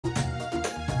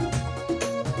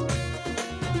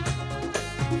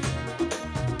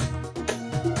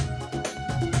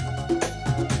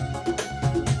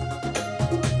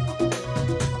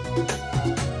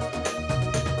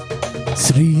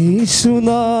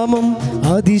ശ്രീയേശുനാമം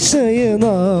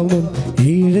അതിശയനാമം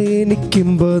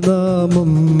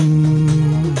ഏഴെനിക്കിമ്പനാമം.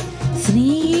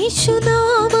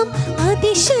 ശ്രീയേശുനാമം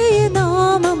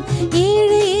അതിശയനാമം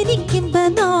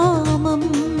ഏഴെനിക്കിമ്പനാമം.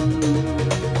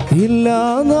 എല്ലാ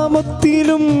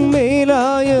നാമത്തിലും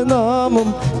മേലായ നാമം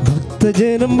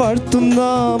ഭക്തജനം വാഴ്ത്തും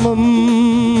നാമം.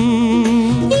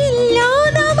 എല്ലാ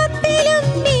നാമത്തിലും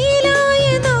മേലായ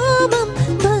നാമം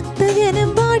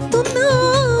ഭക്തജനം വാഴ്ത്തും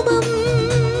നാമം.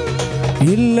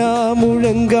 എല്ലാ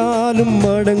മുഴങ്കാലും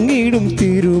മടങ്ങിടും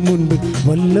തിരുമുൻപിൽ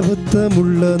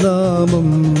വല്ലഭത്വമുള്ള നാമം.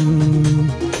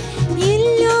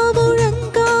 എല്ലാ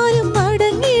മുഴങ്കാലും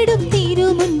മടങ്ങിടും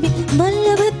തിരുമുൻപിൽ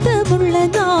വല്ലഭത്വമുള്ള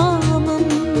നാമം.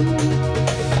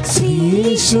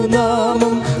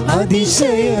 ശ്രീയേശുനാമം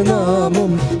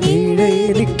അതിശയനാമം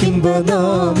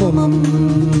ഏഴെനിക്കിമ്പനാമം.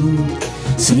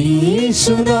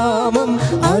 ശ്രീയേശുനാമം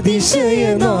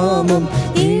അതിശയനാമം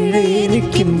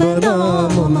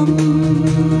ഏഴെനിക്കിമ്പനാമം.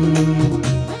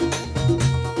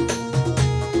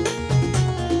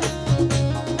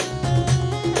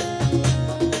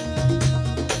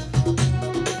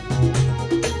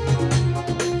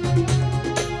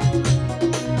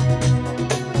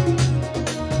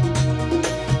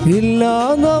 എല്ലാ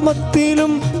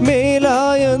നാമത്തിലും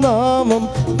മേലായ നാമം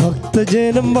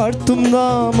ഭക്തജനം വാഴ്ത്തും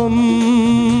നാമം.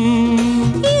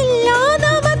 എല്ലാ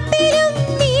നാമത്തിലും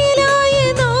മേലായ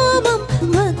നാമം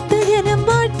ഭക്തജനം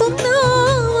വാഴ്ത്തും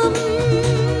നാമം.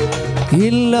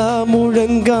 എല്ലാ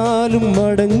മുഴങ്കാലും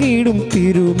മടങ്ങിടും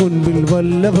തിരുമുൻപിൽ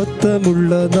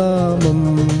വല്ലഭത്വമുള്ള നാമം.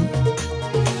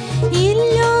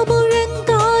 എല്ലാ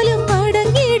മുഴങ്കാലും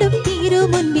മടങ്ങിടും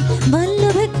തിരുമുൻപിൽ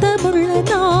വല്ലഭത്വമുള്ള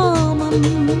നാമം.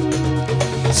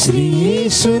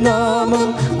 ശ്രീയേശുനാമം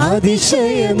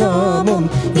അതിശയനാമം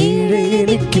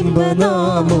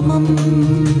ഏഴെനിക്കിമ്പനാമം.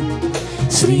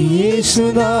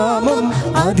 ശ്രീയേശുനാമം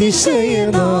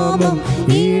അതിശയനാമം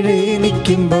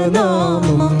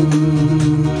ഏഴെനിക്കിമ്പനാമം.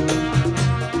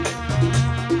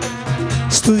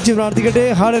 സ്തുതിച്ച് പ്രാർത്ഥിക്കട്ടെ.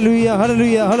 ഹല്ലേലൂയ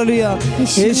ഹല്ലേലൂയ ഹല്ലേലൂയ.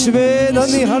 യേശുവേ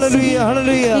നന്ദി. ഹല്ലേലൂയ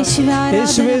ഹല്ലേലൂയ.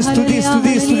 യേശുവേ സ്തുതി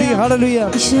സ്തുതി സ്തുതി. ഹല്ലേലൂയ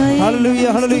ഹല്ലേലൂയ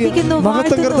ഹല്ലേലൂയ.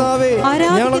 മഹത്വം കർത്താവേ,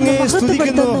 ഞങ്ങൾ അങ്ങയെ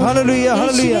സ്തുതിക്കുന്നു. ഹല്ലേലൂയ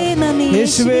ഹല്ലേലൂയ.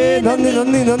 യേശുവേ നന്ദി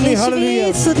നന്ദി നന്ദി. ഹല്ലേലൂയ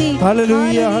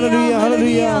ഹല്ലേലൂയ ഹല്ലേലൂയ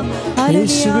ഹല്ലേലൂയ.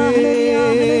 യേശുവേ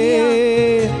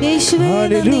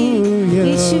ഹല്ലേലൂയ.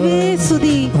 യേശുവേ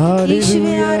സ്തുതി.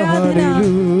 യേശുവേ ആരാധന.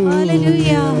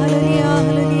 ഹല്ലേലൂയ ഹല്ലേലൂയ ഹല്ലേലൂയ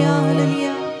hallelujah.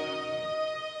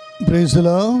 Price the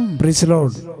Lord. Price the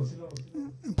Lord.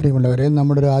 പ്രിയമുള്ളവരെ,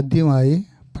 നമ്മുടെ ആദ്യമായി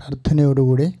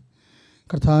പ്രാർത്ഥനയോടുകൂടി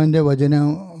കർത്താവിൻ്റെ വചനം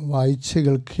വായിച്ച്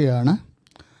കേൾക്കുകയാണ്.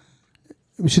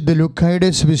 വിശുദ്ധ ലൂക്കായുടെ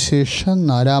സുവിശേഷം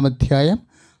 4-ാം അധ്യായം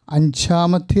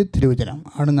 5-ാമത്തെ തിരുവചനം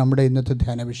ആണ് നമ്മുടെ ഇന്നത്തെ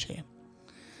ധ്യാന വിഷയം.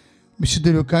 വിശുദ്ധ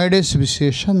ലൂക്കായുടെ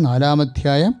സുവിശേഷം 4-ാം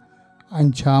അധ്യായം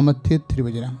 5-ാമത്തെ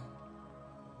തിരുവചനം.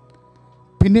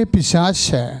 പിന്നെ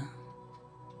പിശാച്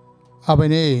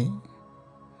അവനെ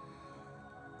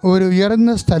ഒരു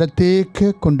ഉയർന്ന സ്ഥലത്തേക്ക്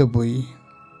കൊണ്ടുപോയി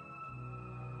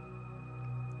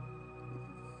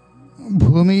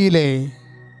ഭൂമിയിലെ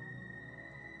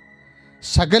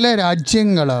സകല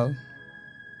രാജ്യങ്ങൾ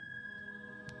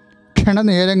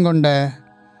ക്ഷണനേരം കൊണ്ട്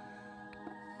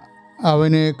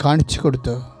അവന് കാണിച്ചു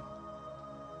കൊടുത്തു.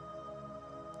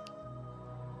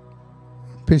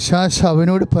 പിശാച്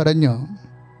അവനോട് പറഞ്ഞു,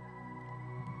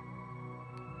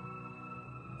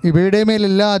 ഇവയുടെ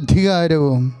മേലെല്ലാ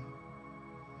അധികാരവും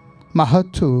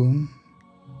മഹത്വവും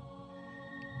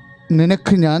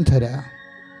നിനക്ക് ഞാൻ തരാം.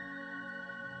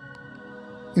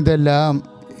 ഇതെല്ലാം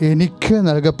എനിക്ക്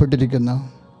നൽകപ്പെട്ടിരിക്കുന്നു.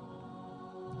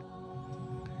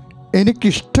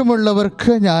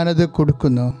 എനിക്കിഷ്ടമുള്ളവർക്ക് ഞാനത്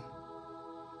കൊടുക്കുന്നു.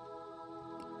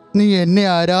 നീ എന്നെ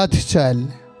ആരാധിച്ചാൽ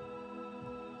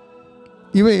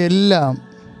ഇവയെല്ലാം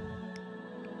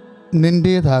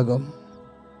നിൻ്റേതാകും.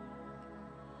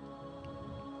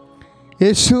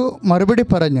 യേശു മറുപടി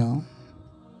പറഞ്ഞു,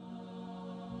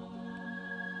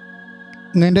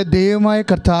 നിൻ്റെ ദൈവമായ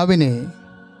കർത്താവിനെ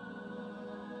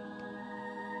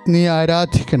നീ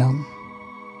ആരാധിക്കണം,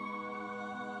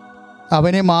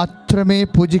 അവനെ മാത്രമേ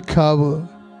പൂജിക്കാവൂ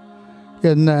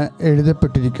എന്ന്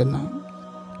എഴുതപ്പെട്ടിരിക്കുന്നു.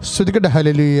 സ്തുതിക്കട്ടെ.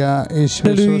 ഹല്ലേലൂയ.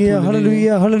 ഹല്ലേലൂയ ഹല്ലേലൂയ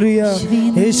ഹല്ലേലൂയ.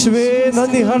 യേശുവേ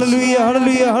നന്ദി. ഹല്ലേലൂയ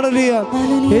ഹല്ലേലൂയ ഹല്ലേലൂയ.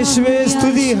 യേശുവേ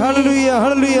സ്തുതി. ഹല്ലേലൂയ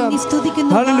ഹല്ലേലൂയ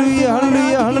ഹല്ലേലൂയ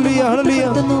ഹല്ലേലൂയ ഹല്ലേലൂയ ഹല്ലേലൂയ.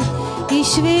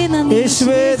 യേശുവേ നന്ദി.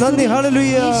 യേശുവേ നന്ദി.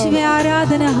 ഹല്ലേലൂയ. യേശുവേ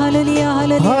ആരാധന. ഹല്ലേലൂയ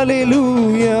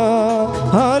ഹല്ലേലൂയ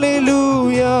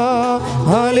ഹല്ലേലൂയ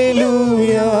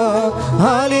ഹല്ലേലൂയ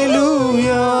ഹല്ലേലൂയ.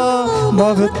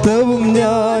 മഹത്വവും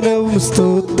ജ്ഞാനവും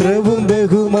സ്തോത്രവും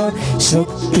ബഹുമാൻ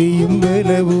ശക്തിയും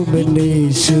ബലവും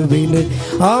എന്നേശുവിന്.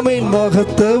 ആമേൻ.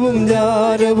 മഹത്വവും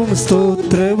ജ്ഞാനവും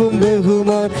സ്തോത്രവും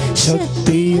ബഹുമാൻ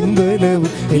ശക്തിയും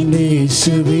ബലവും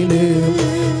എന്നേശുവിന്.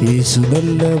 യേശു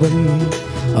നല്ലവൻ,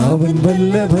 അവൻ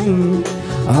വല്ലഭൻ,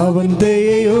 അവൻ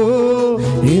ദയയോ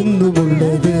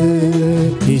എന്നുമുള്ളത്.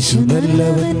 യേശു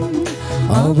നല്ലവൻ,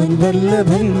 അവൻ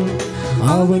വല്ലഭൻ,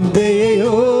 അവൻ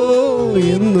ദയയോ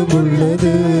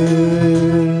എന്നുമുള്ളത്.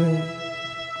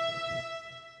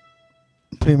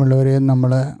 പ്രിയമുള്ളവരെ,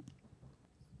 നമ്മൾ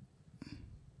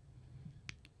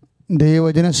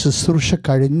ദൈവവചന ശുശ്രൂഷ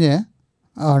കഴിഞ്ഞ്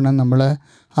ആണ് നമ്മൾ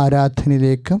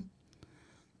ആരാധനയിലേക്കും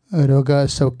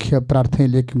രോഗസൗഖ്യ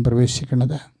പ്രാർത്ഥനയിലേക്കും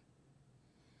പ്രവേശിക്കുന്നത്.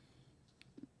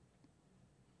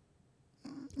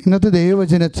 ഇന്നത്തെ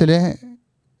ദൈവവചനത്തിലെ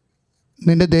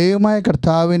നിൻ്റെ ദൈവമായ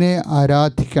കർത്താവിനെ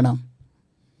ആരാധിക്കണം,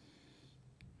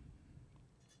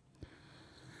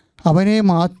 അവനെ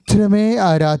മാത്രമേ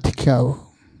ആരാധിക്കാവൂ.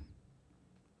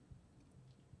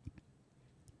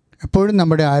 എപ്പോഴും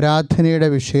നമ്മുടെ ആരാധനയുടെ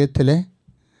വിഷയത്തിൽ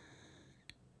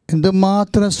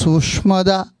എന്തുമാത്രം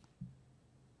സൂക്ഷ്മത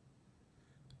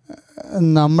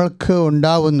നമ്മൾക്ക്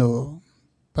ഉണ്ടാവുന്നു.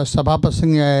 ഇപ്പം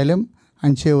സഭാപ്രസംഗിയായാലും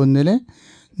 5:1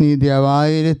 നീ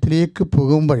ദേവാലയത്തിലേക്ക്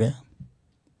പോകുമ്പോൾ,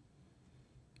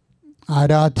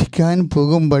 ആരാധിക്കാൻ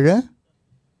പോകുമ്പോൾ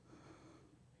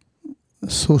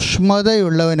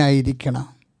സൂക്ഷ്മതയുള്ളവനായിരിക്കണം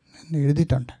എന്ന്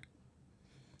എഴുതിയിട്ടുണ്ട്.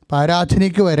 അപ്പം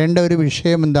ആരാധനയ്ക്ക് വരേണ്ട ഒരു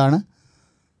വിഷയം എന്താണ്?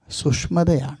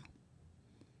 സൂക്ഷ്മതയാണ്.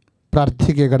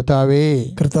 പ്രാർത്ഥിക്കുക. കർത്താവേ,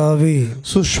 കർത്താവേ,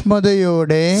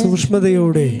 സൂക്ഷ്മതയോടെ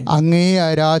അങ്ങേ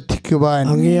ആരാധിക്കുവാൻ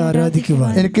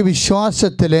എനിക്ക്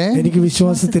വിശ്വാസത്തിലെ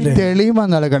തെളിമ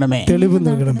നൽകണമേ.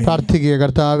 പ്രാർത്ഥിക്കുക.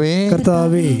 കർത്താവേ,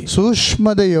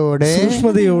 സൂക്ഷ്മതയോടെ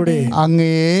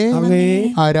അങ്ങയെ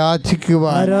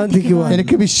ആരാധിക്കുവാൻ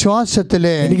എനിക്ക്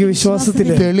വിശ്വാസത്തിലെ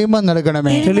തെളിമ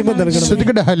നൽകണമേ.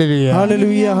 ശ്രദ്ധിക്കട്ടെ. ഹല്ലേലൂയ,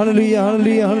 ഹല്ലേലൂയ, ഹല്ലേലൂയ,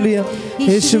 ഹല്ലേലൂയ, ഹല്ലേലൂയ.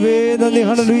 യേശുവേ നന്ദി.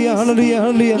 ഹല്ലേലൂയ, ഹല്ലേലൂയ,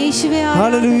 ഹല്ലേലൂയ,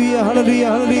 ഹല്ലേലൂയ, ഹല്ലേലൂയ,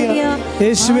 ഹല്ലേലൂയ.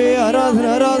 യേശുവേ ആരാധന,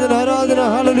 ആരാധന, ആരാധന.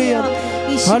 ഹല്ലേലൂയ,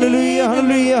 ഹല്ലേലൂയ,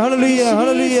 ഹല്ലേലൂയ, ഹല്ലേലൂയ,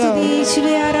 ഹല്ലേലൂയ.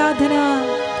 യേശുവേ ആരാധന.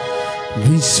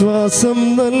 വിശ്വാസം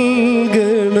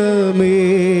നൽകണമേ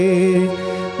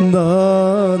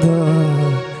നാഥാ,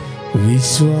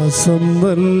 വിശ്വാസം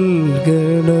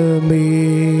നൽകണമേ,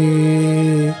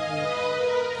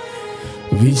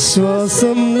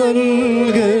 വിശ്വാസം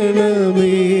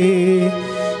നൽകണമേ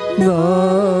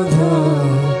നാഥാ,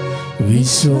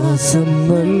 വിശ്വാസം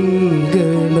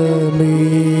നൽകണമേ.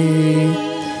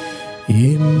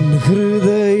 എൻ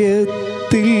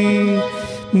ഹൃദയത്തിൽ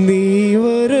നീ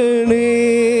വരണേ,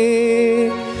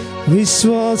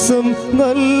 വിശ്വാസം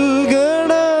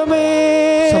നൽകണമേ.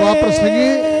 സഭാപ്രസംഗി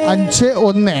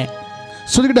 5:1.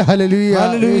 ശ്രദ്ധിക്കട്ടെ. ഹല്ലേലൂയ,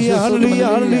 ഹല്ലേലൂയ, ഹല്ലേലൂയ,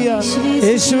 ഹല്ലേലൂയ.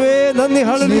 യേശുവേ നന്ദി.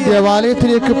 ഹല്ലേലൂയ.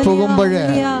 ദേവാലയത്തിലേക്ക് പോകുമ്പോൾ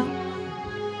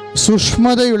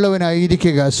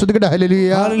സൂക്ഷ്മതയുള്ളവനായിരിക്കുക. ശ്രദ്ധിക്കട്ടെ. ഹല്ലേലൂയ,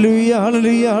 ഹല്ലേലൂയ,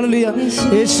 ഹല്ലേലൂയ, ഹല്ലേലൂയ.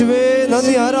 യേശുവേ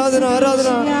നന്ദി. ആരാധന, ആരാധന.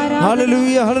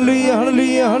 ഹല്ലേലൂയ, ഹല്ലേലൂയ,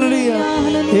 ഹല്ലേലൂയ, ഹല്ലേലൂയ.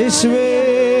 യേശുവേ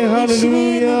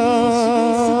ഹല്ലേലൂയ,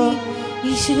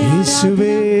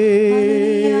 യേശുവേ.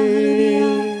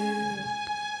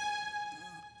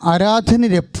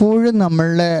 ആരാധനയിൽ എപ്പോഴും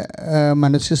നമ്മളുടെ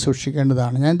മനസ്സിൽ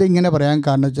സൂക്ഷിക്കേണ്ടതാണ്. ഞാനിത് ഇങ്ങനെ പറയാൻ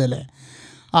കാരണം വെച്ചാൽ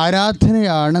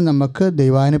ആരാധനയാണ് നമുക്ക്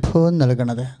ദൈവാനുഭവം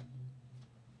നൽകണത്.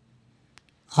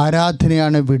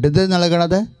 ആരാധനയാണ് വിടുതൽ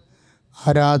നൽകണത്.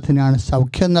 ആരാധനയാണ്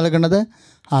സൗഖ്യം നൽകണത്.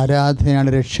 ആരാധനയാണ്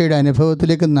രക്ഷയുടെ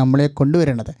അനുഭവത്തിലേക്ക് നമ്മളെ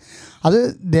കൊണ്ടുവരണത്.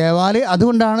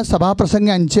 അതുകൊണ്ടാണ്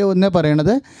സഭാപ്രസംഗം 5:1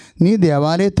 പറയണത്, നീ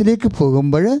ദേവാലയത്തിലേക്ക്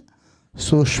പോകുമ്പോൾ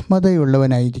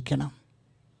സൂക്ഷ്മതയുള്ളവനായിരിക്കണം.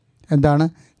 എന്താണ്?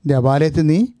 ദേവാലയത്തിൽ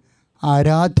നീ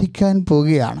ആരാധിക്കാൻ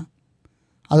പോവുകയാണ്.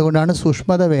 അതുകൊണ്ടാണ്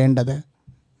സൂക്ഷ്മത വേണ്ടത്.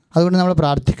 അതുകൊണ്ട് നമ്മൾ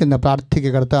പ്രാർത്ഥിക്കുക.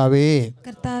 കർത്താവേ,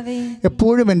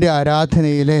 എപ്പോഴും എൻ്റെ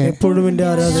ആരാധനയിലെ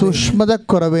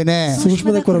സൂക്ഷ്മതക്കുറവിനെ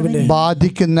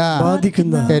ബാധിക്കുന്ന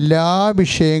എല്ലാ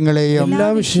വിഷയങ്ങളെയും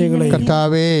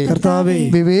കർത്താവേ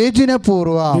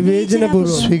വിവേചനപൂർവ്വം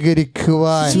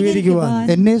സ്വീകരിക്കുവാൻ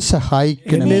എന്നെ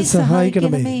സഹായിക്കണമേ.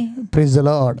 Price the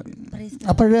Lord.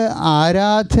 അപ്പോൾ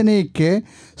ആരാധനയ്ക്ക്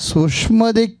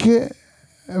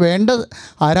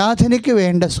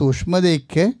വേണ്ട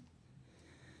സൂക്ഷ്മതയ്ക്ക്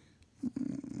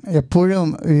എപ്പോഴും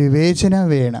വിവേചനം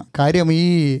വേണം. കാര്യം ഈ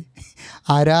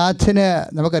ആരാധന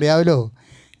നമുക്കറിയാമല്ലോ,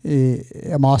 ഈ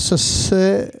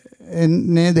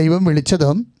മോസസിനെ ദൈവം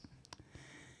വിളിച്ചതും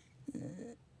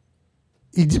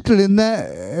ഈജിപ്തിൽ നിന്ന്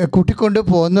കൂട്ടിക്കൊണ്ട്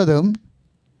പോകുന്നതും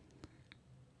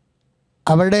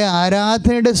അവരുടെ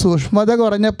ആരാധനയുടെ സൂക്ഷ്മത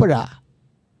കുറഞ്ഞപ്പോഴാണ്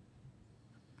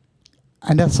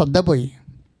അതിൻ്റെ ശ്രദ്ധ പോയി.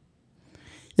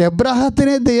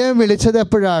 എബ്രാഹത്തിനെ ദൈവം വിളിച്ചത്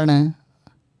എപ്പോഴാണ്?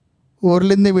 ഊരിൽ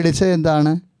നിന്ന് വിളിച്ചത്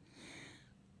എന്താണ്?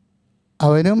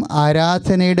 അവനും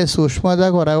ആരാധനയുടെ സൂക്ഷ്മത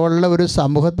കുറവുള്ള ഒരു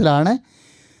സമൂഹത്തിലാണ്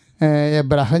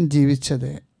എബ്രഹാം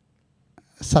ജീവിച്ചത്.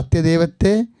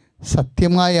 സത്യദൈവത്തെ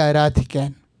സത്യമായി ആരാധിക്കാൻ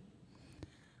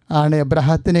ആണ്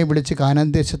എബ്രഹാത്തിനെ വിളിച്ച് കാനാൻ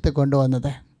ദേശത്ത്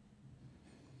കൊണ്ടുവന്നത്.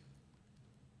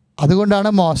 അതുകൊണ്ടാണ്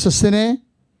മോസസിനെ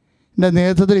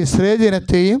നേതൃത്വത്തിൽ ഇസ്രായേൽ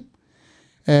ജനത്തെയും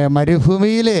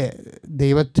മരുഭൂമിയിലെ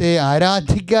ദൈവത്തെ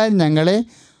ആരാധിക്കാൻ ഞങ്ങളെ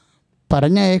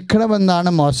പറഞ്ഞയക്കണമെന്നാണ്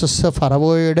മോസസ്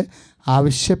ഫറവോയോട്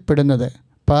ആവശ്യപ്പെടുന്നത്.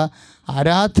 അപ്പോൾ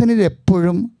ആരാധനയിൽ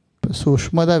എപ്പോഴും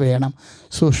സൂക്ഷ്മത വേണം.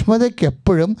 സൂക്ഷ്മതയ്ക്ക്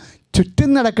എപ്പോഴും ചുറ്റും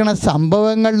നടക്കുന്ന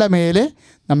സംഭവങ്ങളുടെ മേലെ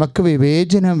നമുക്ക്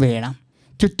വിവേചനം വേണം.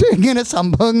 ചുറ്റും ഇങ്ങനെ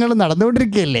സംഭവങ്ങൾ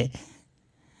നടന്നുകൊണ്ടിരിക്കുകയല്ലേ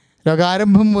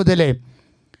ലോകാരംഭം മുതലേ.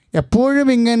 എപ്പോഴും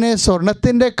ഇങ്ങനെ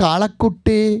സ്വർണത്തിൻ്റെ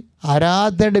കാളക്കുട്ടി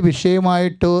ആരാധനയുടെ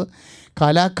വിഷയമായിട്ട്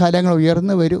കാലാകാലങ്ങൾ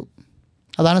ഉയർന്നു വരും.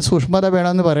 അതാണ് സൂക്ഷ്മത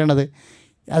വേണമെന്ന് പറയണത്.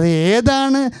 അത്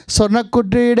ഏതാണ്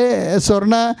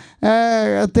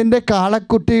സ്വർണത്തിൻ്റെ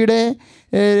കാളക്കുട്ടിയുടെ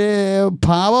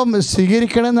ഭാവം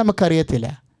സ്വീകരിക്കണമെന്ന് നമുക്കറിയത്തില്ല.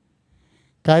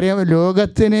 കാര്യം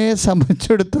ലോകത്തിനെ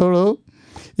സംബന്ധിച്ചിടത്തോളം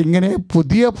ഇങ്ങനെ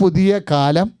പുതിയ പുതിയ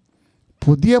കാലം,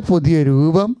 പുതിയ പുതിയ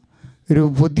രൂപം,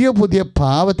 പുതിയ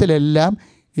ഭാവത്തിലെല്ലാം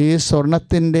ഈ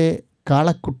സ്വർണത്തിൻ്റെ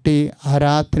കാളക്കുട്ടി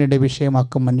ആരാധനയുടെ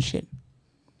വിഷയമാക്കും മനുഷ്യൻ.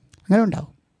 അങ്ങനെ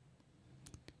ഉണ്ടാവും.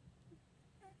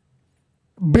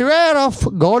 Beware of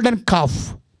golden calf.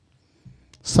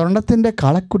 സ്വർണത്തിൻ്റെ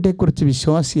കാളക്കുട്ടിയെക്കുറിച്ച്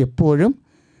വിശ്വാസി എപ്പോഴും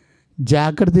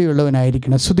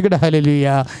ജാഗ്രതയുള്ളവനായിരിക്കണം. സ്തുതിക്കട്ടെ ഹല്ലേലൂയ.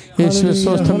 യേശുവേ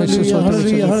സ്തോത്രം, ഹല്ലേലൂയ,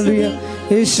 ഹല്ലേലൂയ.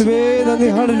 യേശുവേ നന്ദി,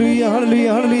 ഹല്ലേലൂയ, ഹല്ലേലൂയ,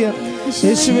 ഹല്ലേലൂയ.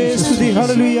 യേശുവേ സ്തുതി,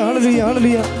 ഹല്ലേലൂയ, ഹല്ലേലൂയ,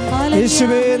 ഹല്ലേലൂയ.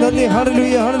 യേശുവേ നന്ദി,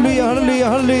 ഹല്ലേലൂയ, ഹല്ലേലൂയ, ഹല്ലേലൂയ,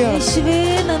 ഹല്ലേലൂയ. യേശുവേ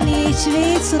നന്ദി, യേശുവേ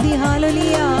സ്തുതി,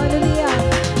 ഹല്ലേലൂയ, ഹല്ലേലൂയ.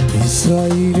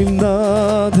 ഇസ്രായേലിൻ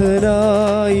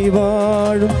നാഥനായി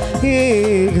വാഴും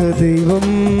ഏകദൈവം,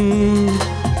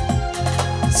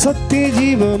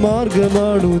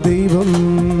 സത്യജീവമാർഗമാണു ദൈവം.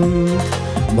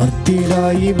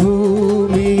 മർത്യനായി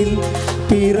ഭൂമിയിൽ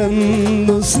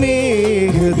പിറന്നു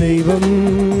സ്നേഹദൈവം,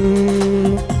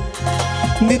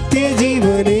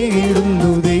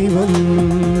 നിത്യജീവനേകിടുന്നു ദൈവം.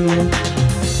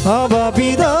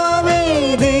 ആബാപിതാവേ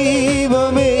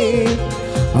ദൈവമേ,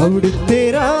 അവിടുത്തെ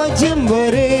രാജ്യം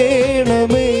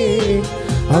വരേണമേ.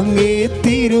 അങ്ങേ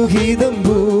തിരുഹിതം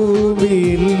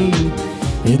ഭൂമിയിൽ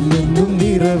എന്നെന്നും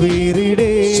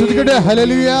നിറവേറിടേ.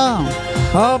 ഹല്ലേലൂയ.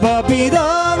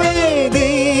 ആബാപിതാവേ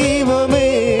ദൈവമേ,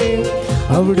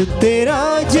 അവിടുത്തെ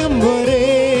രാജ്യം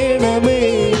വരേണമേ.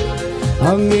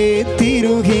 അങ്ങേ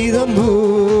തിരുഹിതം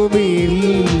ഭൂമിയിൽ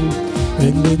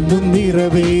എന്നെന്നും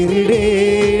നിറവേറിടേണമേ.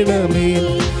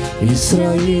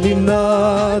 ഇസ്രായേലിൻ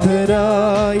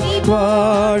നാഥനായി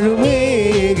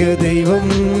വാഴുമേക ദൈവം,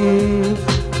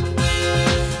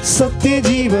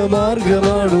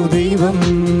 സത്യജീവമാർഗമാണു ദൈവം.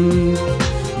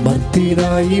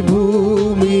 മർത്യനായി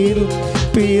ഭൂമിയിൽ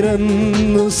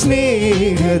പിറന്നു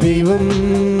സ്നേഹദൈവം,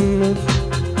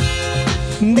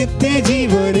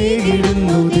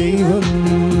 നിത്യജീവനേകിടുന്നു ദൈവം.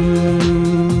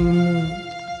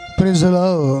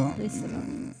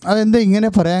 അതെന്താ ഇങ്ങനെ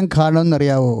പറയാൻ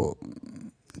കാരണമെന്നറിയാവോ?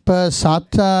 ഇപ്പോൾ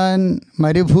സാത്താൻ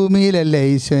മരുഭൂമിയിലല്ലേ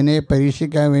ഈശോനെ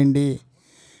പരീക്ഷിക്കാൻ വേണ്ടി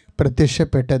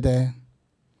പ്രത്യക്ഷപ്പെട്ടത്.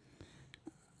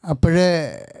 അപ്പോഴേ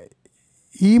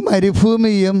ഈ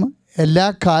മരുഭൂമിയും എല്ലാ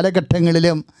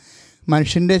കാലഘട്ടങ്ങളിലും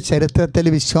മനുഷ്യൻ്റെ ചരിത്രത്തിൽ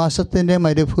വിശ്വാസത്തിൻ്റെ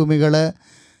മരുഭൂമികൾ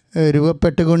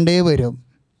രൂപപ്പെട്ടുകൊണ്ടേ വരും.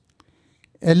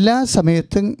 എല്ലാ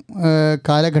സമയത്തും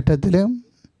കാലഘട്ടത്തിലും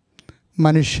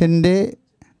മനുഷ്യൻ്റെ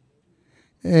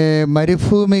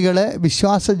മരുഭൂമികൾ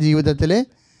വിശ്വാസ ജീവിതത്തിൽ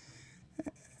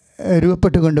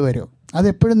രൂപപ്പെട്ടുകൊണ്ട് വരും.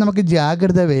 അതെപ്പോഴും നമുക്ക്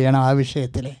ജാഗ്രത വേണം ആ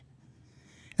വിഷയത്തിൽ.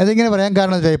 അതിങ്ങനെ പറയാൻ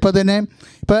കാരണം വെച്ചാൽ ഇപ്പോൾ തന്നെ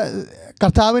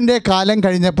കർത്താവിൻ്റെ കാലം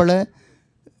കഴിഞ്ഞപ്പോൾ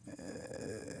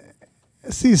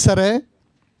സീസറ്,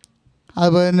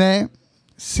 അതുപോലെ തന്നെ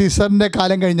സീസറിൻ്റെ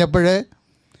കാലം കഴിഞ്ഞപ്പോൾ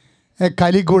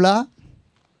കലിഗുള,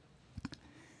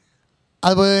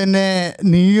 അതുപോലെ തന്നെ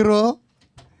നീറോ,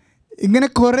 ഇങ്ങനെ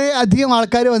കുറേ അധികം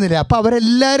ആൾക്കാർ വന്നില്ലേ. അപ്പോൾ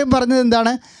അവരെല്ലാവരും പറഞ്ഞത്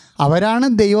എന്താണ്? അവരാണ്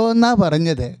ദൈവമെന്നാണ്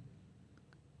പറഞ്ഞത്.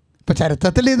 ഇപ്പോൾ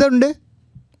ചരിത്രത്തിൽ ഇതുണ്ട്,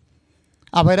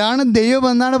 അവരാണ്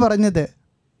ദൈവമെന്നാണ് പറഞ്ഞത്.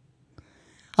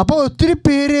 അപ്പോൾ ഒത്തിരി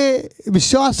പേര്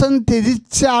വിശ്വാസം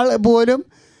ത്യജിച്ച ആൾ പോലും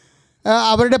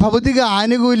അവരുടെ ഭൗതിക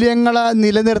ആനുകൂല്യങ്ങൾ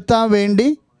നിലനിർത്താൻ വേണ്ടി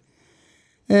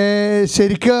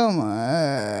ശരിക്കും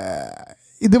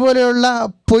ഇതുപോലെയുള്ള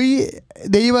പൊയ്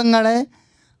ദൈവങ്ങളെ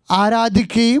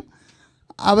ആരാധിക്കുകയും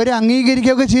അവരെ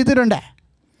അംഗീകരിക്കുകയൊക്കെ ചെയ്തിട്ടുണ്ട്.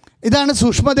 ഇതാണ്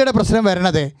സൂക്ഷ്മതയുടെ പ്രശ്നം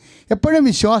വരണത്. എപ്പോഴും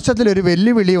വിശ്വാസത്തിൽ ഒരു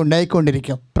വെല്ലുവിളി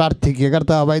ഉണ്ടായിക്കൊണ്ടിരിക്കും. പ്രാർത്ഥിക്കുക,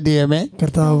 കർത്താവായ ദൈവമേ,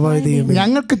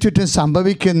 ഞങ്ങൾക്ക് ചുറ്റും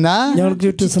സംഭവിക്കുന്ന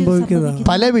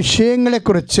പല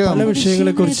വിഷയങ്ങളെക്കുറിച്ച്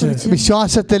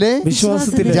വിശ്വാസത്തിലെ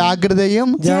ജാഗ്രതയും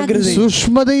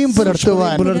സൂക്ഷ്മതയും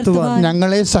പുലർത്തുവാൻ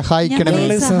ഞങ്ങളെ സഹായിക്കണമേ.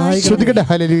 ശ്രുതികട്ടെ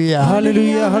ഹല്ലേലൂയ,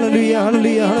 ഹല്ലേലൂയ, ഹല്ലേലൂയ,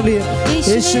 ഹല്ലേലൂയ, ഹല്ലേലൂയ.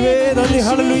 യേശുവേ നന്ദി,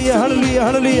 ഹല്ലേലൂയ, ഹല്ലേലൂയ,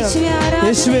 ഹല്ലേലൂയ.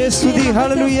 യേശുവേ സ്തുതി,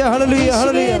 ഹല്ലേലൂയ, ഹല്ലേലൂയ,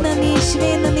 ഹല്ലേലൂയ.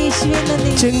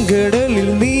 ചെങ്കടലിൽ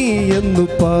നീ എന്നു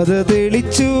പാത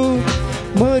തെളിച്ചു,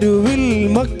 മരുവിൽ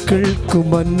മക്കൾക്കു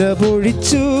മന്ന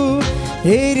പൊഴിച്ചു,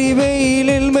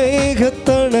 എരിവെയിലിൽ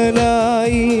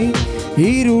മേഘത്തണലായി,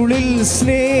 ഇരുളിൽ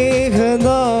സ്നേഹനാളമായി,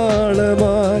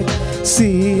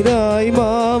 സീനായി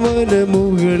മാമന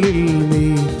മുകളിൽ നീ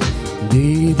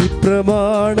നീതി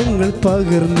പ്രമാണങ്ങൾ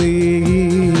പകർന്നേ.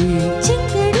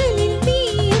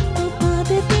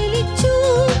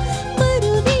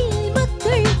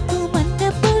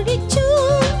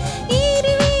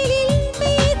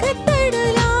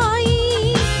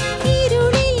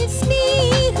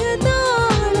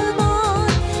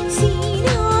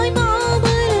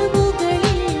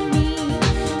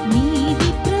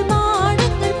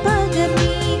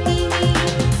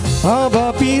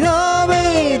 പിതാവേ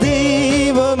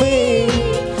ദൈവമേ,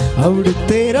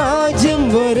 അവിടുത്തെ രാജ്യം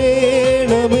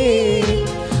വരേണമേ,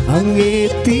 അങ്ങേ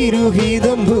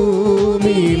തിരുഹിതം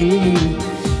ഭൂമിയിൽ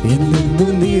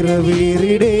എന്നും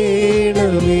നിറവേറിടേണമേ.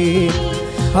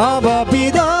 ആബാ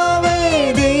പിതാവേ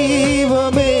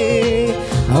ദൈവമേ,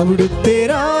 അവിടുത്തെ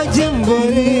രാജ്യം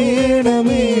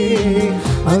വരേണമേ,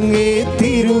 അങ്ങേ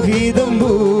തിരുഹിതം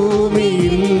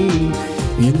ഭൂമിയിൽ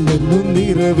എന്നും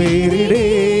നിറവേറിടേണമേ.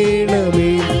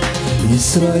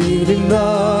 ഇസ്രായേലിൻ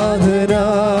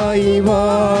നാഥനായി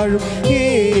വാഴും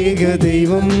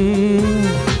ഏകദൈവം,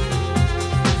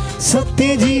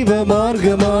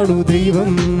 സത്യജീവമാർഗമാണു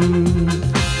ദൈവം,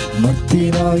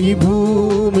 മർത്യനായി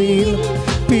ഭൂമിയിൽ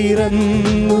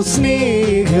പിറന്നു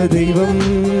സ്നേഹദൈവം,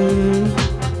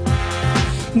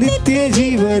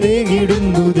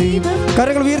 നിത്യജീവനേകിടുന്നു ദൈവം.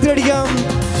 കരങ്ങൾ ഉയർത്തിയടിക്കാം.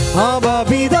 ആബാ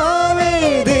പിതാവേ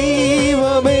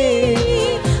ദൈവമേ,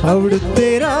 അവിടുത്തെ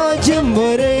രാജ്യം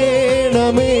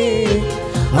വരേണമേ,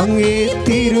 അങ്ങേ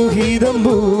തിരുഹിതം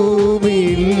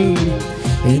ഭൂമിയിൽ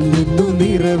എന്നും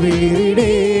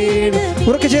നിറവേറിടേണം.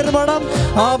 ഉറക്കെ ചേർന്ന് പാടാം.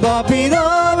 ആബാ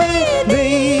പിതാവേ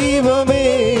ദൈവമേ,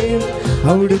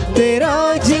 അവിടുത്തെ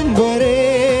രാജ്യം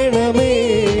വരേണമേ,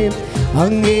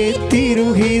 അങ്ങേ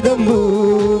തിരുഹിതം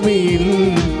ഭൂമിയിൽ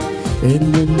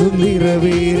എന്നും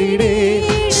നിറവേറിടേ.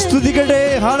 സ്തുതിക്കട്ടെ.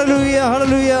 ഹല്ലേലൂയ,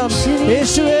 ഹല്ലേലൂയ.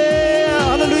 യേശുവേ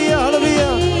ഹല്ലേലൂയ, ഹല്ലേലൂയ.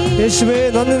 യേശുവേ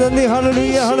നന്ദി, നന്ദി.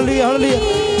 ഹല്ലേലൂയ, ഹല്ലേലൂയ, ഹല്ലേലൂയ.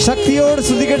 ശക്തിയോട്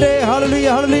സ്തുതിക്കട്ടെ. ഹല്ലേലൂയ,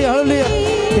 ഹല്ലേലൂയ, ഹല്ലേലൂയ.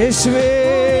 യേശുവേ,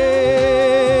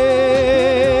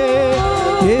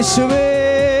 യേശുവേ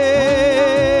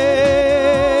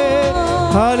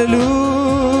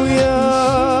ഹല്ലേലൂയ,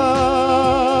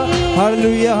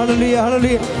 ഹല്ലേലൂയ, ഹല്ലേലൂയ,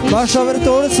 ഹല്ലേലൂയ.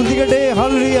 ഭാഷാവരത്തോട് സ്തുതിക്കട്ടെ.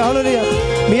 Hallelujah, hallelujah.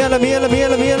 മിയാല മിയാല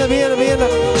മിയാല മിയാല മിയാല മിയാല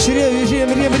ശരിയ ശരിയ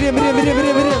മിരിയ മിരിയ മിരിയ മിരിയ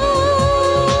മിരിയ മിരിയ.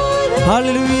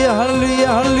 ഹല്ലേലൂയ, ഹല്ലേലൂയ,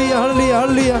 ഹല്ലേലൂയ, ഹല്ലേലൂയ,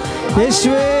 ഹല്ലേലൂയ.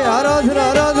 യേശുവേ ആരാധന,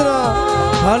 ആരാധന.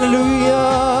 ഹല്ലേലൂയ,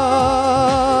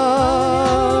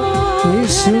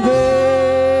 യേശുവേ.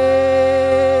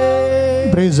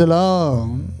 Praise the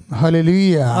Lord.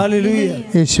 ഹല്ലേലൂയ, ഹല്ലേലൂയ.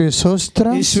 യേശുവേ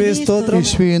സ്തോത്രം, യേശുവേ സ്തോത്രം,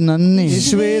 യേശുവേ നന്ദി,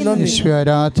 യേശുവേ നന്ദി, യേശുവേ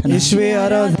ആരാധന, യേശുവേ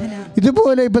ആരാധന.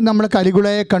 ഇതുപോലെ ഇപ്പം നമ്മൾ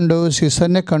കലികുളയെ കണ്ടു,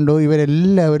 സീസറിനെ കണ്ടു.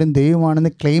 ഇവരെല്ലാവരും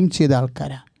ദൈവമാണെന്ന് ക്ലെയിം ചെയ്ത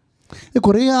ആൾക്കാരാണ്. ഇത്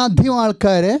കുറേ അധികം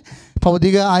ആൾക്കാർ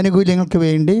ഭൗതിക ആനുകൂല്യങ്ങൾക്ക്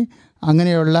വേണ്ടി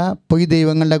അങ്ങനെയുള്ള പൊയ്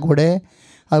ദൈവങ്ങളുടെ കൂടെ,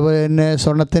 അതുപോലെ തന്നെ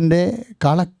സ്വർണത്തിൻ്റെ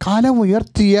കാലം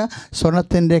ഉയർത്തിയ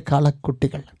സ്വർണത്തിൻ്റെ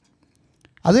കാളക്കുട്ടികൾ,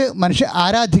 അത്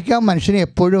ആരാധിക്കാൻ മനുഷ്യനെ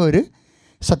എപ്പോഴും ഒരു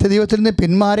സത്യദൈവത്തിൽ നിന്ന്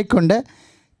പിന്മാറിക്കൊണ്ട്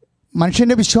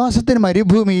മനുഷ്യൻ്റെ വിശ്വാസത്തിന്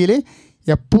മരുഭൂമിയിൽ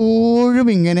എപ്പോഴും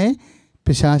ഇങ്ങനെ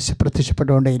പിശാച്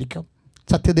പ്രത്യക്ഷപ്പെട്ടുകൊണ്ടേയിരിക്കും.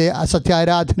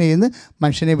 സത്യാരാധനയിൽ നിന്ന്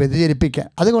മനുഷ്യനെ വ്യതിചലിപ്പിക്കാൻ.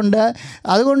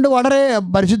 അതുകൊണ്ട് വളരെ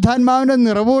പരിശുദ്ധാത്മാവിൻ്റെ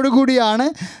നിറവോടുകൂടിയാണ്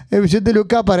വിശുദ്ധ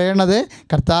ലൂക്ക പറയണത്,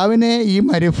 കർത്താവിനെ ഈ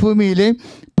മരുഭൂമിയിലെ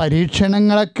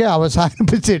പരീക്ഷണങ്ങളൊക്കെ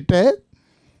അവസാനിപ്പിച്ചിട്ട്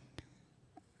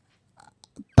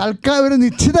തൽക്കാലം ഒരു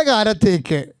നിശ്ചിത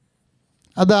കാലത്തേക്ക്,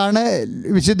 അതാണ്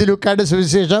വിശുദ്ധ ലൂക്കായുടെ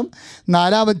സുവിശേഷം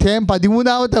 4-ാം അധ്യായം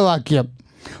 13-ാമത്തെ വാക്യം,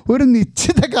 ഒരു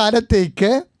നിശ്ചിത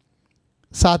കാലത്തേക്ക്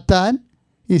സാത്താൻ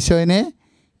ഈശോനെ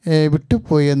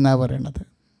വിട്ടുപോയി എന്നാണ് പറയണത്.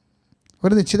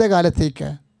 ഒരു നിശ്ചിത കാലത്തേക്ക്.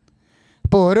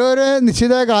 അപ്പോൾ ഓരോരോ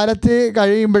നിശ്ചിത കാലത്ത്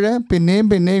കഴിയുമ്പോൾ പിന്നെയും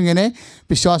ഇങ്ങനെ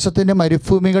വിശ്വാസത്തിൻ്റെ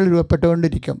മരുഭൂമികൾ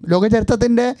രൂപപ്പെട്ടുകൊണ്ടിരിക്കും.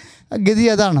 ലോകചരിത്രത്തിൻ്റെ ഗതി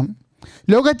അതാണ്.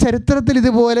 ലോകചരിത്രത്തിൽ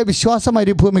ഇതുപോലെ വിശ്വാസ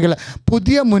മരുഭൂമികൾ,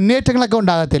 പുതിയ മുന്നേറ്റങ്ങളൊക്കെ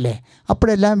ഉണ്ടാകത്തില്ലേ,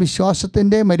 അപ്പോഴെല്ലാം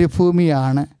വിശ്വാസത്തിൻ്റെ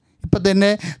മരുഭൂമിയാണ്. ഇപ്പം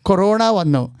തന്നെ കൊറോണ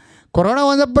വന്നു. കൊറോണ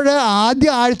വന്നപ്പോൾ ആദ്യ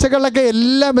ആഴ്ചകളിലൊക്കെ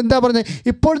എല്ലാം എന്താ പറഞ്ഞത്,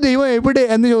 ഇപ്പോൾ ദൈവം എവിടെ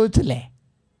എന്ന് ചോദിച്ചില്ലേ?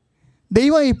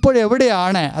 ദൈവം ഇപ്പോൾ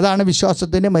എവിടെയാണ്? അതാണ്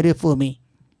വിശ്വാസത്തിൻ്റെ മരുഭൂമി.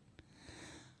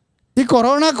 ഈ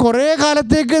കൊറോണ കുറേ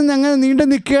കാലത്തേക്ക് ഞങ്ങൾ നീണ്ടു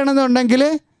നിൽക്കുകയാണെന്നുണ്ടെങ്കിൽ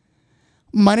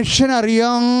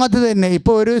മനുഷ്യനറിയാതെ തന്നെ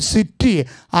ഇപ്പോൾ ഒരു സിറ്റി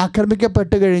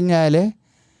ആക്രമിക്കപ്പെട്ട് കഴിഞ്ഞാൽ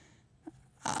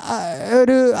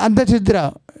ഒരു അന്തഛിദ്രം,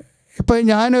 ഇപ്പോൾ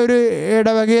ഞാനൊരു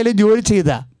ഇടവകയിൽ ജോലി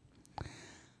ചെയ്ത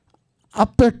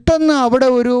പെട്ടെന്ന് അവിടെ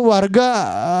ഒരു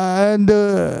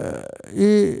ഈ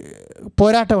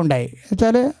പോരാട്ടം ഉണ്ടായി.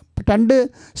 വെച്ചാൽ രണ്ട്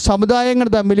സമുദായങ്ങൾ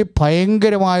തമ്മിൽ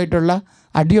ഭയങ്കരമായിട്ടുള്ള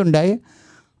അടിയുണ്ടായി.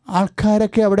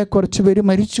 ആൾക്കാരൊക്കെ അവിടെ കുറച്ച് പേര്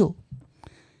മരിച്ചു.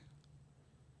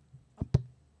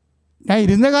 ഞാൻ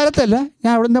ഇരുന്ന കാലത്തല്ല,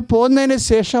 ഞാൻ അവിടെ നിന്ന് പോകുന്നതിന്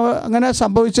ശേഷം അങ്ങനെ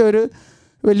സംഭവിച്ച ഒരു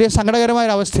വലിയ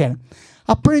സങ്കടകരമായൊരവസ്ഥയാണ്.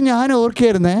 അപ്പോഴും ഞാൻ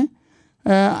ഓർക്കായിരുന്നു,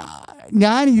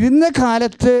 ഞാൻ ഇരുന്ന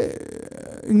കാലത്ത്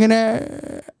ഇങ്ങനെ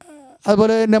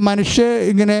അതുപോലെ തന്നെ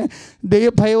ഇങ്ങനെ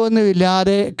ദൈവഭയമൊന്നും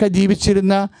ഇല്ലാതെ ഒക്കെ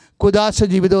ജീവിച്ചിരുന്ന, കുദാശ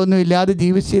ജീവിതമൊന്നും ഇല്ലാതെ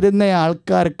ജീവിച്ചിരുന്ന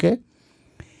ആൾക്കാർക്ക്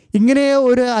ഇങ്ങനെ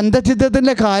ഒരു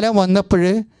അന്തഛിദ്രത്തിൻ്റെ കാലം വന്നപ്പോൾ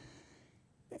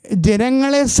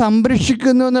ജനങ്ങളെ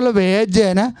സംരക്ഷിക്കുന്നു എന്നുള്ള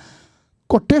വേദന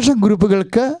കൊട്ടേഷൻ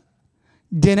ഗ്രൂപ്പുകൾക്ക്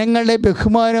ജനങ്ങളുടെ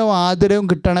ബഹുമാനവും ആദരവും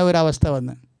കിട്ടണ ഒരവസ്ഥ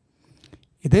വന്ന്.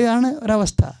 ഇതാണ്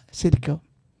ഒരവസ്ഥ ശരിക്കും.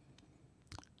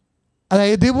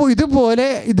 അതായത്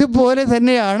ഇതുപോലെ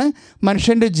തന്നെയാണ്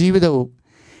മനുഷ്യൻ്റെ ജീവിതവും.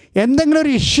 എന്തെങ്കിലും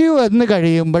ഒരു ഇഷ്യൂ വന്ന്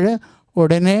കഴിയുമ്പോൾ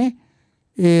ഉടനെ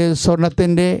ഈ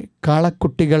സ്വർണത്തിൻ്റെ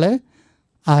കാളക്കുട്ടികൾ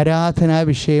ആരാധനാ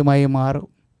വിഷയമായി മാറും.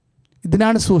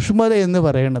 ഇതിനാണ് സൂക്ഷ്മത എന്ന്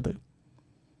പറയുന്നത്.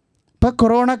 ഇപ്പം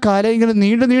കൊറോണ കാലം ഇങ്ങനെ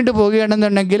നീണ്ടു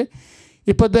പോവുകയാണെന്നുണ്ടെങ്കിൽ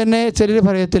ഇപ്പോൾ തന്നെ ചിലർ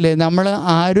പറയത്തില്ലേ, നമ്മൾ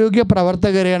ആരോഗ്യ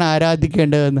പ്രവർത്തകരെയാണ്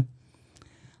ആരാധിക്കേണ്ടതെന്ന്.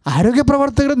 ആരോഗ്യ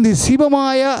പ്രവർത്തകർ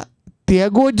നിസ്സീമമായ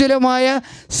ത്യാഗോജ്വലമായ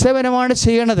സേവനമാണ്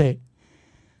ചെയ്യണത്.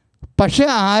 പക്ഷേ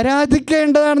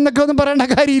ആരാധിക്കേണ്ടതാണെന്നൊക്കെ ഒന്നും പറയേണ്ട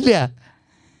കാര്യമില്ല.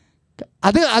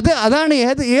 അതാണ്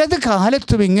ഏത്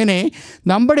കാലത്തും ഇങ്ങനെ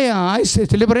നമ്മുടെ ആയുസ്.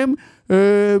 ചില പറയും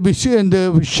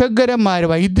വിഷഗ്വരന്മാർ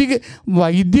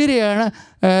വൈദ്യരെയാണ്,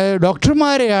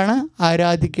 ഡോക്ടർമാരെയാണ്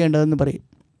ആരാധിക്കേണ്ടതെന്ന് പറയും.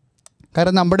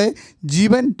 കാരണം നമ്മുടെ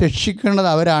ജീവൻ രക്ഷിക്കേണ്ടത്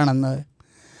അവരാണെന്ന്.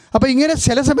 അപ്പോൾ ഇങ്ങനെ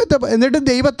ചില സമയത്ത് എന്നിട്ട്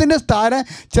ദൈവത്തിൻ്റെ സ്ഥാനം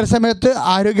ചില സമയത്ത്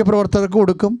ആരോഗ്യ പ്രവർത്തകർക്ക്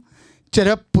കൊടുക്കും, ചില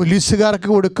പോലീസുകാർക്ക്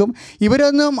കൊടുക്കും.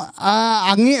 ഇവരൊന്നും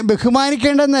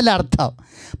ബഹുമാനിക്കേണ്ടതെന്നല്ല അർത്ഥം.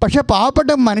 പക്ഷേ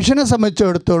പാവപ്പെട്ട മനുഷ്യനെ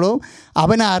സംബന്ധിച്ചിടത്തോളം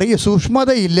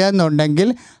സൂക്ഷ്മതയില്ല എന്നുണ്ടെങ്കിൽ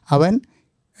അവൻ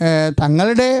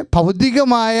തങ്ങളുടെ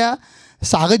ഭൗതികമായ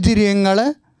സാഹചര്യങ്ങൾ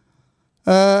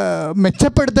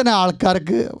മെച്ചപ്പെടുത്തുന്ന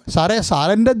ആൾക്കാർക്ക്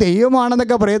സാറിൻ്റെ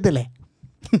ദൈവമാണെന്നൊക്കെ പറയത്തില്ലേ,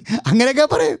 അങ്ങനെയൊക്കെ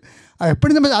പറയും.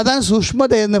 എപ്പോഴും അതാണ്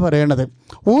സൂക്ഷ്മത എന്ന് പറയണത്.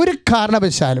 ഒരു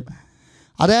കാരണവശാലും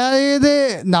അതായത്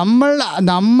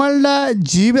നമ്മളുടെ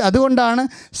അതുകൊണ്ടാണ്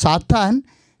സാത്താൻ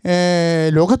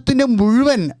ലോകത്തിൻ്റെ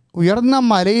മുഴുവൻ ഉയർന്ന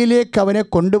മലയിലേക്ക് അവനെ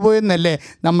കൊണ്ടുപോയെന്നല്ലേ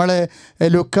നമ്മൾ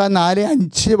ലൂക്ക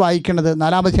 4:5 വായിക്കണത്.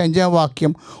 4-5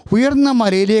 വാക്യം, ഉയർന്ന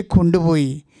മലയിലേക്ക്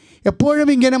കൊണ്ടുപോയി. എപ്പോഴും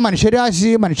ഇങ്ങനെ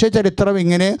മനുഷ്യചരിത്രം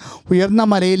ഇങ്ങനെ ഉയർന്ന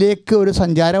മലയിലേക്ക് ഒരു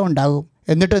സഞ്ചാരം ഉണ്ടാകും.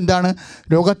 എന്നിട്ട് എന്താണ്,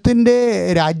 ലോകത്തിൻ്റെ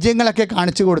രാജ്യങ്ങളൊക്കെ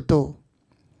കാണിച്ചു കൊടുത്തു.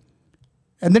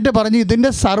 എന്നിട്ട് പറഞ്ഞു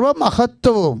ഇതിൻ്റെ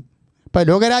സർവ്വമഹത്വവും. ഇപ്പം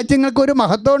ലോകരാജ്യങ്ങൾക്കൊരു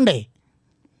മഹത്വമുണ്ടേ,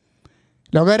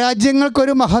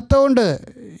 ലോകരാജ്യങ്ങൾക്കൊരു മഹത്വമുണ്ട്.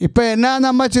 ഇപ്പം എന്നാ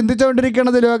നമ്മൾ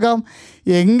ചിന്തിച്ചുകൊണ്ടിരിക്കുന്നത്, ലോകം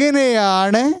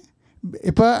എങ്ങനെയാണ്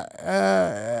ഇപ്പോൾ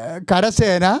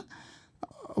കരസേന,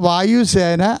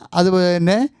 വായുസേന, അതുപോലെ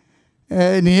തന്നെ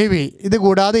നേവി, ഇത്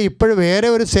കൂടാതെ ഇപ്പോഴും വേറെ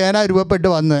ഒരു സേന രൂപപ്പെട്ട്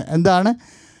വന്ന് എന്താണ്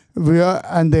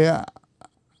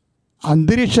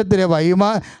അന്തരീക്ഷത്തിലെ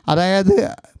അതായത്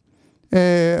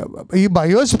ഈ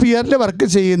ബയോസ്ഫിയറിൽ വർക്ക്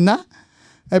ചെയ്യുന്ന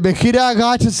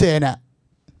ബഹിരാകാശ സേന,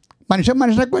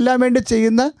 മനുഷ്യനെ കൊല്ലാൻ വേണ്ടി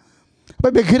ചെയ്യുന്ന.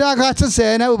 അപ്പോൾ ബഹിരാകാശ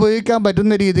സേന ഉപയോഗിക്കാൻ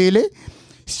പറ്റുന്ന രീതിയിൽ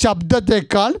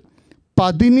ശബ്ദത്തേക്കാൾ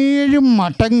 17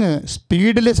 മടങ്ങ്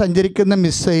സ്പീഡിൽ സഞ്ചരിക്കുന്ന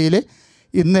മിസൈൽ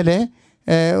ഇന്നലെ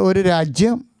ഒരു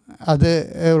രാജ്യം അത്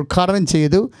ഉദ്ഘാടനം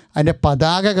ചെയ്തു. അതിൻ്റെ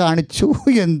പതാക കാണിച്ചു.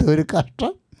 എന്തൊരു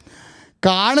കഷ്ടം!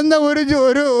 കാണുന്ന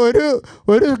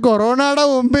ഒരു കൊറോണയുടെ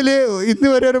മുമ്പിൽ ഇന്ന്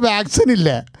വരെ ഒരു വാക്സിൻ ഇല്ല.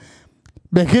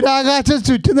 ബഹിരാകാശം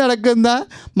ചുറ്റി നടക്കുന്ന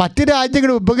മറ്റ്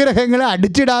രാജ്യങ്ങളുടെ ഉപഗ്രഹങ്ങളെ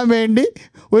അടിച്ചിടാൻ വേണ്ടി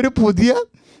ഒരു പുതിയ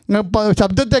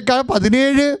ശബ്ദത്തേക്കാൾ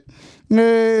 17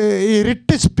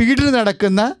 ഇരട്ടി സ്പീഡിൽ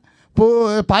നടക്കുന്ന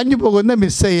പാഞ്ഞു പോകുന്ന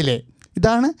മിസൈല്.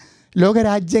 ഇതാണ്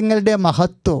ലോകരാജ്യങ്ങളുടെ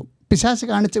മഹത്വം പിശാച്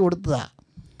കാണിച്ചു കൊടുത്തതാണ്.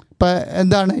 ഇപ്പം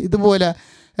എന്താണ്, ഇതുപോലെ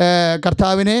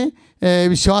കർത്താവിനെ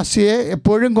വിശ്വാസിയെ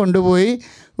എപ്പോഴും കൊണ്ടുപോയി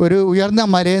ഒരു ഉയർന്ന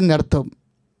മലയിൽ നിർത്തും.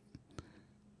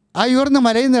 ആ ഉയർന്ന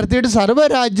മലയിൽ നിർത്തിയിട്ട്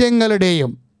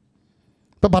സർവ്വരാജ്യങ്ങളുടെയും,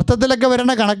 ഇപ്പോൾ ഭർത്തത്തിലൊക്കെ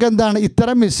വരേണ്ട കണക്ക് എന്താണ്,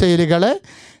 ഇത്തരം മിസൈലുകൾ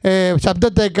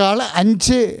ശബ്ദത്തേക്കാൾ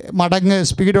 5 മടങ്ങ്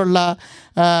സ്പീഡുള്ള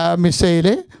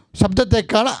മിസൈല്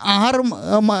ശബ്ദത്തേക്കാൾ 6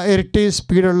 ഇരട്ടി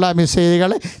സ്പീഡുള്ള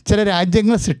മിസൈലുകൾ ചില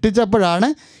രാജ്യങ്ങൾ സൃഷ്ടിച്ചപ്പോഴാണ്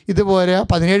ഇതുപോലെ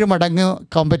 17 മടങ്ങ്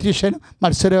കോമ്പറ്റീഷൻ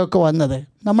മത്സരമൊക്കെ വന്നത്.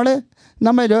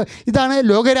 ഇതാണ്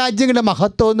ലോകരാജ്യങ്ങളുടെ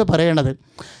മഹത്വം എന്ന് പറയണത്.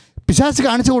 പിശാച്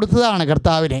കാണിച്ചു കൊടുത്തതാണ്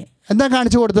കർത്താവിനെ. എന്താ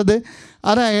കാണിച്ചു കൊടുത്തത്?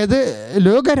 അതായത്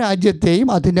ലോകരാജ്യത്തെയും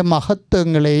അതിൻ്റെ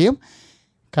മഹത്വങ്ങളെയും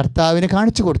കർത്താവിന്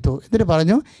കാണിച്ചു കൊടുത്തു. എന്നിട്ട്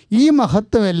പറഞ്ഞു, ഈ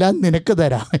മഹത്വമെല്ലാം നിനക്ക്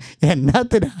തരാം.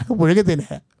 എന്നാത്തിനാ? ഒഴുകത്തിന്.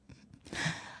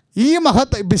 ഈ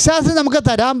മഹത്വം പിശാച് നമുക്ക്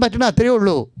തരാൻ പറ്റണ അത്രയേ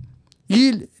ഉള്ളൂ, ഈ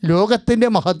ലോകത്തിൻ്റെ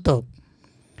മഹത്വം.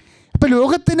 അപ്പോൾ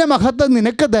ലോകത്തിൻ്റെ മഹത്വം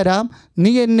നിനക്ക് തരാം,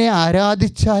 നീ എന്നെ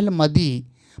ആരാധിച്ചാൽ മതി.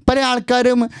 പല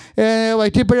ആൾക്കാരും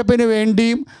വയറ്റിപ്പഴപ്പിന്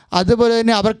വേണ്ടിയും അതുപോലെ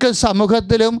തന്നെ അവർക്ക്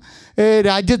സമൂഹത്തിലും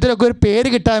രാജ്യത്തിലൊക്കെ ഒരു പേര്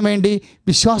കിട്ടാൻ വേണ്ടി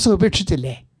വിശ്വാസം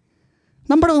ഉപേക്ഷിച്ചില്ലേ?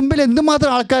 നമ്മുടെ മുമ്പിൽ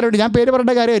എന്തുമാത്രം ആൾക്കാരുണ്ട്. ഞാൻ പേര്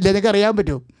പറയേണ്ട കാര്യമില്ല, നിങ്ങൾക്ക് അറിയാൻ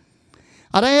പറ്റും.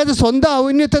 അതായത് സ്വന്തം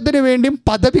ഔന്നത്യത്തിന് വേണ്ടിയും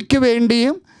പദവിക്ക്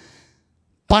വേണ്ടിയും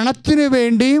പണത്തിന്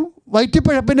വേണ്ടിയും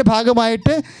വയറ്റിപ്പഴപ്പിൻ്റെ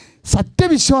ഭാഗമായിട്ട്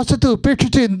സത്യവിശ്വാസത്തെ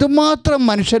ഉപേക്ഷിച്ച് എന്തുമാത്രം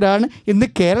മനുഷ്യരാണ് ഇന്ന്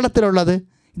കേരളത്തിലുള്ളത്.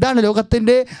 ഇതാണ്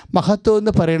ലോകത്തിൻ്റെ മഹത്വം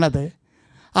എന്ന് പറയണത്.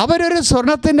 അവരൊരു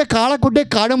സ്വർണത്തിൻ്റെ കാളക്കുട്ടിയെ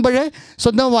കാണുമ്പോൾ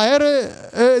സ്വന്തം വയറ്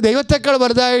ദൈവത്തെക്കാൾ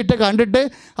വലുതായിട്ട് കണ്ടിട്ട്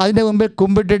അതിൻ്റെ മുമ്പിൽ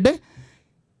കുമ്പിട്ടിട്ട്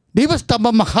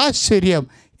ദൈവസ്തംഭം മഹാശ്ചര്യം,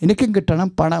 എനിക്കും കിട്ടണം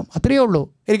പണം, അത്രയേ ഉള്ളൂ,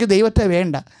 എനിക്ക് ദൈവത്തെ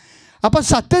വേണ്ട. അപ്പോൾ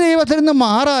സത്യദൈവത്തിൽ നിന്ന്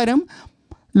മാറാനും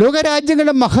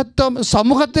ലോകരാജ്യങ്ങളുടെ മഹത്വം,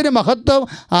 സമൂഹത്തിൻ്റെ മഹത്വം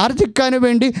ആർജിക്കാൻ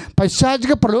വേണ്ടി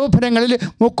പൈശാചിക പ്രലോഭനങ്ങളിൽ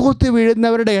മുക്കൂത്തി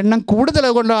വീഴുന്നവരുടെ എണ്ണം കൂടുതൽ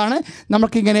കൊണ്ടാണ്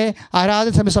നമുക്കിങ്ങനെ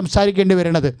ആരാധന സമയം സംസാരിക്കേണ്ടി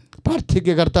വരുന്നത്.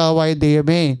 പ്രാർത്ഥിക്കുക, കർത്താവായ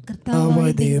ദൈവമേ,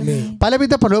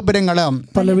 പലവിധ പ്രലോഭനങ്ങളും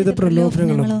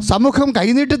സമൂഹം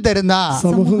കൈനീട്ടി തരുന്ന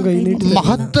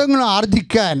മഹത്വങ്ങൾ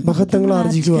ആർജിക്കാൻ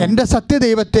എൻ്റെ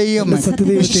സത്യദൈവത്തെയും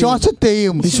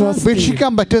വിശ്വാസത്തെയും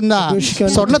വീക്ഷിക്കാൻ പറ്റുന്ന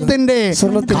സ്വർണത്തിൻ്റെ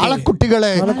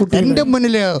കാളക്കുട്ടികളെ എൻ്റെ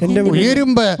മുന്നിൽ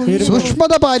ഉയരുമ്പോ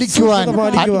സൂക്ഷ്മത പാലിക്കുവാൻ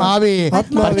ആത്മാവേ,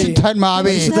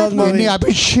 പരിശുദ്ധാത്മാവേ, എന്നെ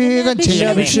അഭിഷേകം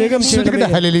ചെയ്യണം.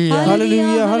 ഹല്ലേലൂയ,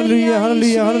 ഹല്ലേലൂയ, ഹല്ലേലൂയ,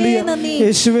 ഹല്ലേലൂയ, ഹല്ലേലൂയ.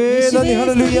 യേശുവേ നന്ദി.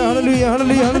 ഹല്ലേലൂയ, ഹല്ലേലൂയ,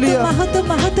 ഹല്ലേലൂയ, ഹല്ലേലൂയ.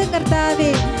 മഹത്വം കർത്താവേ.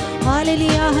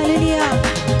 ഹല്ലേലൂയ, ഹല്ലേലൂയ.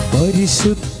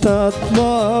 പരിശുദ്ധാത്മാവേ,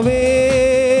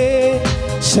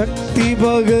 ശക്തി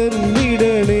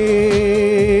പകർന്നിടണേ.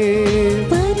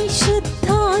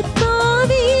 പരിശുദ്ധാത്മാവേ,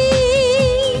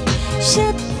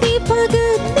 ശക്തി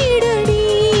പകർന്നിടണേ.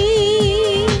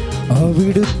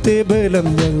 അവിടുത്തെ ബലം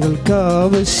ഞങ്ങൾക്ക്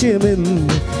ആവശ്യമെന്ന്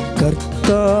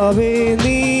കർത്താവേ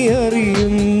നീ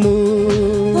അറിയുന്നു.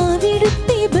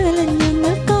 അവിടുത്തെ ബലം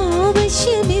ഞങ്ങൾക്ക്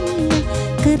ആവശ്യമെന്ന്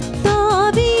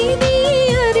കർത്താവേ നീ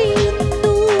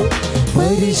അറിയുന്നു.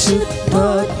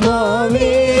 പരിശുദ്ധാത്മാവേ,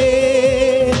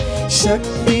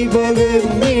 ശക്തി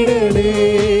പകർന്നിടണേ.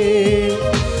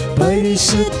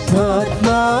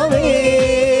 പരിശുദ്ധാത്മാവേ,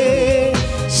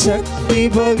 ശക്തി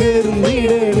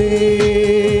പകർന്നിടണേ.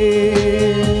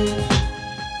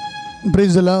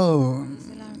 Praise the Lord.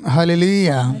 ഹല്ലേലൂയ.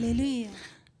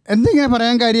 എന്തിങ്ങനെ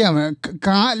പറയാൻ കാര്യം?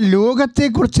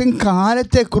 ലോകത്തെക്കുറിച്ചും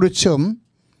കാലത്തെക്കുറിച്ചും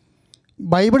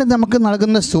ബൈബിൾ നമുക്ക്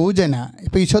നൽകുന്ന സൂചന.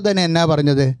 ഇപ്പോൾ ഈശോ തന്നെ എന്നാ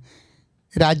പറഞ്ഞത്?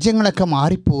 രാജ്യങ്ങളൊക്കെ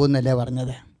മാറിപ്പോകുന്നല്ലേ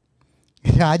പറഞ്ഞത്?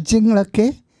 രാജ്യങ്ങളൊക്കെ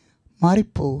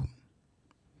മാറിപ്പോവും.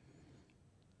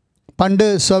 പണ്ട്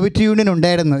സോവിയറ്റ് യൂണിയൻ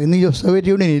ഉണ്ടായിരുന്നു, ഇന്ന്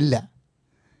സോവിയറ്റ് യൂണിയൻ ഇല്ല.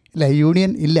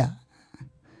 യൂണിയൻ ഇല്ല.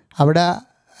 അവിടെ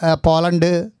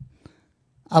പോളണ്ട്,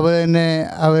 പിന്നെ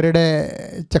അവരുടെ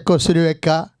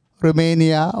ചെക്കോസ്ലോവാക്യ,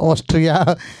 റുമേനിയ, ഓസ്ട്രിയ,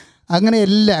 അങ്ങനെ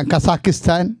എല്ലാം,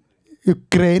 കസാക്കിസ്ഥാൻ,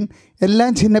 യുക്രൈൻ എല്ലാം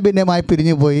ഛിന്ന ഭിന്നമായി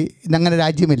പിരിഞ്ഞു പോയി. ഇന്നങ്ങനെ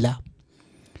രാജ്യമില്ല.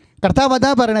 കർത്താവ്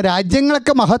അതാ പറയണത്,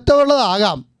 രാജ്യങ്ങളൊക്കെ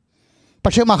മഹത്വമുള്ളതാകാം,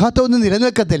 പക്ഷേ മഹത്വമൊന്നും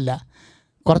നിലനിൽക്കത്തില്ല.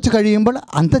 കുറച്ച് കഴിയുമ്പോൾ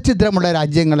അന്തഛിദ്രമുള്ള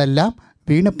രാജ്യങ്ങളെല്ലാം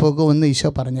വീണു പോകുമെന്ന് ഈശോ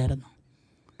പറഞ്ഞായിരുന്നു.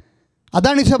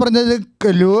 അതാണ് ഈശോ പറഞ്ഞത്.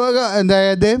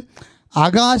 അതായത്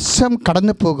ആകാശം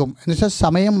കടന്നു പോകും എന്ന് വെച്ചാൽ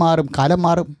സമയം മാറും, കാലം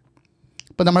മാറും.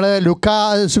 ഇപ്പോൾ നമ്മൾ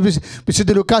വിശുദ്ധ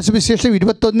ലൂക്കാ സുവിശേഷം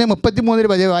 21:33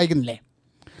 വരെ വായിക്കുന്നില്ലേ?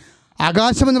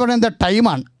 ആകാശം എന്ന് പറയുന്നത് എന്താ?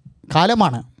 ടൈമാണ്,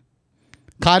 കാലമാണ്.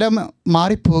 കാലം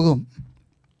മാറിപ്പോകും.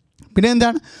 പിന്നെ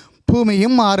എന്താണ്?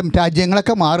 ഭൂമിയും മാറും,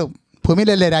 രാജ്യങ്ങളൊക്കെ മാറും.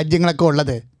 ഭൂമിയിലല്ലേ രാജ്യങ്ങളൊക്കെ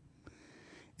ഉള്ളത്?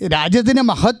 രാജ്യത്തിന്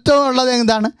മഹത്വം ഉള്ളത്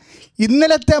എന്താണ്?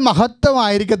 ഇന്നലത്തെ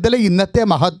മഹത്വമായിരിക്കത്തില്ല ഇന്നത്തെ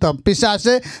മഹത്വം.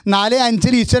 പിശാച്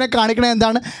 4:5 ഈശോനെ കാണിക്കണത്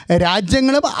എന്താണ്?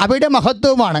 രാജ്യങ്ങളും അവയുടെ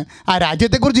മഹത്വവുമാണ്. ആ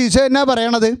രാജ്യത്തെക്കുറിച്ച് ഈശോ എന്നാ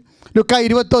പറയണത്? ലൂക്കാ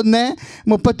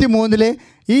 21:33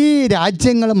 ഈ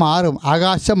രാജ്യങ്ങൾ മാറും,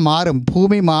 ആകാശം മാറും,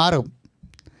 ഭൂമി മാറും.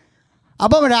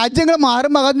 അപ്പം രാജ്യങ്ങൾ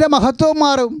മാറും, അതിൻ്റെ മഹത്വവും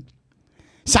മാറും.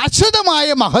 ശാശ്വതമായ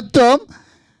മഹത്വം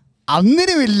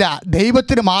അന്നിനുമില്ല,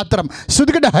 ദൈവത്തിന് മാത്രം.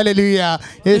 ശ്രുതികട്ടെ ഹല്ലേലൂയ.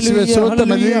 യേശുവേ സ്തോത്രം.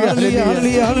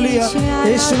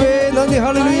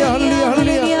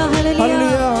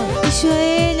 യേശുവേ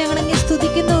ഞങ്ങൾ അങ്ങേ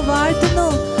സ്തുതിക്കുന്നു, വാഴ്ത്തുന്നു,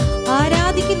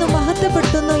 ആരാധിക്കുന്നു,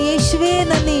 മഹത്വപ്പെടുത്തുന്നു. യേശുവേ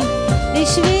നന്ദി,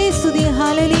 യേശുവേ സ്തുതി.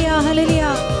 ഹല്ലേലൂയ.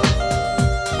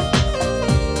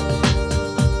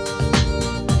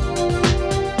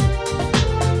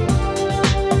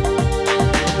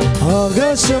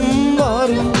 ആകാശം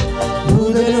മാറും,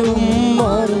 ഭൂതലവും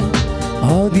മാറും,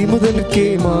 ആദി മുതൽക്കേ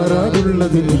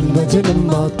മാറാനുള്ളത് വചനം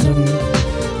മാത്രം.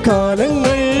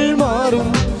 കാലങ്ങൾ മാറും,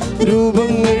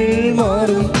 രൂപങ്ങൾ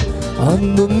മാറും,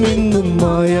 അന്നും ഇന്നും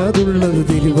മായാതുള്ളത്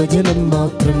തിരുവചനം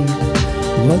മാത്രം.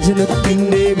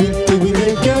 വചനത്തിൻ്റെ വിത്ത്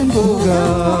വിതയ്ക്കാൻ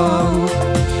പോകാം,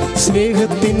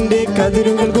 സ്നേഹത്തിൻ്റെ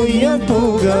കതിരുകൾ കൊയ്യാൻ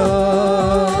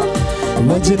പോകാം.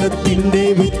 വചനത്തിൻ്റെ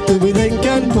വിത്ത്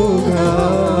വിതയ്ക്കാൻ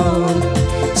പോകാം,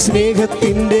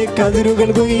 സ്നേഹത്തിൻ്റെ കതിരുകൾ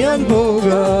കൊയ്യാൻ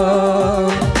പോകാം.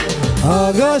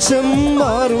 ആകാശം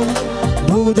മാറും,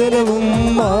 ഭൂതലവും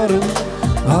മാറും,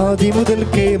 ആദി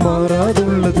മുതൽക്കേ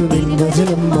മാറാതുള്ളത്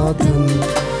വചനം മാത്രം.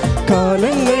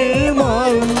 കാലങ്ങൾ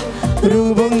മാറും,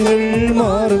 രൂപങ്ങൾ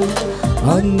മാറും,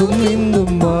 അന്നും ഇന്നും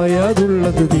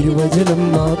മായാതുള്ളത് തിരുവചനം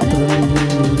മാത്രം.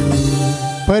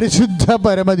 പരിശുദ്ധ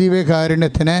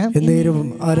പരമദിവ്യകാരുണ്യത്തിന് എന്നേരവും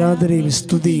ആരാധനയും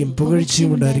സ്തുതിയും പുകഴ്ചയും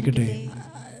ഉണ്ടായിരിക്കട്ടെ.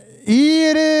 ഈ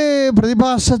ഒരു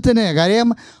പ്രതിഭാസത്തിന് കാര്യം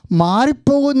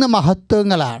മാറിപ്പോകുന്ന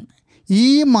മഹത്വങ്ങളാണ്. ഈ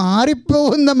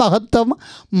മാറിപ്പോകുന്ന മഹത്വം,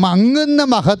 മങ്ങുന്ന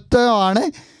മഹത്വമാണ്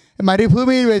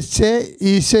മരുഭൂമിയിൽ വെച്ച്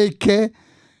ഈശോയ്ക്ക്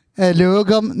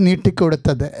ലോകം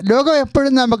നീട്ടിക്കൊടുത്തത്. ലോകം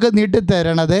എപ്പോഴും നമുക്ക്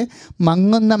നീട്ടിത്തരണത്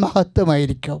മങ്ങുന്ന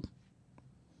മഹത്വമായിരിക്കും.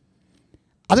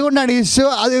 അതുകൊണ്ടാണ് ഈശോ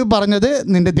അത് പറഞ്ഞത്,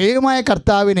 നിൻ്റെ ദൈവമായ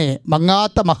കർത്താവിനെ,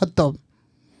 മങ്ങാത്ത മഹത്വം,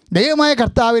 ദൈവമായ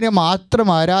കർത്താവിനെ മാത്രം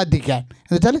ആരാധിക്കാൻ.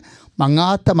 എന്നുവെച്ചാൽ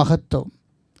മങ്ങാത്ത മഹത്വം.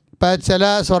 ഇപ്പം ചില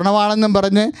സ്വർണ്ണമാണെന്നും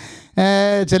പറഞ്ഞ്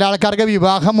ചില ആൾക്കാർക്ക്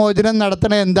വിവാഹമോചനം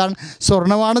നടത്തണ എന്താണ്,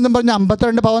 സ്വർണ്ണമാണെന്നും പറഞ്ഞ്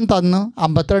 52 പവൻ തന്നു,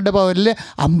 52 പവനിൽ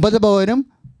 50 പവനും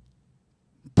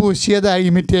പൂശിയതായി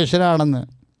ഇമിറ്റേഷനാണെന്ന്.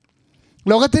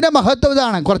 ലോകത്തിൻ്റെ മഹത്വം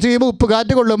ഇതാണ്. കുറച്ച് കഴിയുമ്പോൾ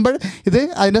ഉപ്പുകാറ്റ് കൊള്ളുമ്പോൾ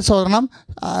അതിൻ്റെ സ്വർണം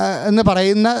എന്ന്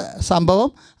പറയുന്ന സംഭവം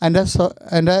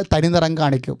അതിൻ്റെ തനിനിറം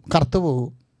കാണിക്കും, കറുത്തു പോകും.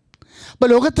 അപ്പോൾ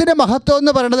ലോകത്തിൻ്റെ മഹത്വം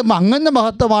എന്ന് പറയുന്നത് മങ്ങുന്ന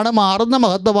മഹത്വമാണ്, മാറുന്ന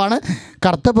മഹത്വമാണ്,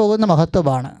 കറുത്തു പോകുന്ന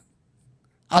മഹത്വമാണ്.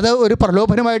 അത് ഒരു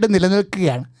പ്രലോഭനമായിട്ട്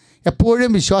നിലനിൽക്കുകയാണ്. എപ്പോഴും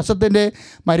വിശ്വാസത്തിൻ്റെ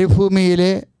മരുഭൂമിയിൽ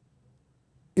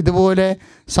ഇതുപോലെ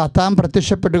സത്താൻ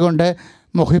പ്രത്യക്ഷപ്പെട്ടുകൊണ്ട്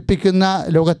മോഹിപ്പിക്കുന്ന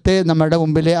ലോകത്തെ നമ്മുടെ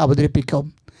മുമ്പിൽ അവതരിപ്പിക്കും.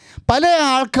 പല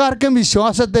ആൾക്കാർക്കും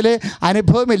വിശ്വാസത്തിൽ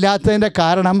അനുഭവമില്ലാത്തതിൻ്റെ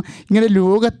കാരണം ഇങ്ങനെ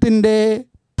ലോകത്തിൻ്റെ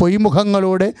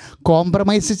പൊയ്മുഖങ്ങളോട്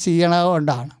കോംപ്രമൈസ്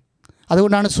ചെയ്യണതുകൊണ്ടാണ്.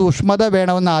 അതുകൊണ്ടാണ് സൂക്ഷ്മത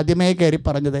വേണമെന്ന് ആദ്യമേ കയറി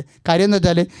പറഞ്ഞത്. കാര്യം എന്ന്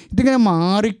വെച്ചാൽ ഇതിങ്ങനെ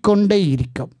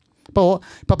മാറിക്കൊണ്ടേയിരിക്കും.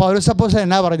 ഇപ്പോൾ പൗലോസ്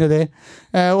എന്നാ പറഞ്ഞത്,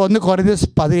 1 കൊരിന്ത്യർ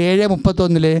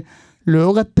 17:31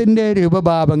 ലോകത്തിൻ്റെ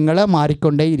രൂപഭാവങ്ങൾ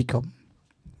മാറിക്കൊണ്ടേയിരിക്കും.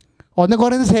 1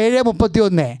 കൊരിന്ത്യർ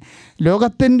 7:31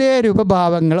 ലോകത്തിൻ്റെ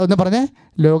രൂപഭാവങ്ങൾ, ഒന്ന് പറഞ്ഞേ,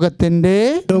 ലോകത്തിൻ്റെ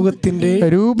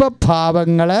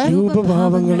രൂപഭാവങ്ങൾ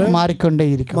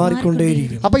മാറിക്കൊണ്ടേയിരിക്കും.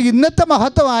 അപ്പോൾ ഇന്നത്തെ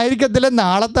മഹത്വം ആയിരിക്കത്തില്ല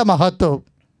നാളത്തെ മഹത്വം.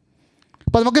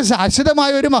 അപ്പോൾ നമുക്ക്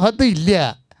ശാശ്വതമായ ഒരു മഹത്വം ഇല്ല.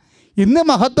 ഇന്ന്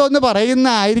മഹത്വം എന്ന് പറയുന്ന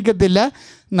ആയിരിക്കത്തില്ല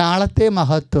നാളത്തെ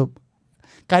മഹത്വം.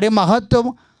 കാര്യം മഹത്വം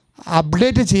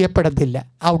അപ്ഡേറ്റ് ചെയ്യപ്പെടത്തില്ല,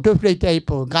 ഔട്ട് ഓഫ് ഡേറ്റ് ആയി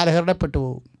പോകും, കാലഹരണപ്പെട്ടു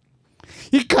പോകും.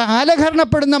 ഈ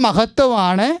കാലഹരണപ്പെടുന്ന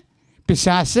മഹത്വമാണ്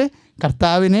പിശാച്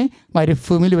കർത്താവിനെ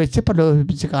മരുഭൂമിയിൽ വെച്ച്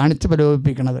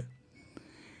പ്രലോഭിപ്പിക്കുന്നത്.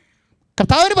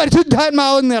 കർത്താവിന്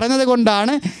പരിശുദ്ധാത്മാവ് നിറഞ്ഞത്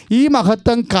കൊണ്ടാണ് ഈ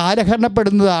മഹത്വം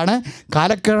കാലഹരണപ്പെടുന്നതാണ്.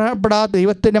 കാലഹരണപ്പെടാത്ത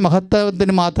ദൈവത്തിൻ്റെ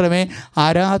മഹത്വത്തിന് മാത്രമേ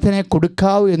ആരാധന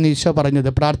കൊടുക്കാവൂ എന്ന് ഈശോ പറഞ്ഞത്.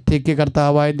 പ്രാർത്ഥിക്കുക,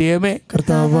 കർത്താവായ ദൈവമേ,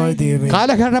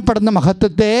 കാലഹരണപ്പെടുന്ന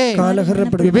മഹത്വത്തെ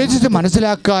വിവേചിച്ച്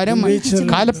മനസ്സിലാക്കാനും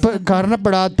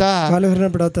കാലഹരണപ്പെടാത്ത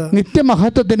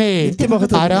നിത്യമഹത്വത്തിനെ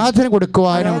ആരാധന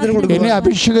കൊടുക്കുവാനും എന്നെ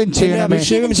അഭിഷേകം ചെയ്യണമേ.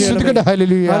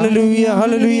 ഹല്ലേലൂയ, ഹല്ലേലൂയ,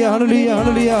 ഹല്ലേലൂയ,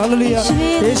 ഹല്ലേലൂയ, ഹല്ലേലൂയ.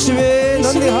 യേശുവേ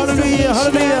നന്ദി, ഹല്ലേലൂയ.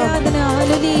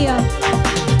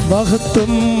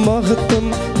 മഹത്വം മഹത്വം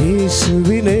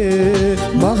യേശുവിനെ,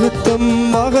 മഹത്വം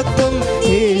മഹത്വം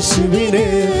യേശുവിനെ.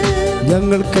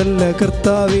 ഞങ്ങൾക്കല്ല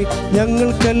കർത്താവേ,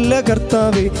 ഞങ്ങൾക്കല്ല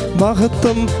കർത്താവേ,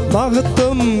 മഹത്വം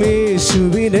മഹത്വം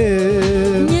യേശുവിനെ.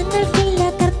 ഞങ്ങൾക്കല്ല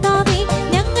കർത്താവേ,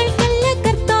 ഞങ്ങൾക്കല്ല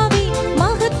കർത്താവേ,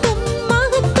 മഹത്വം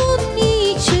മഹത്വം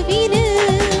യേശുവിനെ.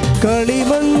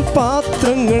 കളിമൺ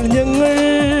പാത്രങ്ങൾ ഞങ്ങൾ,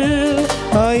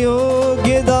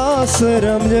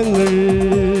 അയോഗ്യദാസരം ഞങ്ങൾ,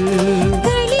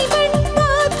 കളിമൺ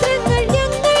പാത്രങ്ങൾ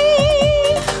ഞങ്ങൾ,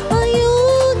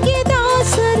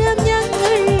 അയോഗ്യദാസരം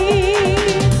ഞങ്ങൾ.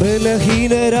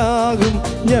 ബലഹീനരാകും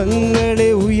ഞങ്ങളെ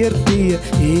ഉയർത്തിയ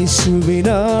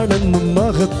യേശുവിനാണെന്നും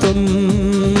മഹത്വം.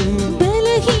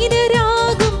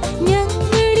 ബലഹീനരാകും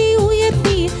ഞങ്ങളെ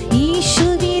ഉയർത്തിയ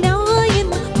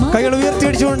യേശുവിനായെന്ന്. കൈകൾ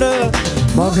ഉയർത്തിയടിച്ചുകൊണ്ട്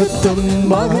മഹത്വം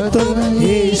മഹത്വം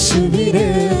യേശുവിനെ,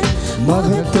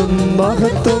 മഹത്വം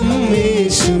മഹത്വം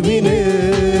യേശുവിനെ.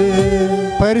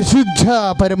 പരിശുദ്ധ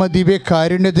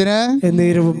പരമദിവ്യകാരുണ്യത്തിന്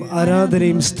എന്നേരവും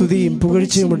ആരാധനയും സ്തുതിയും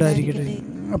പുകഴ്ചയും ഉണ്ടായിരിക്കട്ടെ.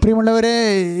 പ്രിയമുള്ളവരെ,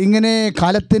 ഇങ്ങനെ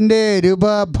കാലത്തിൻ്റെ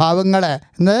രൂപഭാവങ്ങൾ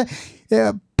എന്ന്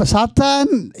സാത്താൻ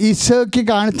ഈശോയ്ക്ക്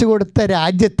കാണിച്ചു കൊടുത്ത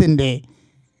രാജ്യത്തിൻ്റെ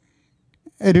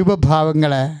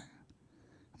രൂപഭാവങ്ങൾ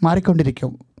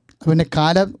മാറിക്കൊണ്ടിരിക്കും. പിന്നെ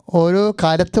ഓരോ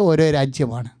കാലത്ത് ഓരോ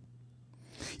രാജ്യമാണ്.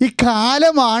 ഈ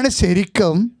കാലമാണ്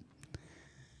ശരിക്കും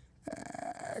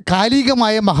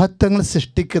കാലികമായ മഹത്വങ്ങൾ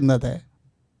സൃഷ്ടിക്കുന്നത്.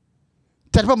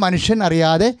 ചിലപ്പോൾ മനുഷ്യൻ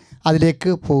അറിയാതെ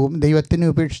അതിലേക്ക് പോകും, ദൈവത്തിനെ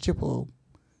ഉപേക്ഷിച്ച് പോകും.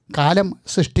 കാലം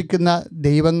സൃഷ്ടിക്കുന്ന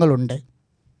ദൈവങ്ങളുണ്ട്,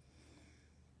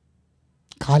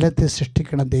 കാലത്തെ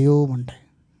സൃഷ്ടിക്കുന്ന ദൈവവുമുണ്ട്.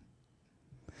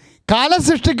 കാലം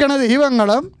സൃഷ്ടിക്കുന്ന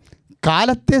ദൈവങ്ങളും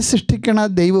കാലത്തെ സൃഷ്ടിക്കുന്ന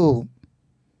ദൈവവും.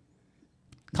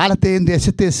 കാലത്തെയും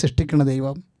ദേശത്തെയും സൃഷ്ടിക്കുന്ന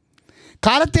ദൈവം.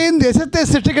 കാലത്തെയും ദേശത്തെ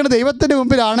സൃഷ്ടിക്കുന്ന ദൈവത്തിൻ്റെ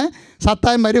മുമ്പിലാണ്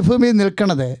സാത്താൻ മരുഭൂമിയിൽ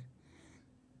നിൽക്കുന്നത്,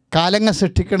 കാലങ്ങൾ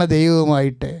സൃഷ്ടിക്കുന്ന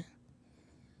ദൈവവുമായിട്ട്.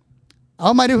 ആ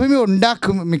മരുഭൂമി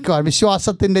ഉണ്ടാക്കും. മിക്കവാറും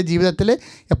വിശ്വാസത്തിൻ്റെ ജീവിതത്തിൽ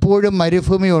എപ്പോഴും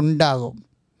മരുഭൂമി ഉണ്ടാകും.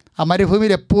 ആ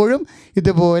മരുഭൂമിയിൽ എപ്പോഴും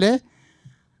ഇതുപോലെ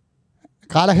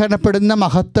കാലഹരണപ്പെടുന്ന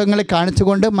മഹത്വങ്ങളെ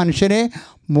കാണിച്ചുകൊണ്ട് മനുഷ്യനെ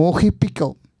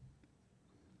മോഹിപ്പിക്കും.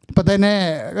 ഇപ്പം തന്നെ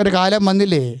ഒരു കാലം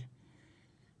വന്നില്ലേ,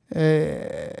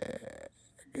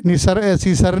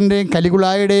 സീസറിൻ്റെയും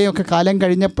കലികുളായുടെയും ഒക്കെ കാലം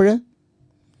കഴിഞ്ഞപ്പോൾ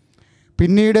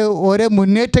പിന്നീട് ഓരോ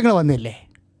മുന്നേറ്റങ്ങൾ വന്നില്ലേ.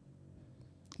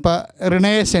 ഇപ്പോൾ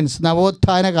റിനേസൻസ്,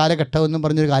 നവോത്ഥാന കാലഘട്ടം എന്നും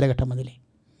പറഞ്ഞൊരു കാലഘട്ടം വന്നില്ലേ.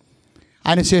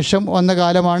 അതിനുശേഷം വന്ന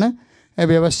കാലമാണ്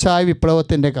വ്യവസായ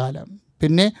വിപ്ലവത്തിൻ്റെ കാലം,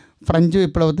 പിന്നെ ഫ്രഞ്ച്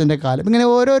വിപ്ലവത്തിൻ്റെ കാലം. ഇങ്ങനെ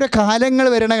ഓരോരോ കാലങ്ങൾ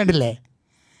വരണ കണ്ടില്ലേ.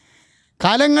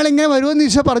 കാലങ്ങളിങ്ങനെ വരുമെന്ന്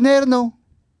ഈശോ പറഞ്ഞായിരുന്നു.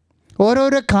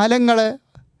 ഓരോരോ കാലങ്ങൾ,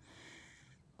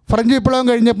 ഫ്രഞ്ച് വിപ്ലവം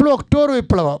കഴിഞ്ഞപ്പോൾ ഒക്ടോബർ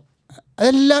വിപ്ലവം,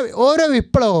 അതെല്ലാം ഓരോ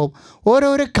വിപ്ലവവും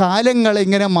ഓരോരോ കാലങ്ങൾ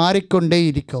ഇങ്ങനെ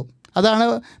മാറിക്കൊണ്ടേയിരിക്കും. അതാണ്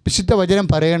വിശുദ്ധ വചനം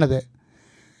പറയണത്.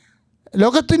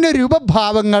 ലോകത്തിൻ്റെ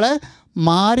രൂപഭാവങ്ങൾ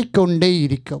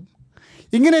മാറിക്കൊണ്ടേയിരിക്കും.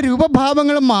 ഇങ്ങനെ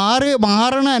രൂപഭാവങ്ങൾ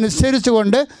മാറണ അനുസരിച്ച്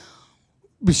കൊണ്ട്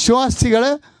വിശ്വാസികൾ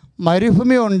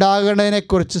മരുഭൂമി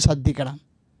ഉണ്ടാകുന്നതിനെക്കുറിച്ച് ശ്രദ്ധിക്കണം.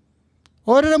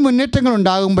 ഓരോരോ മുന്നേറ്റങ്ങൾ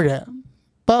ഉണ്ടാകുമ്പോൾ,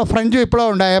 ഇപ്പോൾ ഫ്രഞ്ച്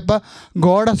വിപ്ലവം ഉണ്ടായപ്പോൾ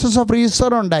ഗോഡസസ് ഓഫ്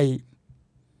റീസൺ ഉണ്ടായി.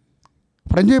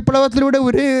 ഫ്രഞ്ച് വിപ്ലവത്തിലൂടെ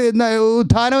ഒരു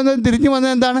ഉത്ഥാനം തിരിഞ്ഞു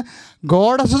വന്നത് എന്താണ്?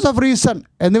 ഗോഡസസ് ഓഫ് റീസൺ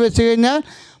എന്ന് വെച്ച് കഴിഞ്ഞാൽ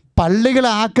പള്ളികൾ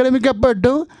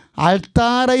ആക്രമിക്കപ്പെട്ടു,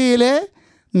 അൾത്താരയിലെ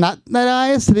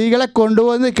നഗ്നരായ സ്ത്രീകളെ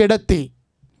കൊണ്ടുവന്ന് കിടത്തി.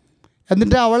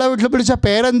 എന്നിട്ട് അവളെ വീട്ടിൽ വിളിച്ച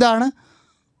പേരെന്താണ്?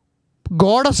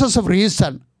 ഗോഡസസ് ഓഫ്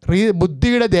റീസൺ,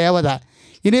 ബുദ്ധിയുടെ ദേവത.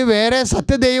 ഇനി വേറെ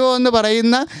സത്യദൈവം എന്ന്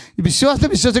പറയുന്ന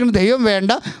വിശ്വസിക്കുന്ന ദൈവം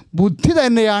വേണ്ട, ബുദ്ധി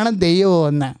തന്നെയാണ്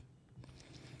ദൈവമെന്ന്.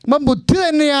 അപ്പം ബുദ്ധി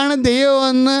തന്നെയാണ്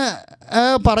ദൈവമെന്ന്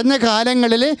പറഞ്ഞ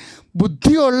കാലങ്ങളിൽ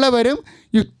ബുദ്ധിയുള്ളവരും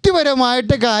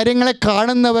യുക്തിപരമായിട്ട് കാര്യങ്ങളെ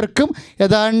കാണുന്നവർക്കും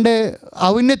ഏതാണ്ട്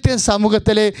ഔന്നത്യ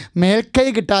സമൂഹത്തിൽ മേൽക്കൈ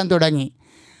കിട്ടാൻ തുടങ്ങി.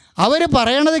 അവർ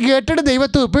പറയണത് കേട്ടിട്ട്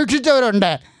ദൈവത്തെ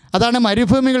ഉപേക്ഷിച്ചവരുണ്ട്. അതാണ്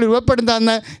മരുഭൂമികൾ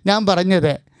രൂപപ്പെടുന്നതെന്ന് ഞാൻ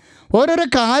പറഞ്ഞത്. ഓരോരോ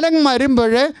കാലം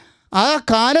വരുമ്പോൾ ആ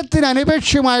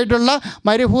കാലത്തിനപേക്ഷമായിട്ടുള്ള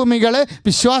മരുഭൂമികൾ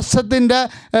വിശ്വാസത്തിൻ്റെ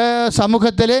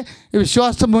സമൂഹത്തിൽ,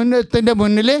 വിശ്വാസത്തിൻ്റെ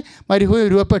മുന്നിൽ മരുഭൂമി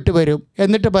രൂപപ്പെട്ടു വരും.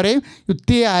 എന്നിട്ട് പറയും,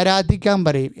 യുക്തിയെ ആരാധിക്കാൻ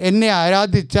പറയും. എന്നെ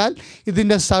ആരാധിച്ചാൽ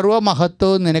ഇതിൻ്റെ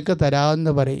സർവ്വമഹത്വവും നിനക്ക്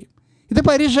തരാമെന്ന് പറയും. ഇത്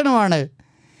പരീക്ഷണമാണ്.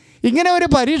 ഇങ്ങനെ ഒരു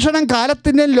പരീക്ഷണം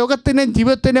കാലത്തിൻ്റെയും ലോകത്തിൻ്റെയും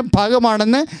ജീവിതത്തിൻ്റെയും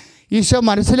ഭാഗമാണെന്ന് ഈശോ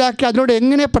മനസ്സിലാക്കി അതിനോട്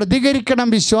എങ്ങനെ പ്രതികരിക്കണം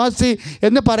വിശ്വാസി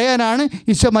എന്ന് പറയാനാണ്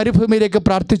ഈശോ മരുഭൂമിയിലേക്ക്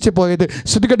പ്രാർത്ഥിച്ചു പോയത്.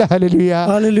 ശ്രുതികട ഹല്ലേലൂയ,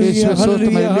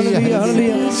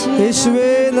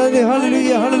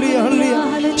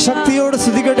 ശക്തിയോടെ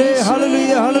സ്തുതിക്കട്ടെ.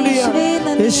 ഹല്ലേലൂയ, ഹല്ലേലൂയ,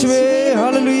 യേശുവേ,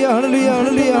 ഹല്ലേലൂയ, ഹല്ലേലൂയ,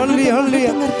 ഹല്ലേലൂയ, ഹല്ലേലൂയ, ഹല്ലേലൂയ,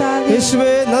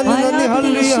 യേശുവേ, നന്ദി, നന്ദി,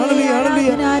 ഹല്ലേലൂയ, ഹല്ലേലൂയ,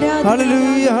 ഹല്ലേലൂയ,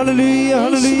 ഹല്ലേലൂയ, ഹല്ലേലൂയ,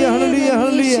 ഹല്ലേലൂയ, ഹല്ലേലൂയ,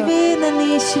 ഹല്ലേലൂയ,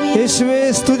 യേശുവേ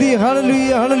സ്തുതി.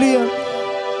 Hallelujah, hallelujah.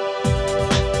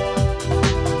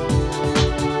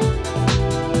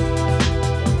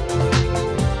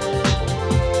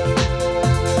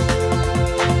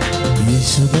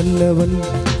 യേശു വല്ലവൻ,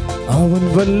 അവൻ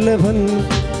വല്ലഭൻ,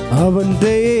 അവൻ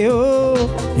ദയയോ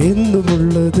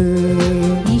എന്നുമുള്ളത്.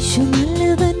 യേശു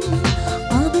വല്ലവൻ,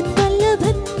 അവൻ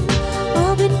വല്ലഭൻ,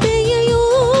 അവൻ ദയയോ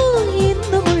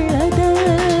എന്നുമുള്ളത്.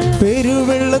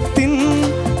 പെരുവെള്ളത്തിൻ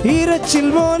ഇരച്ചിൽ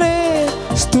പോലെ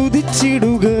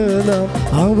സ്തുതിച്ചിടുക നാം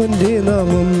അവന്റെ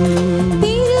നാമം.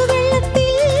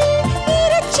 പെരുവെള്ളത്തിൽ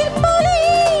ഇരച്ചിൽ പോലെ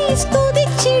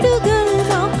സ്തുതിച്ചിടുക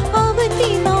നാം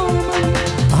അവന്റെ നാമം.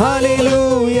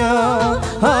 ഹല്ലേലൂയ,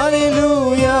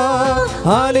 ഹല്ലേലൂയ,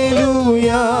 ഹല്ലേലൂയ,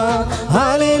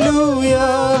 ഹല്ലേലൂയ,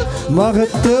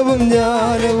 മഹത്വവും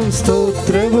ജ്ഞാനവും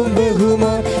സ്തോത്രവും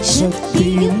ബഹുമാൻ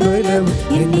ശക്തിയും ബലം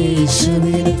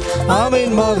യേശുവിന്. ആമേൻ.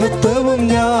 മഹത്വവും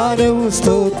ജ്ഞാനവും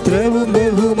സ്തോത്രവും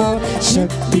ബഹുമാൻ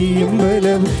ശക്തിയും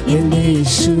ബലം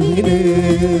യേശുവിന്.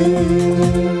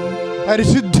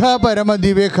 പരിശുദ്ധ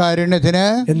പരമദിവ്യകാരുണ്യത്തിന്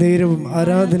എന്നേരവും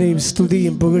ആരാധനയും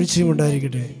സ്തുതിയും പുകഴ്ചയും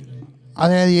ഉണ്ടായിരിക്കട്ടെ.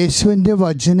 അതായത് യേശുവിൻ്റെ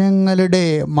വചനങ്ങളുടെ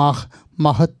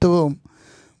മഹത്വവും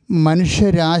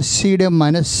മനുഷ്യരാശിയുടെ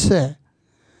മനസ്സ്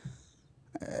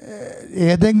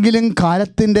ഏതെങ്കിലും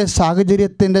കാലത്തിൻ്റെ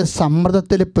സാഹചര്യത്തിൻ്റെ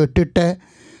സമ്മർദ്ദത്തിൽ പെട്ടിട്ട്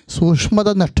സൂക്ഷ്മത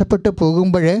നഷ്ടപ്പെട്ടു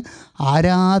പോകുമ്പോൾ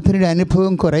ആരാധനയുടെ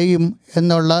അനുഭവം കുറയും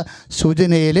എന്നുള്ള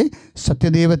സൂചനയിൽ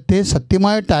സത്യദൈവത്തെ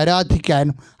സത്യമായിട്ട്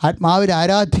ആരാധിക്കാനും ആത്മാവിൽ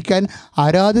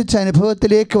ആരാധിച്ച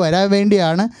അനുഭവത്തിലേക്ക് വരാൻ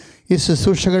വേണ്ടിയാണ് ഈ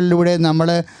ശുശ്രൂഷകളിലൂടെ നമ്മൾ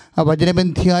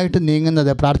വചനബന്ധിയായിട്ട്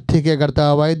നീങ്ങുന്നത്. പ്രാർത്ഥിക്കുക.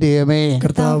 കർത്താവായ ദൈവമേ,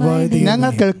 ഞങ്ങൾ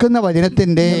കേൾക്കുന്ന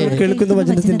വചനത്തിൻ്റെ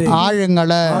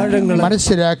ആഴങ്ങള്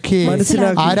മനസ്സിലാക്കി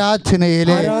ആരാധനയിൽ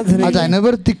അത്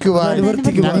അനുവർത്തിക്കുവാൻ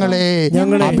ഞങ്ങളെ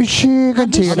അഭിഷേകം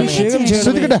ചെയ്യണം.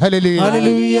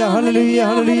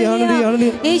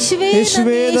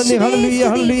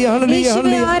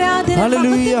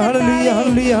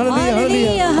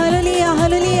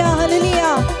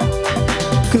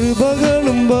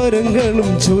 കൃപകളും വരങ്ങളും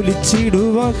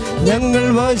ചൊലിച്ചിടുവാൻ ഞങ്ങൾ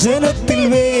വചനത്തിൽ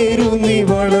വേരൂന്നി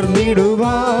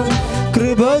വളർന്നിടുവാൻ.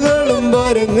 കൃപകളും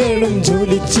വരങ്ങളും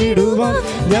ചൊലിച്ചിടുവാൻ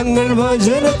ഞങ്ങൾ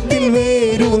വചനത്തിൽ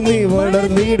വേരൂന്നി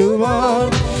വളർന്നിടുവാൻ.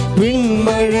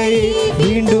 വിൺമഴയെ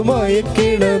വീണ്ടും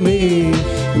അയക്കണമേ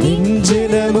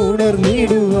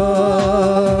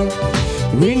നെഞ്ചനമുണർന്നിടുവാൻ.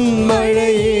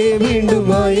 വിൺമഴയെ വീണ്ടും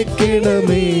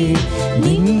അയക്കണമേ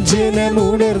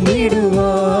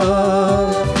നെഞ്ചനമുണർന്നിടുവാൻ.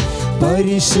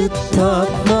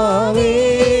 പരിശുദ്ധാത്മാവേ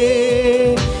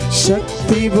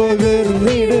ശക്തി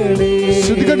പകർന്നിടണേ.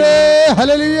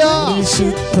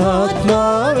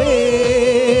 പരിശുദ്ധാത്മാവേ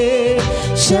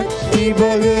ശക്തി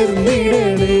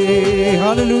പകർന്നിടണേ.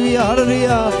 ഹല്ലേലൂയ ഹല്ലേലൂയ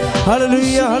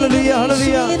ഹല്ലേലൂയ ഹല്ലേലൂയ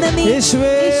ഹല്ലേലൂയ.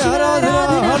 യേശുവേ ആരാധന.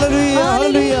 ഹല്ലേലൂയ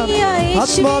ഹല്ലേലൂയ.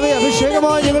 ആത്മാവേ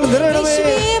അഭിഷേകമായി ഞങ്ങൾ നിറയണമേ.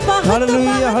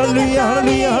 ഹല്ലേലൂയ ഹല്ലേലൂയ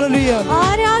ഹല്ലേലൂയ ഹല്ലേലൂയ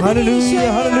ഹല്ലേലൂയ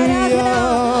ഹല്ലേലൂയ.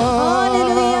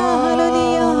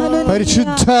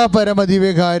 പരിശുദ്ധ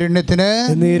പരമദിവ്യകാരുണ്യത്തിന്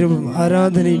നേരം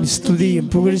ആരാധനയും സ്തുതിയും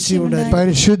പുകഴ്ചയും ഉണ്ടായിരിക്കും.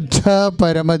 പരിശുദ്ധ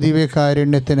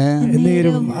പരമദിവ്യകാരുണ്യത്തിന്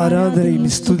നേരം ആരാധനയും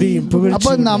സ്തുതിയും പുകഴ്ചയും.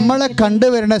 അപ്പോൾ നമ്മളെ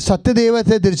കണ്ടുവരുന്ന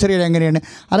സത്യദൈവത്തെ തിരിച്ചറിയാൻ എങ്ങനെയാണ്?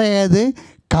 അതായത്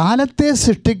കാലത്തെ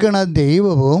സൃഷ്ടിക്കണ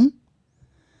ദൈവവും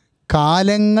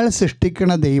കാലങ്ങൾ സൃഷ്ടിക്കണ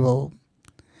ദൈവവും.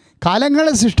 കാലങ്ങൾ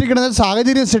സൃഷ്ടിക്കുന്നത്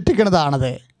സാഹചര്യം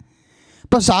സൃഷ്ടിക്കുന്നതാണത്.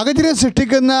 ഇപ്പോൾ സാഹചര്യം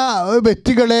സൃഷ്ടിക്കുന്ന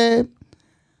വ്യക്തികളെ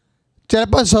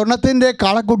ചിലപ്പോൾ സ്വർണത്തിൻ്റെ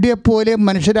കാളക്കുട്ടിയെപ്പോലെ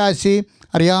മനുഷ്യരാശി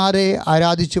അറിയാതെ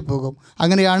ആരാധിച്ചു പോകും.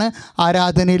 അങ്ങനെയാണ്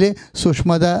ആരാധനയിൽ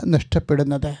സൂക്ഷ്മത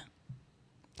നഷ്ടപ്പെടുന്നത്.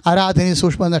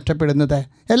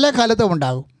 എല്ലാ കാലത്തും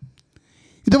ഉണ്ടാകും.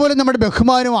 ഇതുപോലെ നമ്മുടെ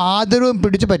ബഹുമാനവും ആദരവും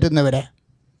പിടിച്ചു പറ്റുന്നവരെ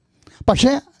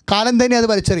പക്ഷേ കാലം തന്നെ അത്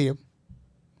വലിച്ചെറിയും.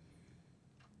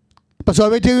 ഇപ്പോൾ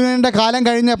സോവിയറ്റ് യൂണിയൻ്റെ കാലം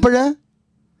കഴിഞ്ഞപ്പോൾ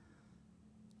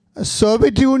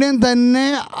സോവിയറ്റ് യൂണിയൻ തന്നെ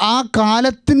ആ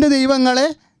കാലത്തിൻ്റെ ദൈവങ്ങളെ,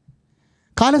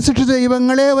 കാലം സൃഷ്ടിച്ച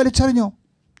ദൈവങ്ങളെ വലിച്ചെറിഞ്ഞു.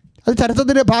 അത്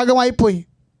ചരിത്രത്തിൻ്റെ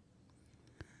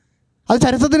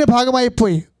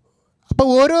ഭാഗമായിപ്പോയി. അപ്പോൾ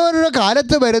ഓരോരോ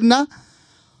കാലത്ത് വരുന്ന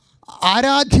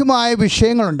ആരാധ്യമായ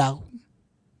വിഷയങ്ങളുണ്ടാകും.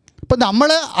 അപ്പോൾ നമ്മൾ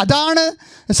അതാണ്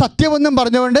സത്യമെന്നും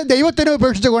പറഞ്ഞുകൊണ്ട് ദൈവത്തിനെ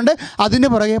ഉപേക്ഷിച്ചുകൊണ്ട് അതിന്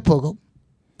പുറകെ പോകും.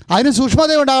 അതിന്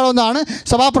സൂക്ഷ്മത ഉണ്ടാകണമെന്നാണ്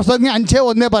സഭാപ്രസംഗം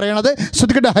 5:1 പറയണത്.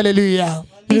 സ്തുതിക്കട്ടെ. ഹല്ലേലൂയ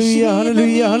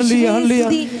ഹല്ലേലൂയ ഹല്ലേലൂയ ഹല്ലേലൂയ.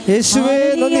 യേശുവേ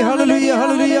നന്ദി. ഹല്ലേലൂയ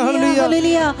ഹല്ലേലൂയ ഹല്ലേലൂയ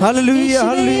ഹല്ലേലൂയ ഹല്ലേലൂയ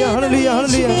ഹല്ലേലൂയ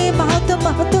ഹല്ലേലൂയ.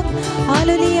 മഹത്വം.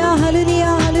 ഹല്ലേലൂയ ഹല്ലേലൂയ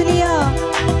ഹല്ലേലൂയ.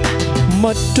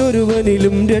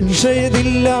 മറ്റൊരുവനിലും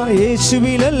രക്ഷയതില്ല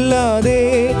യേശുവിലല്ലാതെ.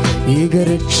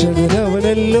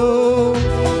 ഏകരക്ഷകനവനല്ലോ.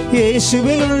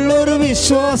 യേശുവിലുള്ളൊരു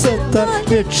വിശ്വാസത്താൽ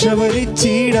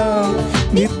രക്ഷവരിച്ചിടാം,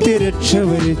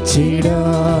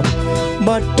 നിത്യരക്ഷവരിച്ചിടാം.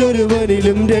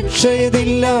 മറ്റൊരുവനിലും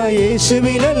രക്ഷയതില്ല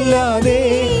യേശുവിലല്ലാതെ.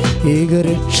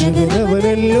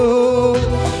 ഏകരക്ഷകനവനല്ലോ.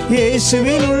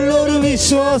 യേശുവിലുള്ളൊരു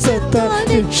വിശ്വാസത്താൽ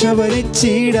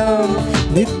രക്ഷവരിച്ചിടാം,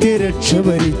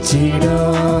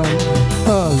 നിത്യരക്ഷവരിച്ചിടാം.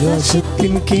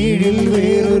 ആകാശത്തിൻ കീഴിൽ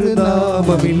വേറൊരു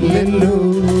നാമമില്ലല്ലോ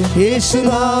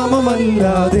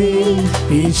യേശുനാമമല്ലാതെ.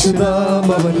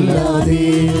 യേശുനാമമല്ലാതെ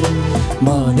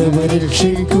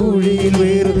മാനവരക്ഷയ്ക്കുഴിയിൽ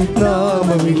വേറൊരു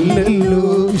നാമമില്ലല്ലോ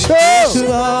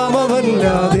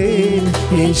യേശുനാമമല്ലാതെ.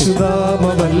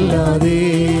 യേശുനാമമല്ലാതെ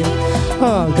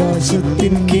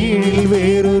ആകാശത്തിൻ കീഴിൽ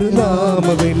വേറൊരു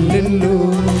നാമമില്ലല്ലോ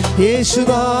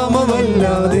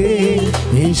യേശുനാമമല്ലാതെ.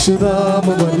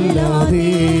 യേശുനാമമല്ലാതെ.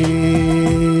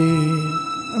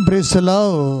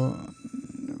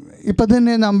 ഇപ്പം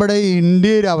തന്നെ നമ്മുടെ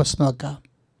ഇന്ത്യയുടെ അവസ്ഥ നോക്കാം.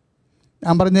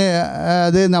 ഞാൻ പറഞ്ഞ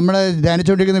അത് നമ്മൾ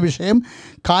ധ്യാനിച്ചുകൊണ്ടിരിക്കുന്ന വിഷയം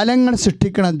കാലങ്ങൾ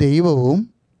സൃഷ്ടിക്കണ ദൈവവും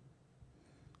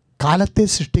കാലത്തെ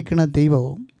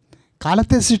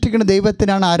സൃഷ്ടിക്കണ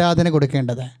ദൈവത്തിനാണ് ആരാധന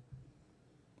കൊടുക്കേണ്ടത്.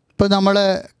 ഇപ്പോൾ നമ്മൾ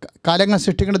കാലങ്ങൾ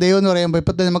സൃഷ്ടിക്കുന്ന ദൈവം എന്ന് പറയുമ്പോൾ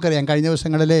ഇപ്പോഴത്തെ നമുക്കറിയാം, കഴിഞ്ഞ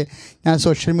ദിവസങ്ങളിൽ ഞാൻ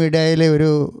സോഷ്യൽ മീഡിയയിൽ ഒരു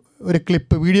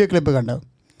വീഡിയോ ക്ലിപ്പ് കണ്ടു.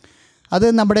 അത്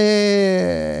നമ്മുടെ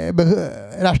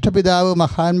രാഷ്ട്രപിതാവ്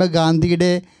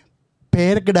മഹാത്മാഗാന്ധിയുടെ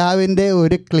പേരക്കിടാവിൻ്റെ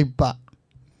ഒരു ക്ലിപ്പാണ്.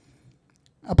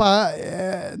 അപ്പോൾ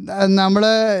നമ്മൾ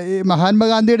ഈ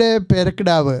മഹാത്മാഗാന്ധിയുടെ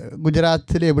പേരക്കിടാവ്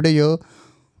ഗുജറാത്തിൽ എവിടെയോ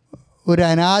ഒരു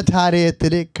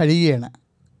അനാഥാലയത്തിൽ കഴിയുകയാണ്.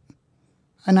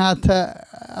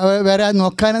 വേറെ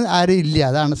നോക്കാൻ ആരും ഇല്ല,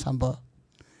 അതാണ് സംഭവം.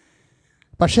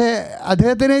 പക്ഷേ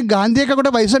അദ്ദേഹത്തിന് ഗാന്ധിയൊക്കെ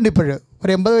കൂടെ വയസ്സുണ്ട്, ഇപ്പോഴും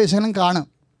ഒരു 80 വയസ്സെങ്കിലും കാണും.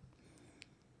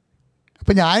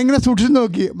 അപ്പോൾ ഞാനിങ്ങനെ സൂക്ഷിച്ച്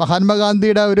നോക്കി,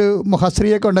 മഹാത്മാഗാന്ധിയുടെ ഒരു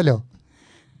മുഖശ്രീയൊക്കെ ഉണ്ടല്ലോ,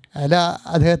 അല്ല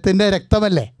അദ്ദേഹത്തിൻ്റെ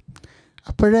രക്തമല്ലേ.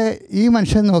 അപ്പോഴേ ഈ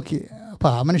മനുഷ്യൻ നോക്കി, അപ്പോൾ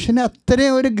ആ മനുഷ്യന്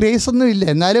അത്രയും ഒരു ഗ്രേസ് ഒന്നും ഇല്ല,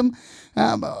 എന്നാലും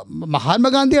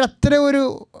മഹാത്മാഗാന്ധിയുടെ അത്ര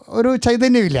ഒരു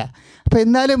ചൈതന്യമില്ല. അപ്പോൾ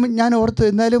എന്നാലും ഞാൻ ഓർത്തു,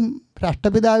 എന്നാലും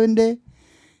രാഷ്ട്രപിതാവിൻ്റെ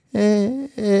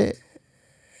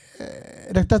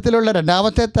രക്തത്തിലുള്ള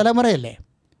രണ്ടാമത്തെ തലമുറയല്ലേ.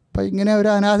 അപ്പോൾ ഇങ്ങനെ ഒരു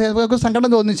അനാഥ സങ്കടം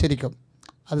തോന്നി ശരിക്കും,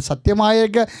 അത്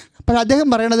സത്യമായൊക്കെ. പക്ഷേ അദ്ദേഹം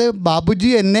പറയണത്, ബാബുജി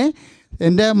എന്നെ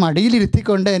എൻ്റെ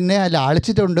മടിയിലിരുത്തിക്കൊണ്ട് എന്നെ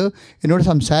ലാളിച്ചിട്ടുണ്ട്, എന്നോട്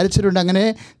സംസാരിച്ചിട്ടുണ്ട്. അങ്ങനെ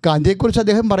ഗാന്ധിയെക്കുറിച്ച്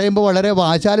അദ്ദേഹം പറയുമ്പോൾ വളരെ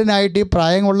വാചാലനായിട്ട് ഈ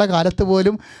പ്രായമുള്ള കാലത്ത്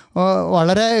പോലും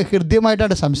വളരെ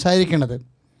ഹൃദ്യമായിട്ടാണ് സംസാരിക്കുന്നത്.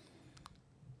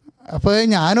 അപ്പോൾ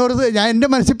ഞാൻ എൻ്റെ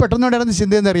മനസ്സിൽ പെട്ടെന്നുണ്ടായിരുന്ന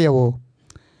ചിന്ത എന്നറിയാവോ,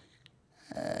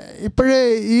 ഇപ്പോഴേ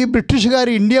ഈ ബ്രിട്ടീഷുകാർ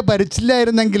ഇന്ത്യ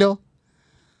ഭരിച്ചില്ലായിരുന്നെങ്കിലോ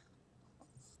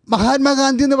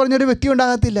മഹാത്മാഗാന്ധി എന്ന് പറഞ്ഞൊരു വ്യക്തി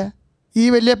ഉണ്ടാകത്തില്ല. ഈ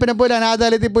വല്യപ്പനെ പോലെ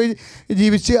അനാഥാലയത്തിൽ പോയി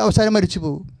ജീവിച്ച് അവസാനം മരിച്ചു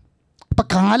പോകും. അപ്പം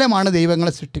കാലമാണ്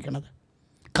ദൈവങ്ങളെ സൃഷ്ടിക്കുന്നത്,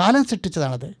 കാലം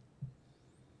സൃഷ്ടിച്ചതാണത്.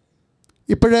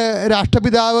 ഇപ്പോഴേ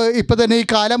രാഷ്ട്രപിതാവ് ഇപ്പം തന്നെ ഈ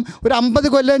കാലം ഒരു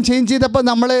 50 കൊല്ലം ചേഞ്ച് ചെയ്തപ്പോൾ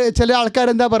നമ്മൾ ചില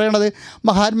ആൾക്കാരെന്താ പറയണത്,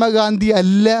 മഹാത്മാഗാന്ധി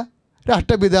അല്ല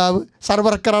രാഷ്ട്രപിതാവ്,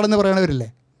 സർവർക്കറാണെന്ന് പറയണവരില്ലേ.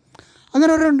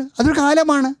 അങ്ങനെ അവരുണ്ട്. അതൊരു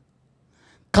കാലമാണ്.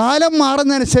 കാലം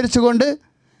മാറുന്നതനുസരിച്ച് കൊണ്ട്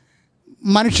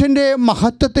മനുഷ്യൻ്റെ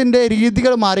മഹത്വത്തിൻ്റെ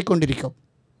രീതികൾ മാറിക്കൊണ്ടിരിക്കും.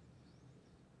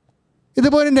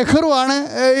 ഇതുപോലെ നെഹ്റുവാണ്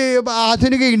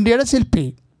ആധുനിക ഇന്ത്യയുടെ ശില്പി.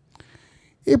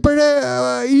 ഇപ്പോഴേ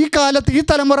ഈ കാലത്ത് ഈ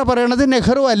തലമുറ പറയണത്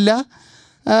നെഹ്റു അല്ല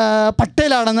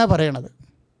പട്ടേലാണെന്നാണ് പറയണത്.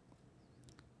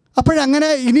 അപ്പോഴങ്ങനെ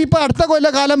ഇനിയിപ്പോൾ അടുത്ത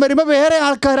കൊല്ലകാലം വരുമ്പോൾ വേറെ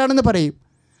ആൾക്കാരാണെന്ന് പറയും.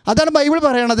 അതാണ് ബൈബിൾ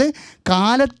പറയണത്,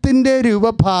 കാലത്തിൻ്റെ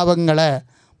രൂപഭാവങ്ങൾ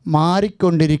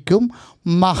മാറിക്കൊണ്ടിരിക്കും,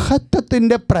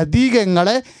 മഹത്വത്തിൻ്റെ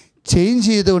പ്രതീകങ്ങളെ ചേഞ്ച്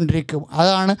ചെയ്തുകൊണ്ടിരിക്കും.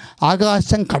 അതാണ്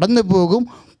ആകാശം കടന്നു പോകും,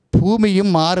 ഭൂമിയും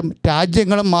മാറും,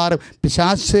 രാജ്യങ്ങളും മാറും.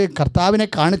 പിശാച് കർത്താവിനെ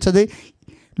കാണിച്ചത്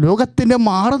ലോകത്തിൻ്റെ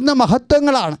മാറുന്ന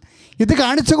മഹത്വങ്ങളാണ്. ഇത്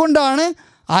കാണിച്ചുകൊണ്ടാണ്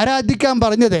ആരാധിക്കാൻ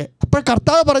പറഞ്ഞത്. അപ്പോൾ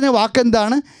കർത്താവ് പറഞ്ഞ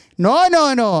വാക്കെന്താണ്? നോ നോ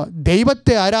നോ,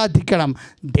 ദൈവത്തെ ആരാധിക്കണം,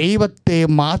 ദൈവത്തെ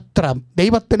മാത്രം,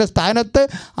 ദൈവത്തിൻ്റെ സ്ഥാനത്ത്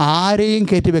ആരെയും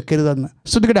കയറ്റി വെക്കരുതെന്ന്.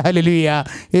 സ്തുതിക്കട്ടെ. ഹല്ലേലൂയ.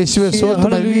 യേശുവേ സ്തോത്രം.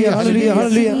 ഹല്ലേലൂയ ഹല്ലേലൂയ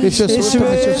ഹല്ലേലൂയ. യേശുവേ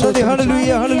സ്തോത്രം.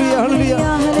 ഹല്ലേലൂയ ഹല്ലേലൂയ ഹല്ലേലൂയ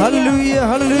ഹല്ലേലൂയ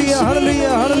ഹല്ലേലൂയ ഹല്ലേലൂയ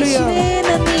ഹല്ലേലൂയ.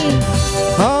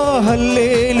 ആ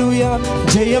ഹല്ലേലൂയ,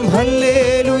 ജയം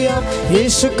ഹല്ലേലൂയ,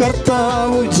 യേശു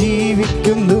കർത്താവ്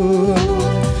ജീവിക്കുന്നു.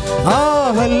 ആ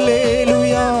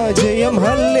ഹല്ലേലൂയ, ജയം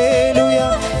ഹല്ലേലൂയ,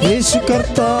 യേശു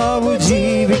കർത്താവ്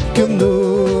ജീവിക്കുന്നു.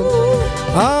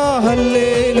 ആ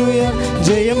ഹല്ലേലൂയ,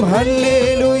 ജയം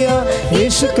ഹല്ലേലൂയ,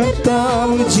 യേശു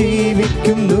കർത്താവ്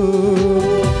ജീവിക്കുന്നു.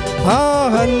 ആ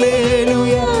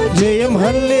ഹല്ലേലൂയ, ജയം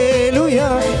ഹല്ലേലൂയ,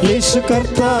 യേശു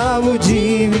കർത്താവ്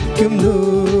ജീവിക്കുന്നു.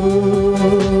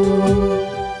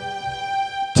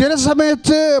 ചില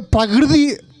സമയത്ത് പ്രകൃതി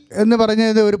എന്ന്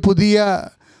പറഞ്ഞത് ഒരു പുതിയ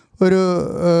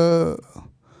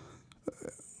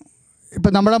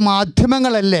ഇപ്പം നമ്മുടെ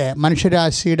മാധ്യമങ്ങളല്ലേ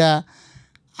മനുഷ്യരാശിയുടെ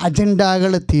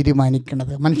അജണ്ടകൾ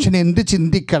തീരുമാനിക്കുന്നത്. മനുഷ്യൻ എന്ത്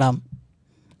ചിന്തിക്കണം,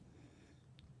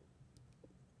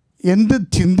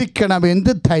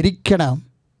 എന്ത് ധരിക്കണം,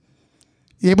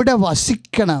 എവിടെ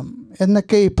വസിക്കണം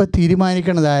എന്നൊക്കെ ഇപ്പോൾ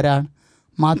തീരുമാനിക്കുന്നത് ആരാണ്?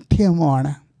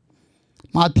 മാധ്യമമാണ്.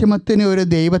 മാധ്യമത്തിന് ഒരു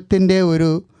ദൈവത്തിൻ്റെ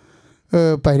ഒരു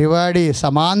പരിപാടി,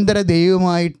 സമാന്തര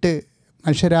ദൈവമായിട്ട്,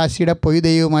 മനുഷ്യരാശിയുടെ പൊയ്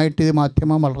ദൈവമായിട്ട് ഇത്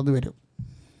മാധ്യമം വളർന്നു വരും.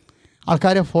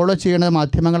 ആൾക്കാരെ ഫോളോ ചെയ്യണത്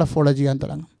മാധ്യമങ്ങളെ ഫോളോ ചെയ്യാൻ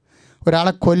തുടങ്ങും.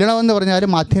 ഒരാളെ കൊല്ലണമെന്ന് പറഞ്ഞാൽ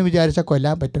മാധ്യമം വിചാരിച്ചാൽ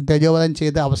കൊല്ലാൻ പറ്റും, തേജോവധം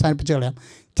ചെയ്ത് അവസാനിപ്പിച്ച് കളയാം,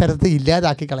 ചരിത്രത്തെ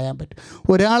ഇല്ലാതാക്കി കളയാൻ പറ്റും.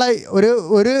 ഒരാളെ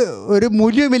ഒരു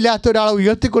മൂല്യമില്ലാത്ത ഒരാളെ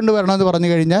ഉയർത്തിക്കൊണ്ട് വരണമെന്ന്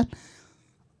പറഞ്ഞു കഴിഞ്ഞാൽ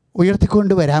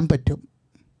ഉയർത്തിക്കൊണ്ട് വരാൻ പറ്റും.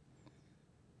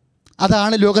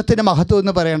 അതാണ് ലോകത്തിൻ്റെ മഹത്വം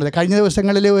എന്ന് പറയുന്നത്. കഴിഞ്ഞ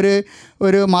ദിവസങ്ങളിൽ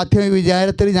ഒരു മാധ്യമ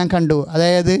വിചാരത്തിൽ ഞാൻ കണ്ടു,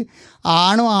 അതായത്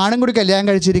ആണും കൂടി കല്യാണം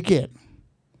കഴിച്ചിരിക്കുകയാണ്.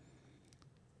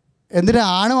 എന്തിനാ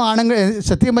ആണും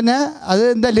സത്യം പറഞ്ഞാൽ അത്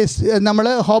എന്താ നമ്മൾ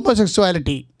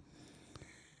ഹോമോസെക്സ്വാലിറ്റി,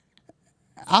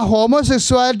 ആ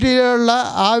ഹോമോസെക്സ്വാലിറ്റിയിലുള്ള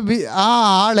ആ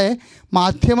ആളെ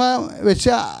മാധ്യമം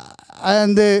വെച്ച്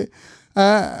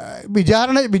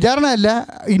വിചാരണ അല്ല,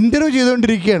 ഇൻ്റർവ്യൂ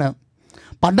ചെയ്തുകൊണ്ടിരിക്കുകയാണ്.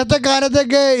 പണ്ടത്തെ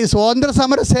കാലത്തൊക്കെ സ്വാതന്ത്ര്യ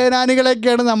സമര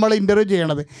സേനാനികളൊക്കെയാണ് നമ്മൾ ഇൻ്റർവ്യൂ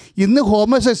ചെയ്യണത്. ഇന്ന്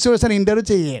ഹോമോസെക്സ്വൽസിനെ ഇൻ്റർവ്യൂ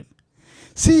ചെയ്യുകയാണ്.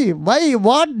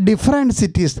 What difference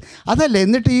it is. അതല്ല,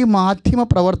 എന്നിട്ട് ഈ മാധ്യമ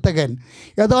പ്രവർത്തകൻ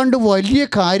ഏതാണ്ട് വലിയ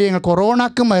കാര്യങ്ങൾ,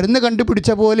 കൊറോണക്ക് മരുന്ന്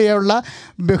കണ്ടുപിടിച്ച പോലെയുള്ള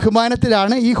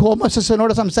ബഹുമാനത്തിലാണ് ഈ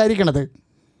ഹോമോസെക്സ്വലിനോട് സംസാരിക്കണത്.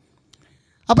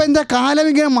 അപ്പോൾ എന്താ, കാലം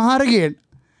ഇങ്ങനെ മാറുകയാണ്.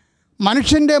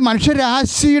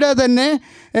 മനുഷ്യരാശിയുടെ തന്നെ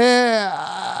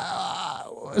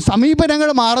സമീപനങ്ങൾ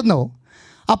മാറുന്നു.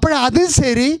 അപ്പോഴത്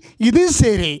ശരി ഇത്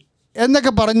ശരി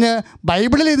എന്നൊക്കെ പറഞ്ഞ്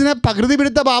ബൈബിളിൽ ഇതിനെ പ്രകൃതി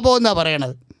വിരുദ്ധ പാപം എന്നാണ്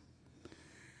പറയണത്.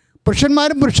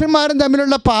 പുരുഷന്മാരും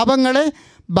തമ്മിലുള്ള പാപങ്ങളെ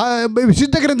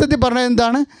വിശുദ്ധ ഗ്രന്ഥത്തിൽ പറഞ്ഞത്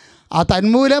എന്താണ്?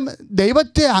 തന്മൂലം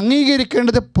ദൈവത്തെ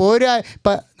അംഗീകരിക്കേണ്ടത് പോരാ.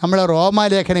 ഇപ്പം നമ്മൾ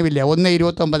റോമാലേഖനമില്ല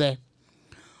 1:29,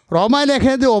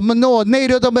 റോമാലേഖനത്തിൽ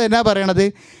 1:29 എന്നാ പറയണത്?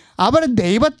 അവർ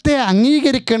ദൈവത്തെ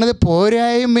അംഗീകരിക്കേണ്ടത്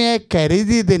പോരായ്മയെ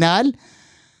കരുതിയതിനാൽ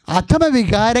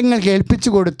അധമവികാരങ്ങൾ കേൾപ്പിച്ചു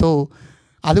കൊടുത്തു.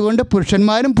 അതുകൊണ്ട്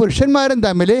പുരുഷന്മാരും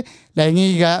തമ്മിൽ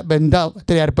ലൈംഗിക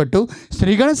ബന്ധത്തിൽ ഏർപ്പെട്ടു,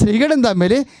 സ്ത്രീകളും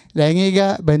തമ്മിൽ ലൈംഗിക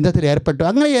ബന്ധത്തിൽ ഏർപ്പെട്ടു.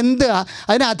 അങ്ങനെ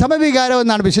അതിന് അധമവികാരം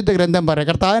എന്നാണ് വിശുദ്ധ ഗ്രന്ഥം പറയുക,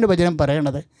 കർത്താവിൻ്റെ വചനം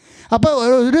പറയണത്. അപ്പോൾ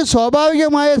ഒരു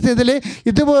സ്വാഭാവികമായ സ്ഥിതിയിൽ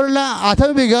ഇതുപോലുള്ള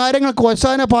അധമവികാരങ്ങൾക്ക്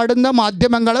അവസാനം പാടുന്ന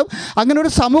മാധ്യമങ്ങളും അങ്ങനെ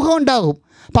ഒരു സമൂഹം ഉണ്ടാകും.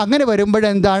 അപ്പം അങ്ങനെ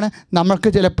വരുമ്പോഴെന്താണ്, നമ്മൾക്ക്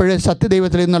ചിലപ്പോൾ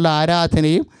സത്യദൈവത്തിൽ നിന്നുള്ള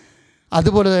ആരാധനയും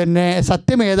അതുപോലെ തന്നെ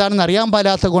സത്യം ഏതാണെന്ന് അറിയാൻ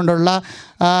പാലാത്ത കൊണ്ടുള്ള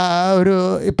ഒരു,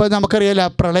 ഇപ്പോൾ നമുക്കറിയാലോ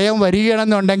പ്രളയം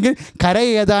വരികയാണെന്നുണ്ടെങ്കിൽ കര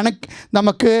ഏതാണ്,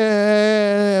 നമുക്ക്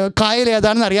കായൽ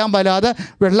ഏതാണെന്ന് അറിയാൻ പാലാതെ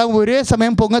വെള്ളം ഒരേ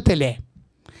സമയം പൊങ്ങത്തില്ലേ?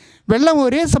 വെള്ളം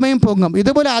ഒരേ സമയം പൊങ്ങും.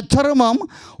 ഇതുപോലെ അധർമ്മം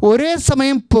ഒരേ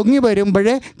സമയം പൊങ്ങി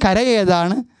വരുമ്പോഴേ കര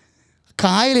ഏതാണ്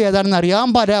കായൽ ഏതാണെന്ന് അറിയാൻ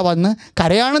പാലാ വന്ന്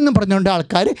കരയാണെന്നും പറഞ്ഞുകൊണ്ട്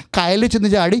ആൾക്കാർ കായലിൽ ചെന്ന്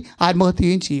ചാടി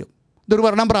ആത്മഹത്യയും ചെയ്യും,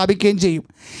 ദുർമരണം പ്രാപിക്കുകയും ചെയ്യും.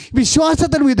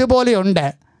 വിശ്വാസത്തിലും ഇതുപോലെയുണ്ട്.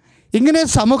 ഇങ്ങനെ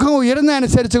സമൂഹം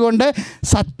ഉയരുന്നതനുസരിച്ച് കൊണ്ട്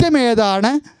സത്യം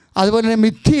ഏതാണ് അതുപോലെ തന്നെ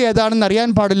മിഥ്യ ഏതാണെന്ന് അറിയാൻ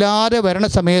പാടില്ലാതെ വരണ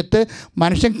സമയത്ത്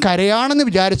മനുഷ്യൻ കരയാണെന്ന്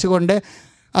വിചാരിച്ചുകൊണ്ട്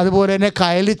അതുപോലെ തന്നെ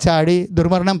കായലിൽ ചാടി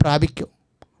ദുർമരണം പ്രാപിക്കും.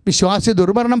 വിശ്വാസി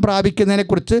ദുർമരണം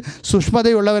പ്രാപിക്കുന്നതിനെക്കുറിച്ച്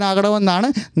സൂക്ഷ്മതയുള്ളവനാകണമെന്നാണ്,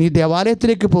 നീ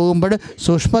ദേവാലയത്തിലേക്ക് പോകുമ്പോൾ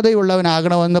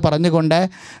സൂക്ഷ്മതയുള്ളവനാകണമെന്ന് പറഞ്ഞുകൊണ്ട്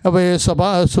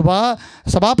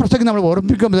സഭാപ്രസംഗം നമ്മൾ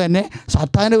ഓർമ്മിക്കുമ്പോൾ തന്നെ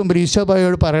സാത്താൻ്റെ മുമ്പിൽ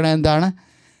ഈശോയോട് പറയണത് എന്താണ്?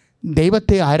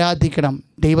 ദൈവത്തെ ആരാധിക്കണം,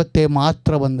 ദൈവത്തെ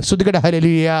മാത്രമെന്ന്. ശ്രുതികട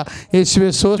ഹല്ലേലൂയ, യേശുവേ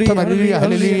സ്തോത്രം, ഹല്ലേലൂയ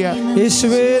ഹല്ലേലൂയ,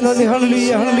 യേശുവേ നന്ദി,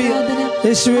 ഹല്ലേലൂയ ഹല്ലേലൂയ,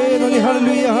 യേശുവേ നന്ദി,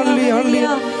 ഹല്ലേലൂയ ഹല്ലേലൂയ ഹല്ലേലൂയ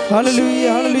ഹല്ലേലൂയ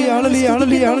ഹല്ലേലൂയ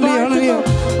ഹല്ലേലൂയ ഹല്ലേലൂയ.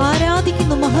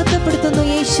 ആരാധിക്കുന്നു, മഹത്വപ്പെടുത്തുന്നു.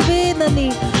 യേശുവേ നന്ദി,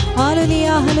 ഹല്ലേലൂയ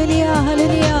ഹല്ലേലൂയ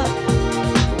ഹല്ലേലൂയ.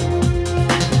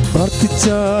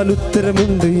 പ്രാർത്ഥിച്ചാൽ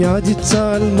ഉത്തരമുണ്ട്,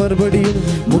 യാചിച്ചാൽ മറുപടിയും,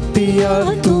 മുട്ടിയാൽ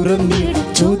തുറന്നിടും,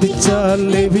 ചോദിച്ചാൽ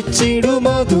ലഭിച്ചിടും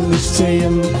അതു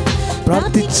നിശ്ചയം.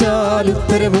 പ്രാർത്ഥിച്ചാൽ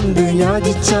ഉത്തരമുണ്ട്,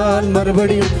 യാചിച്ചാൽ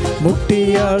മറുപടിയും,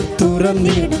 മുട്ടിയാൽ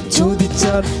തുറന്നിടും,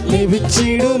 ചോദിച്ചാൽ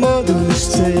ലഭിച്ചിടും അതു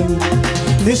നിശ്ചയം.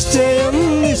 നിശ്ചയം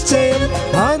നിശ്ചയം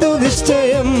അതു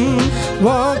നിശ്ചയം,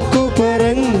 വാക്കു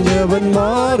പറഞ്ഞവൻ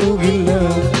മാറുകില്ല.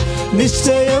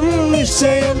 നിശ്ചയം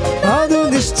നിശ്ചയം അതു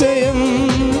നിശ്ചയം,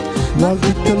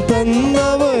 വാഗ്ദത്തം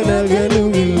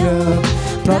തന്നവനകലുകില്ല.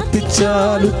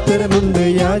 പ്രാർത്ഥിച്ചാൽ ഉത്തരമുണ്ട്,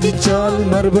 യാചിച്ചാൽ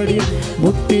മറുപടി,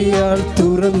 മുട്ടിയാൽ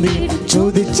തുറന്നിടും,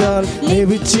 ചോദിച്ചാൽ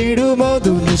ലഭിച്ചിടും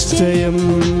അതു നിശ്ചയം.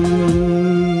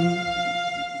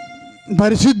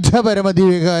 പരിശുദ്ധ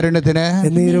പരമദിവ്യകാരുണ്യത്തിന്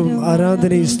എന്നേരവും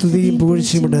ആരാധനയും സ്തുതിയും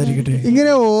പുകഴ്ചയും ഉണ്ടായിരിക്കട്ടെ.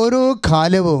 ഇങ്ങനെ ഓരോ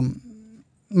കാലവും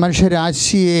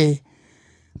മനുഷ്യരാശിയെ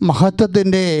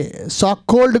മഹത്വത്തിൻ്റെ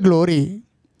സോക്കോൾഡ് ഗ്ലോറി,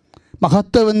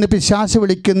 മഹത്വമെന്ന് പിശാച്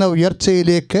വിളിക്കുന്ന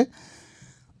ഉയർച്ചയിലേക്ക്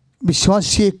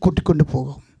വിശ്വാസിയെ കൂട്ടിക്കൊണ്ടു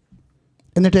പോകും.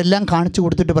 എന്നിട്ട് എല്ലാം കാണിച്ചു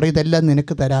കൊടുത്തിട്ട് പറയും, ഇതെല്ലാം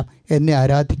നിനക്ക് തരാം, എന്നെ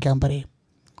ആരാധിക്കാൻ പറയും.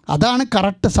 അതാണ്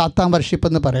കറക്റ്റ് സാത്താൻ വർഷിപ്പ്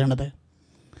എന്ന് പറയണത്.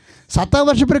 സാത്താൻ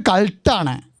വർഷിപ്പ് ഒരു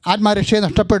കൾട്ടാണ്, ആത്മരക്ഷയെ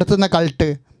നഷ്ടപ്പെടുത്തുന്ന കൾട്ട്.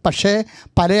 പക്ഷേ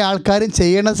പല ആൾക്കാരും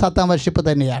ചെയ്യണത് സാത്താൻ വർഷിപ്പ്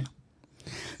തന്നെയാണ്.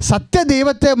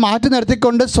 സത്യദൈവത്തെ മാറ്റി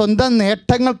നിർത്തിക്കൊണ്ട് സ്വന്തം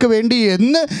നേട്ടങ്ങൾക്ക് വേണ്ടി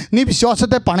എന്ന് നീ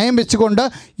വിശ്വാസത്തെ പണയം വെച്ചുകൊണ്ട്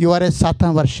യു ആർ എ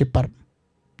സാത്താൻ വർഷിപ്പർ.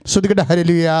 ശ്രുതികട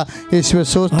ഹല്ലേലൂയ, യേശുവേ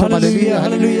സ്തോത്രം, ഹല്ലേലൂയ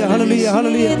ഹല്ലേലൂയ ഹല്ലേലൂയ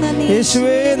ഹല്ലേലൂയ,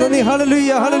 യേശുവേ നന്ദി,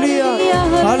 ഹല്ലേലൂയ ഹല്ലേലൂയ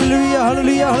ഹല്ലേലൂയ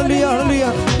ഹല്ലേലൂയ ഹല്ലേലൂയ ഹല്ലേലൂയ,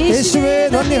 യേശുവേ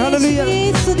നന്ദി, ഹല്ലേലൂയ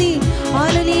സ്തുതി,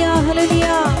 ഹല്ലേലൂയ ഹല്ലേലൂയ.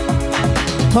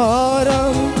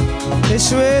 ആരാം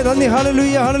യേശുവേ നന്ദി,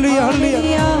 ഹല്ലേലൂയ ഹല്ലേലൂയ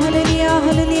ഹല്ലേലൂയ ഹല്ലേലൂയ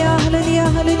ഹല്ലേലൂയ ഹല്ലേലൂയ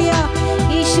ഹല്ലേലൂയ.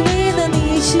 യേശുവേ നന്ദി,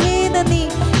 യേശുവേ നന്ദി,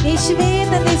 യേശുവേ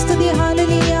നന്ദി, സ്തുതി,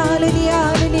 ഹല്ലേലൂയ ഹല്ലേലൂയ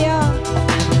ഹല്ലേലൂയ.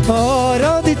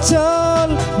 ആരാധിച്ചാൽ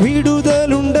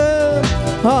വിടുതലുണ്ട്,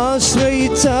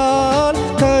 ആശ്രയിച്ചാൽ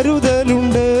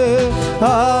കരുതലുണ്ട്.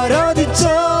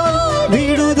 ആരാധിച്ചാൽ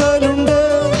വിടുതലുണ്ട്,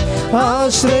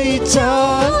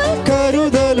 ആശ്രയിച്ചാൽ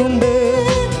കരുതലുണ്ട്.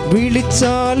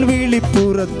 വിളിച്ചാൽ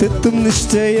വിളിപ്പുറത്തെത്തും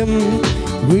നിശ്ചയം,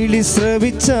 വിളി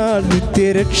ശ്രവിച്ചാൽ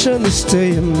നിത്യരക്ഷ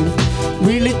നിശ്ചയം.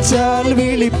 വിളിച്ചാൽ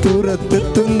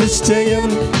വിളിപ്പുറത്തെത്തും നിശ്ചയം,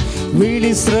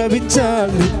 വിളി ശ്രവിച്ചാൽ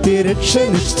നിത്യരക്ഷ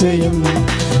നിശ്ചയം.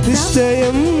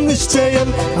 നിശ്ചയം നിശ്ചയം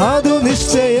അതു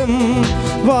നിശ്ചയം,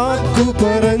 വാക്കു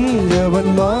പറഞ്ഞവൻ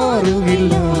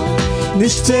മാറുകില്ല.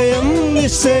 നിശ്ചയം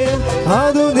നിശ്ചയം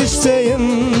അതു നിശ്ചയം,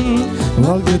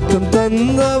 വാഗ്ദത്തം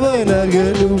തന്നവൻ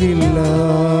അകലുകില്ല.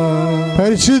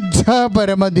 പരിശുദ്ധ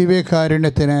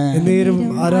പരമദിവ്യകാരുണ്യത്തിന് നേരം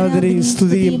ആരാധനയും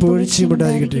സ്തുതിയും പുകഴ്ചയും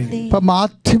ഉണ്ടായിരിക്കട്ടെ. ഇപ്പം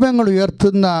മാധ്യമങ്ങൾ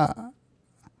ഉയർത്തുന്ന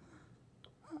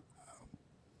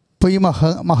ഈ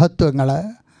മഹത്വങ്ങൾ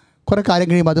കുറേ കാലം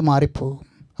കഴിയുമ്പോൾ അത് മാറിപ്പോകും.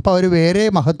 അപ്പോൾ അവർ വേറെ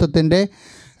മഹത്വത്തിൻ്റെ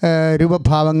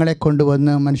രൂപഭാവങ്ങളെ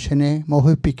കൊണ്ടുവന്ന് മനുഷ്യനെ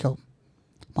മോഹിപ്പിക്കും.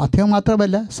 മാധ്യമം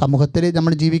മാത്രമല്ല, സമൂഹത്തിൽ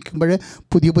നമ്മൾ ജീവിക്കുമ്പോൾ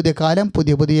പുതിയ പുതിയ കാലം,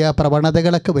 പുതിയ പുതിയ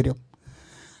പ്രവണതകളൊക്കെ വരും.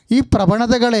 ഈ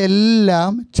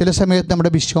പ്രവണതകളെല്ലാം ചില സമയത്ത്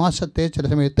നമ്മുടെ വിശ്വാസത്തെ ചില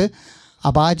സമയത്ത്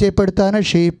അപാചയപ്പെടുത്താനോ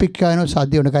ക്ഷയിപ്പിക്കാനോ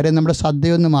സാധ്യതയുണ്ട്. കാര്യം നമ്മുടെ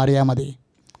ശ്രദ്ധയൊന്ന് മാറിയാൽ മതി.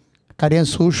 കാര്യം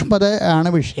സൂക്ഷ്മത ആണ്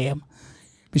വിഷയം.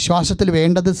 വിശ്വാസത്തിൽ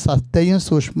വേണ്ടത് ശ്രദ്ധയും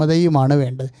സൂക്ഷ്മതയുമാണ്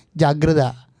വേണ്ടത്. ജാഗ്രത.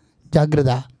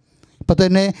 ഇപ്പോൾ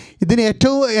തന്നെ ഇതിന്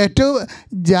ഏറ്റവും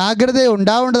ജാഗ്രത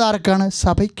ഉണ്ടാവേണ്ടത് ആർക്കാണ്?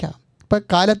 സഭയ്ക്കാണ്. ഇപ്പം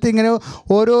കാലത്ത് ഇങ്ങനെ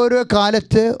ഓരോരോ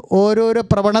കാലത്ത് ഓരോരോ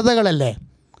പ്രവണതകളല്ലേ.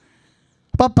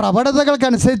 അപ്പോൾ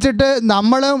പ്രവണതകൾക്കനുസരിച്ചിട്ട്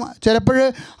നമ്മളും ചിലപ്പോൾ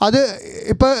അത്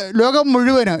ഇപ്പോൾ ലോകം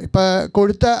മുഴുവനും ഇപ്പോൾ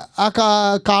കൊടുത്ത ആ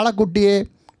കാളക്കുട്ടിയെ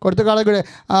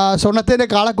സ്വർണ്ണത്തിൻ്റെ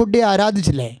കാളക്കുട്ടിയെ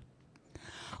ആരാധിച്ചില്ലേ?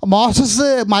 മോസസ്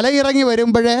മലയിറങ്ങി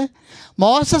വരുമ്പോൾ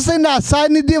മോസസിൻ്റെ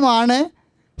അസാന്നിധ്യമാണ്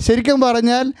ശരിക്കും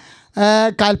പറഞ്ഞാൽ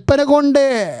കൽപ്പന കൊണ്ട്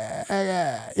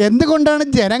എന്തുകൊണ്ടാണ്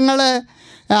ജനങ്ങൾ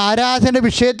ആരാധന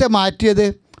വിഷയത്തെ മാറ്റിയത്?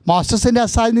 മോസസിൻ്റെ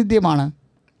അസാന്നിധ്യമാണ്.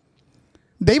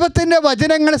 ദൈവത്തിൻ്റെ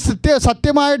വചനങ്ങൾ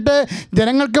സത്യമായിട്ട്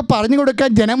ജനങ്ങൾക്ക് പറഞ്ഞു കൊടുക്കാൻ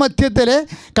ജനമധ്യത്തിൽ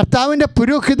കർത്താവിൻ്റെ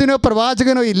പുരോഹിതനോ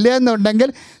പ്രവാചകനോ ഇല്ല എന്നുണ്ടെങ്കിൽ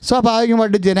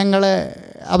സ്വാഭാവികമായിട്ട് ജനങ്ങൾ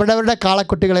അവരുടെ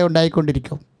കാളക്കുട്ടികളെ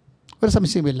ഉണ്ടായിക്കൊണ്ടിരിക്കും. ഒരു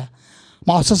സംശയമില്ല.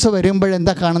 മോസസ്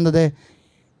വരുമ്പോഴെന്താ കാണുന്നത്?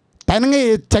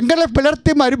 ചെങ്കടൽ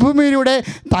പിളർത്തി മരുഭൂമിയിലൂടെ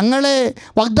തങ്ങളെ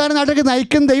വാഗ്ദാന നാട്ടിലേക്ക്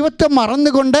നയിക്കുന്ന ദൈവത്തെ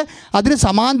മറന്നുകൊണ്ട് അതിന്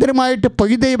സമാന്തരമായിട്ട്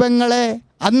പൊയ് ദൈവങ്ങളെ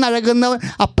അന്നഴകുന്നവൻ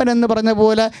അപ്പനെന്ന് പറഞ്ഞ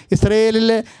പോലെ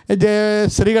ഇസ്രയേലിലെ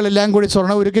സ്ത്രീകളെല്ലാം കൂടി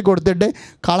സ്വർണ്ണം ഒരുക്കി കൊടുത്തിട്ട്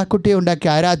കാളക്കുട്ടിയെ ഉണ്ടാക്കി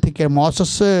ആരാധിക്കുക.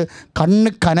 മോസസ് കണ്ണ്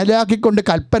കനലാക്കിക്കൊണ്ട്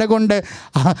കൽപ്പന കൊണ്ട്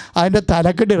അതിൻ്റെ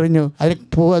തലക്കെട്ടെറിഞ്ഞു.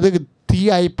 അത്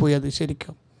തീയായിപ്പോയി. അത്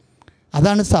ശരിക്കും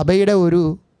അതാണ് സഭയുടെ ഒരു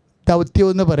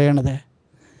ദൗത്യമെന്ന് പറയണത്.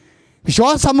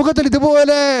 വിശ്വാസ സമൂഹത്തിൽ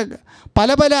ഇതുപോലെ പല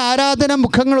പല ആരാധന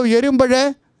മുഖങ്ങൾ ഉയരുമ്പോൾ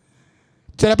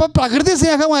ചിലപ്പോൾ പ്രകൃതി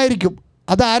സ്നേഹമായിരിക്കും,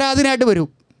 അത് ആരാധനയായിട്ട് വരും.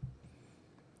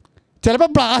 ചിലപ്പോൾ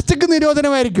പ്ലാസ്റ്റിക്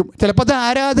നിരോധനമായിരിക്കും, ചിലപ്പോൾ അത്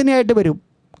ആരാധനയായിട്ട് വരും.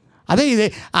 അത്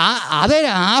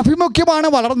ആഭിമുഖ്യമാണ്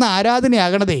വളർന്ന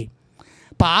ആരാധനയാകണതേ.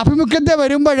 അപ്പോൾ ആഭിമുഖ്യത്തെ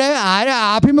വരുമ്പോൾ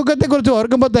ആഭിമുഖ്യത്തെക്കുറിച്ച്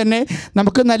ഓർക്കുമ്പോൾ തന്നെ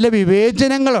നമുക്ക് നല്ല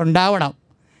വിവേചനങ്ങൾ ഉണ്ടാവണം.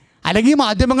 അല്ലെങ്കിൽ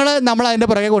മാധ്യമങ്ങൾ നമ്മളതിൻ്റെ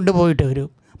പുറകെ കൊണ്ടുപോയിട്ട് വരും.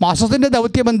 മോസസിൻ്റെ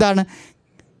ദൗത്യം എന്താണ്?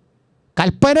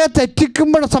 കൽപ്പന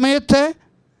തെറ്റിക്കുമ്പോൾ സമയത്ത്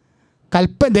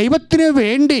ദൈവത്തിന്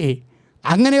വേണ്ടി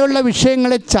അങ്ങനെയുള്ള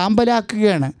വിഷയങ്ങളെ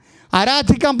ചാമ്പലാക്കുകയാണ്.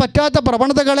 ആരാധിക്കാൻ പറ്റാത്ത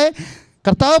പ്രവണതകളെ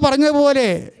കർത്താവ് പറഞ്ഞതുപോലെ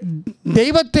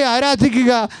ദൈവത്തെ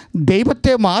ആരാധിക്കുക,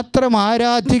 ദൈവത്തെ മാത്രം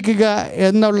ആരാധിക്കുക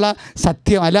എന്നുള്ള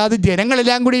സത്യം. അല്ലാതെ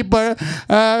ജനങ്ങളെല്ലാം കൂടി ഇപ്പോൾ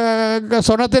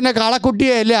സ്വർണ്ണത്തിൻ്റെ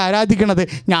കാളക്കുട്ടിയെ അല്ലേ ആരാധിക്കണത്.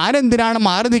 ഞാനെന്തിനാണ്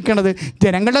മാറി നിൽക്കണത്?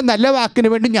 ജനങ്ങളുടെ നല്ല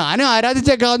വാക്കിന് വേണ്ടി ഞാനും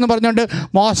ആരാധിച്ചേക്കാമെന്ന് പറഞ്ഞുകൊണ്ട്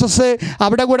മോസസ്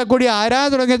അവിടെ കൂടി ആരാധന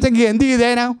തുടങ്ങിയെങ്കിൽ എന്ത്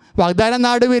ചെയ്തേനാ? വാഗ്ദാന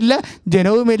നാടുമില്ല,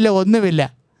 ജനവുമില്ല, ഒന്നുമില്ല.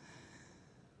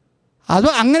 അത്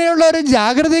അങ്ങനെയുള്ള ഒരു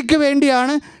ജാഗ്രതയ്ക്ക്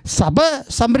വേണ്ടിയാണ് സഭ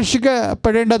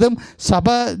സംരക്ഷിക്കപ്പെടേണ്ടതും സഭ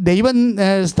ദൈവം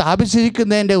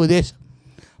സ്ഥാപിച്ചിരിക്കുന്നതിൻ്റെ ഉദ്ദേശം.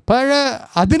 അപ്പോൾ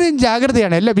അതിനും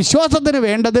ജാഗ്രതയാണ്. അല്ല, വിശ്വാസത്തിന്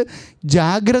വേണ്ടത്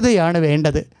ജാഗ്രതയാണ്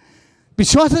വേണ്ടത്.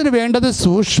 വിശ്വാസത്തിന് വേണ്ടത്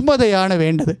സൂക്ഷ്മതയാണ്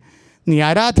വേണ്ടത്. നീ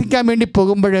ആരാധിക്കാൻ വേണ്ടി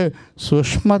പോകുമ്പോൾ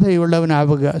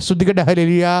സൂക്ഷ്മതയുള്ളവനാവുക. ശ്രുതികട്ടെ.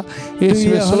 ഹല്ലേലൂയ,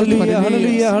 യേശുവേ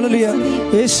ഹല്ലേലൂയ, ഹല്ലേലൂയ,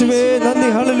 യേശുവേ നന്ദി,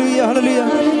 ഹല്ലേലൂയ, ഹല്ലേലൂയ,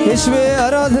 യേശുവേ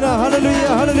ആരാധന, ഹല്ലേലൂയ,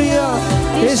 ഹല്ലേലൂയ,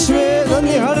 യേശുവേ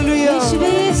നന്ദി, ഹല്ലേലൂയ,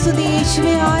 യേശുവേ സ്തുതി,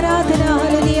 യേശുവേ ആരാധന,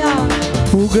 ഹല്ലേലൂയ.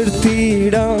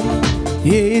 പുകഴ്ത്തിയിടാം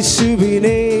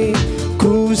യേശുവിനെ,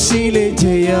 ക്രൂശിലെ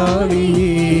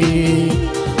ജയാളിയെ.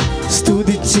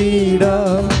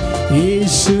 സ്തുതിച്ചിടാം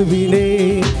യേശുവിനെ,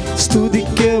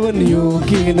 സ്തുതിക്കവൻ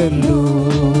യോഗ്യനല്ലോ.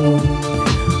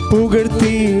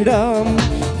 പുകഴ്ത്തിയിടാം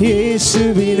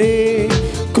യേശുവിനെ,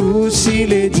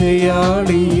 ക്രൂശിലെ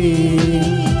ജയാളിയെ.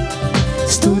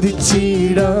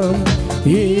 സ്തുതിച്ചിടാം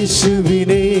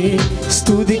യേശുവിനെ,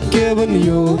 സ്തുതിക്കവൻ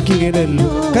യോഗ്യനല്ലോ.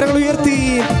 കരങ്ങൾ ഉയർത്തി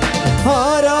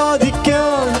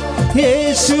ആരാധിക്കാം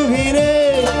യേശുവിനെ,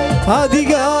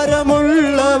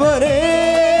 അധികാരമുള്ളവരെ.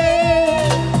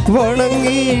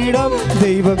 വണങ്ങിയിടാം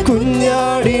ദൈവ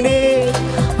കുഞ്ഞാടിനെ,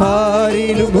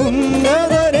 ആരിലും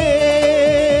ഉന്നതനെ.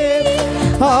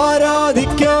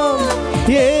 ആരാധിക്കാം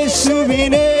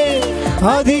യേശുവിനെ,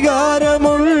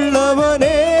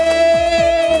 അധികാരമുള്ളവനെ.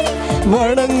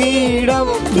 വണങ്ങിയിടാം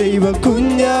ദൈവ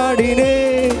കുഞ്ഞാടിനെ,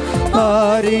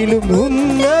 ആരിലും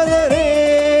ഉന്നതനെ.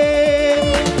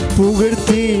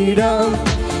 പുകഴ്ത്തിയിടാം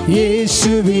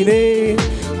യേശുവിനെ,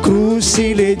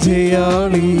 ക്രൂശിലെ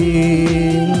ജയാളിയെ.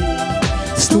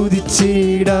 സ്തുതി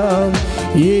സ്തുതിച്ചിടാം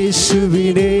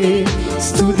യേശുവിനെ,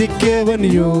 സ്തുതിക്കവൻ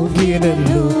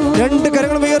യോഗ്യനല്ലോ. രണ്ട്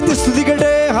കരങ്ങളും ഉയർത്തി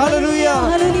സ്തുതിക്കട്ടെ. ഹല്ലേലൂയ.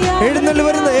 എഴുന്നള്ളി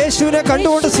വരുന്ന യേശുവിനെ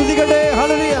കണ്ടുകൊണ്ട് സ്തുതിക്കട്ടെ.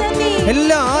 ഹല്ലേലൂയ.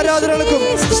 എല്ലാ ആരാധനകൾക്കും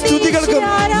സ്തുതികൾക്കും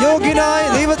യോഗ്യനായ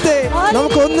ദൈവത്തെ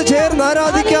നമുക്ക് ഒന്ന് ചേർന്ന്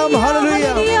ആരാധിക്കാം. ഹല്ലേലൂയ.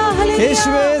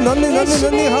 യേശുവേ നന്ദി, നന്ദി,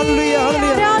 നന്ദി. ഹല്ലേലൂയ,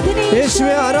 ഹല്ലേലൂയ.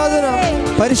 യേശുവേ ആരാധന.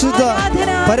 പരിശുദ്ധ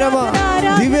പരമ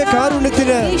ദിവ്യ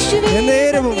കാരുണ്യത്തിന്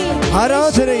എന്നേരവും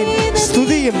ആരാധനയും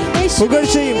സ്തുതിയും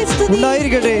പുകഴ്ചയും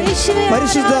ഉണ്ടായിരിക്കട്ടെ.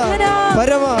 പരിശുദ്ധ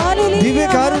പരമ ദിവ്യ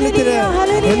കാരുണ്യത്തിന്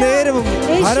എന്നേരവും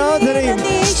ആരാധനയും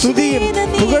സ്തുതിയും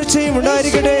പുകഴ്ചയും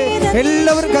ഉണ്ടായിരിക്കട്ടെ.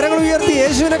 എല്ലാവരും കരങ്ങൾ ഉയർത്തി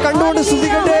യേശുവിനെ കണ്ടുകൊണ്ട്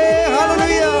സ്തുതിക്കട്ടെ.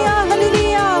 ഹല്ലേലൂയ.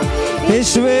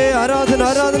 യേശുവേ ആരാധന,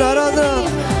 ആരാധന, ആരാധന.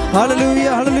 ഹല്ലേലൂയ,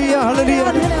 ഹല്ലേലൂയ, ഹല്ലേലൂയ.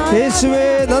 യേശുവേ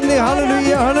നന്ദി.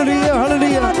 ഹല്ലേലൂയ, ഹല്ലേലൂയ,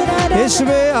 ഹല്ലേലൂയ.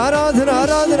 യേശുവേ ആരാധന,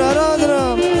 ആരാധന, ആരാധന.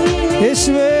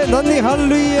 യേശുവേ നന്ദി.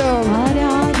 ഹല്ലേലൂയ.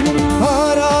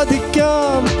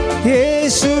 ആരാധിക്കാം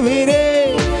യേശുവിനെ,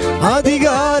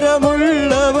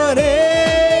 അധികാരമുള്ളവനെ.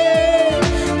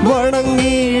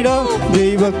 വണങ്ങിടാം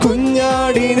ദൈവ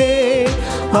കുഞ്ഞാടിനെ,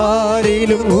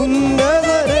 ആരിലും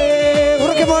ഉന്നതനെ.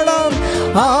 ഉറക്കെ പാടാം.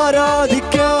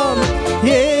 ആരാധിക്കാം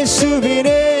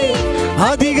യേശുവിനെ,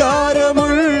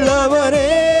 അധികാരമുള്ളവനെ.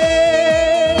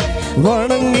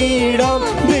 വണങ്ങിടാം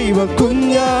ദൈവ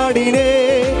കുഞ്ഞാടിനെ,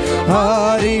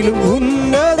 ആരിലും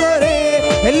ഉന്നതനെ.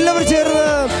 എല്ലാവരും ചേർന്ന്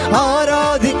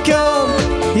ആരാധിക്കാം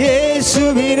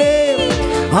യേശുവിനെ,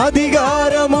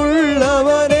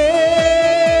 അധികാരമുള്ളവനെ.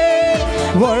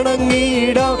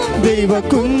 വണങ്ങിടാം ദൈവ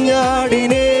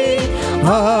കുഞ്ഞാടിനെ,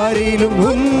 ആരിലും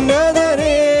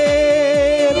ഉന്നതനെ.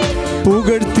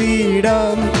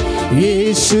 പുകഴ്ത്തിയിടാം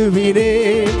യേശുവിനെ,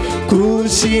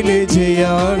 ക്രൂശിലെ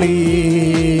ജയാളിയെ.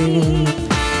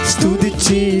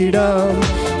 സ്തുതിച്ചിടാം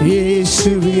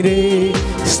യേശുവിനെ,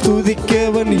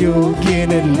 സ്തുതിക്കവൻ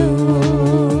യോഗ്യനല്ലോ.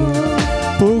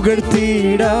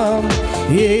 പുകഴ്ത്തിയിടാം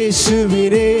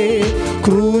യേശുവിനെ,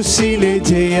 ക്രൂശിലെ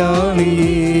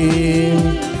ജയാളിയെ.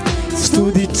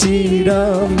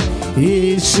 സ്തുതിച്ചിടാം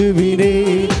യേശുവിനെ,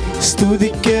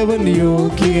 സ്തുതിക്കവൻ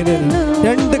യോഗ്യനല്ലോ.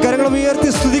 രണ്ട് കരങ്ങളും ഉയർത്തി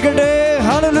സ്തുതിക്കട്ടെ.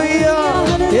 ഹല്ലേലൂയ.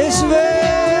 യേശുവേ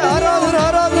ആരാധന,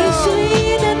 ആരാധന.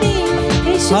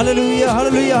 ഹല്ലേലൂയ,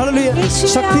 ഹല്ലേലൂയ, ഹല്ലേലൂയ.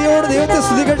 ശക്തിയോടെ ദൈവത്തെ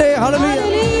സ്തുതിക്കട്ടെ. ഹല്ലേലൂയ.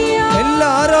 എല്ലാ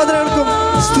ആരാധനകൾക്കും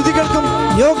സ്തുതികൾക്കും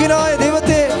യോഗ്യനായ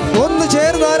ദൈവത്തെ ഒന്ന്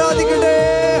ചേർന്ന് ആരാധിക്കട്ടെ.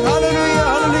 ഹല്ലേലൂയ,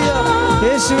 ഹല്ലേലൂയ.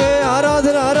 യേശുവേ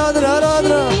ആരാധന, ആരാധന,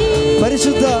 ആരാധന.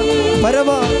 പരിശുദ്ധ പരമ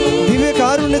ദിവ്യ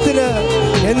കാരുണ്യത്തിന്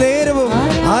എന്നേരവും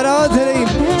ആരാധനയും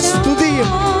സ്തുതിയും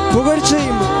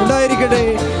പുകഴ്ചയും ഉണ്ടായിരിക്കട്ടെ.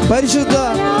 പരിശുദ്ധ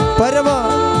പരമ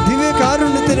ദിവ്യ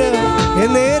കാരുണ്യത്തിന്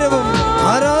എന്നേരവും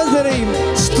ആരാധനയും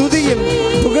സ്തുതിയും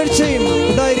പുകഴ്ചയും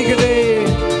ഉണ്ടായിരിക്കട്ടെ.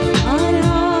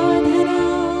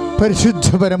 പരിശുദ്ധ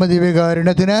പരമ ദിവ്യ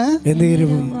കാരുണ്യത്തിന്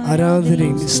എന്നേരവും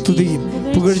ആരാധനയും സ്തുതിയും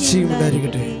പുകഴ്ചയും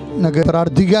ഉണ്ടായിരിക്കട്ടെ. നമുക്ക്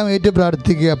പ്രാർത്ഥിക്കാം. ഏറ്റു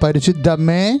പ്രാർത്ഥിക്കുക. പരിശുദ്ധ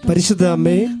അമ്മേ, പരിശുദ്ധ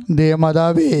അമ്മേ,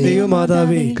 ദൈവമാതാവേ,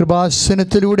 ദൈവമാതാവേ,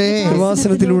 കൃപാസനത്തിലൂടെ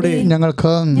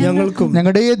ഞങ്ങൾക്കും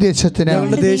ഞങ്ങളുടെ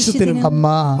ദേശത്തിനും അമ്മ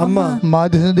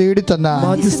മാധ്യസ്ഥം തേടി തന്ന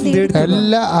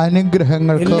എല്ലാ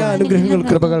അനുഗ്രഹങ്ങൾക്കും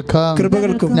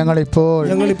കൃപകൾക്കും ഞങ്ങളിപ്പോൾ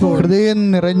ഹൃദയം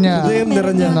നിറഞ്ഞ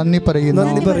നന്ദി പറയുന്നു.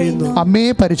 അമ്മേ,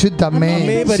 പരിശുദ്ധ അമ്മേ,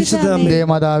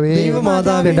 ദൈവമാതാവേ,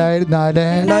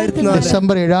 2004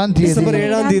 ഡിസംബർ 7-ാം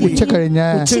തീയതി ഉച്ച കഴിഞ്ഞ്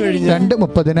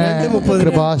 2:30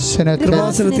 കൃപാസനത്തിൽ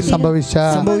സംഭവിച്ച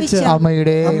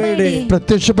അമ്മയുടെ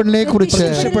പ്രത്യക്ഷപ്പെടലിനെ കുറിച്ച്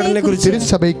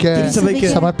തിരുസഭയ്ക്ക്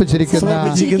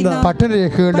സമർപ്പിച്ചിരിക്കുന്ന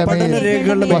പഠനരേഖകളുടെ മേൽ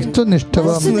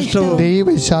വസ്തുനിഷ്ഠവും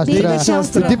ദൈവശാസ്ത്ര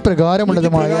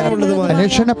വിധിപ്രകാരമുള്ളതുമായ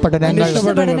അന്വേഷണ പഠനങ്ങൾ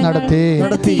നടത്തി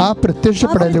ആ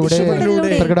പ്രത്യക്ഷപ്പെടലിലൂടെ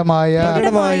പ്രകടമായ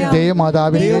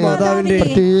ദൈവമാതാവിന്റെ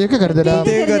പ്രത്യേക കരുതലും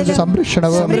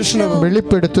സംരക്ഷണവും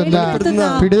വെളിപ്പെടുത്തുന്ന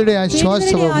പിടിയുടെ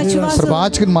ആശ്വാസവും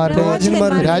പ്രവാചകന്മാരുടെ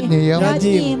രാജ്ഞിയും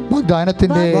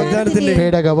വാഗ്ദാനത്തിന്റെ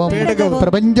പേടകവും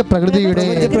പ്രപഞ്ച പ്രകൃതിയുടെ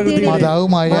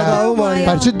മാതാവുമായ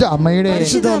പരിശുദ്ധ അമ്മയുടെ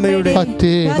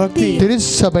ഭക്തി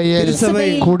തിരുസഭയിൽ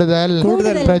കൂടുതൽ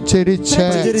പ്രചരിച്ച്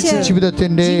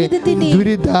ജീവിതത്തിന്റെ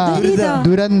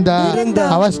ദുരന്ത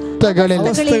അവസ്ഥകളിൽ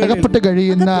അകപ്പെട്ട്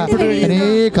കഴിയുന്ന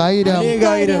അനേകായിരം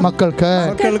മക്കൾക്ക്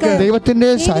ദൈവത്തിന്റെ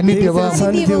സാന്നിധ്യവും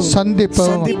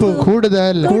സന്ധിപ്പവും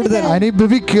കൂടുതൽ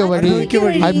അനുഭവിക്കുക വഴി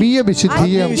ആത്മീയ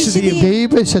വിശുദ്ധിയെ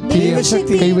ദൈവശക്തിയും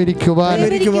കൈവരിക്കുവാൻ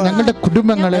ഞങ്ങളുടെ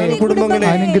കുടുംബങ്ങളെ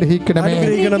അനുഗ്രഹിക്കണമേ.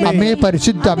 അമ്മേ,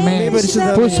 പരിശുദ്ധ അമ്മേ,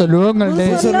 ഭൂസ്വലോകങ്ങളുടെ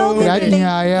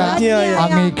രാജ്ഞിയായ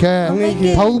അങ്ങേക്ക്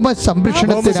ഭൗമ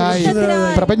സംരക്ഷണത്തിനായി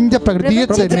പ്രപഞ്ച പ്രകൃതിയെ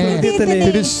തന്നെ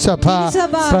തിരുസഭ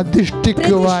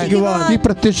പ്രതിഷ്ഠിക്കുവാൻ ഈ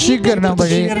പ്രത്യക്ഷീകരണം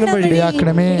വഴി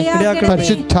ഇടയാക്കണമേ.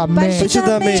 പരിശുദ്ധ അമ്മേ,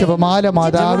 ജപമാല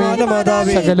മാതാവേ,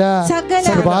 സകല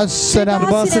കൃപാസന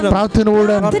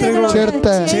പ്രാർത്ഥനയോട്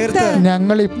ചേർത്ത്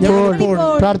ഞങ്ങളിപ്പോൾ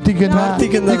പ്രാർത്ഥിക്കുന്ന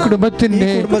ഈ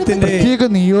കുടുംബത്തിന്റെ പ്രത്യേക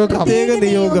നിയോഗം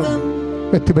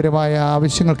വ്യക്തിപരമായ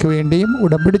ആവശ്യങ്ങൾക്ക് വേണ്ടിയും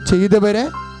ഉടമ്പടി ചെയ്തവരെ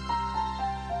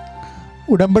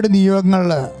ഉടമ്പടി നിയോഗങ്ങൾ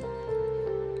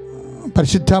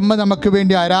പരിശുദ്ധമ്മ നമുക്ക്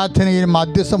വേണ്ടി ആരാധനയിൽ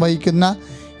മാധ്യസ്ഥം വഹിക്കുന്ന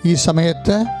ഈ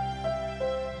സമയത്ത്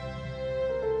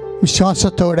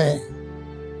വിശ്വാസത്തോടെ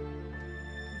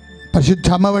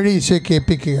പരിശുദ്ധമ്മ വഴി ഈശോയ്ക്ക്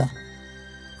ഏൽപ്പിക്കുക.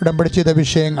 ഉടമ്പടി ചെയ്ത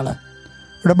വിഷയങ്ങൾ,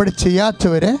 ഉടമ്പടി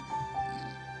ചെയ്യാത്തവരെ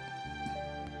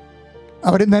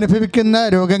അവരിന്ന് അനുഭവിക്കുന്ന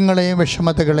രോഗങ്ങളെയും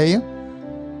വിഷമതകളെയും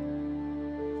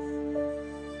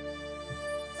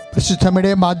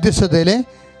പരിശുദ്ധമ്മയുടെ മാധ്യസ്ഥതയിലെ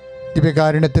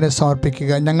ദിവ്യകാരുണ്യത്തിന്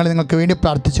സമർപ്പിക്കുക. ഞങ്ങൾ നിങ്ങൾക്ക് വേണ്ടി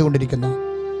പ്രാർത്ഥിച്ചു കൊണ്ടിരിക്കുന്നു.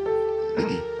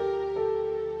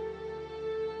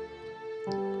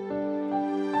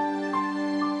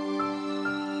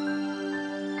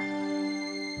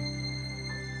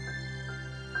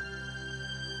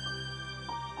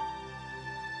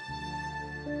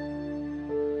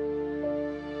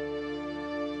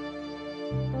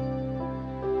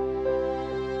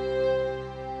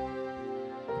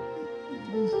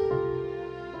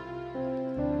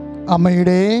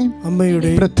 അമ്മയുടെ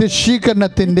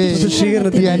പ്രത്യക്ഷീകരണത്തിന്റെ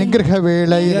ഈ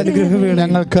അനുഗ്രഹവേളയിൽ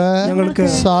ഞങ്ങൾക്ക്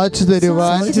സാധിച്ചു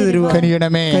തരുവാൻ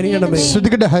കനിയണമേ.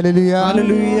 ശ്രുതികട ഹല്ലേലൂയ,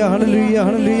 ഹല്ലേലൂയ, ഹല്ലേലൂയ,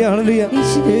 ഹല്ലേലൂയ, ഹല്ലേലൂയ.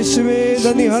 യേശുവേ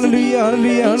നന്ദി, ഹല്ലേലൂയ,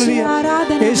 ഹല്ലേലൂയ, ഹല്ലേലൂയ.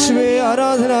 യേശുവേ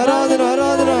ആരാധന, ആരാധന,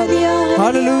 ആരാധന.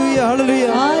 ഹല്ലേലൂയ, ഹല്ലേലൂയ,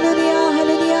 ഹല്ലേലൂയ,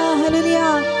 ഹല്ലേലൂയ, ഹല്ലേലൂയ.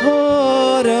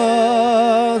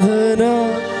 ആരാധന,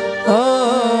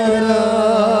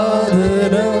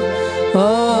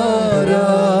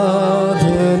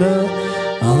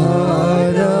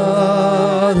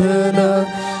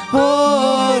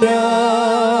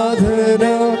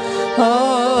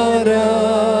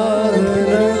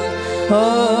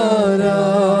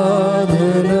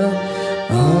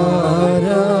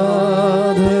 ആരാധന,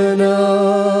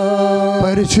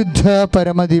 പരിശുദ്ധ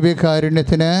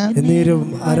പരമദിവ്യകാരുണ്യത്തിന് എന്നേരവും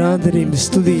ആരാധനയും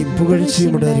സ്തുതിയും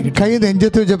പുകഴ്ചയും ഉണ്ടായിരിക്കട്ടെ. കൈ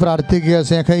നെഞ്ചത്ത് വെച്ച് പ്രാർത്ഥിക്കുക.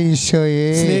 സ്നേഹ ഈശോയെ,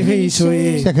 സ്നേഹ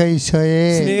ഈശോയെ, സ്നേഹ ഈശോയെ,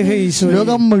 സ്നേഹ ഈശോയെ,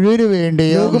 ലോകം മുഴുവന്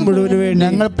വേണ്ടിയും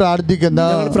ഞങ്ങൾ പ്രാർത്ഥിക്കുന്ന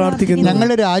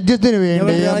ഞങ്ങളുടെ രാജ്യത്തിന്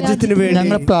വേണ്ടി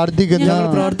ഞങ്ങൾ പ്രാർത്ഥിക്കുന്ന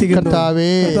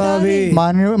കർത്താവേ,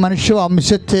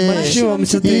 മനുഷ്യവംശത്തെ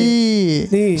ഈ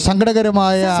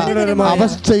സങ്കടകരമായ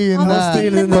അവസ്ഥയിൽ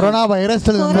നിന്ന്, കൊറോണ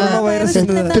വൈറസിൽ നിന്ന്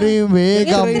എത്രയും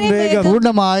വേഗം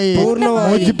പൂർണ്ണമായി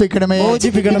മോചിപ്പിക്കണമേ.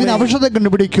 ഇതിന് ഔഷധം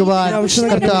കണ്ടുപിടിക്കുവാൻ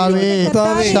കർത്താവേ,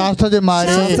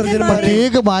 ശാസ്ത്രജ്ഞന്മാരെ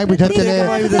പ്രത്യേകമായ വിധത്തില്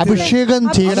അഭിഷേകം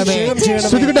ചെയ്യണമേ.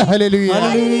 ശ്രുതികട ഹല്ലേലൂയ,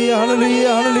 ഹല്ലേലൂയ, ഹല്ലേലൂയ,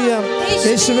 ഹല്ലേലൂയ.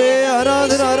 യേശുവേ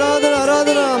ആരാധന, ആരാധന,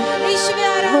 ആരാധന. യേശുവേ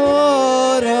ആരാധന,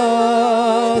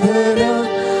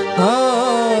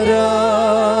 ആരാധന,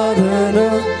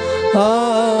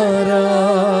 ആരാധന,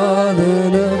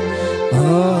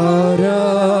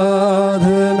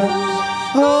 ആരാധന,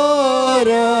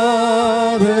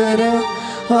 ആരാധന,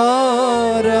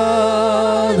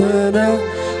 ആരാധന,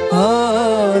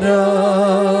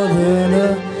 ആരാധന,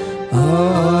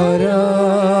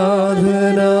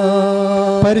 ആരാധന.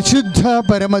 പരിശുദ്ധ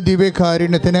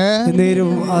പരമദിവ്യകാരുണ്യത്തിന്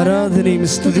നേരവും ആരാധനയും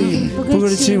സ്തുതിയും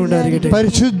പുകഴ്ചയും ഉണ്ടായിരിക്കട്ടെ.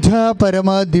 പരിശുദ്ധ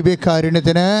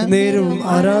പരമദിവ്യകാരുണ്യത്തിന് നേരവും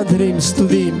ആരാധനയും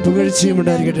സ്തുതിയും പുകഴ്ചയും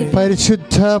ഉണ്ടായിരിക്കട്ടെ.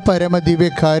 പരിശുദ്ധ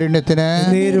പരമദിവ്യകാരുണ്യത്തിന്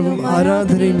നേരവും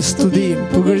ആരാധനയും സ്തുതിയും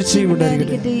പുകഴ്ചയും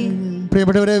ഉണ്ടായിരിക്കട്ടെ.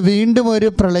 പ്രിയപ്പെട്ടവരെ, വീണ്ടും ഒരു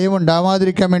പ്രളയം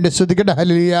ഉണ്ടാവാതിരിക്കാൻ വേണ്ടി സ്തുതിക്കട്ടെ.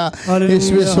 ഹല്ലേലൂയ,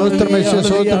 യേശുവേ സ്തോത്രം, യേശുവേ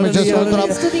സ്തോത്രം, യേശുവേ സ്തോത്രം.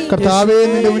 കർത്താവേ,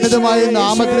 നിന്റെ ഉന്നതമായ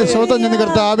നാമത്തിലെ സ്തോത്രം നിന്ന്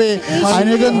കർത്താവേ.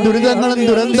 അനേകം ദുരിതങ്ങളും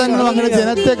ദുരന്തങ്ങളും അങ്ങനെ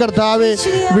ജനത്തെ കർത്താവേ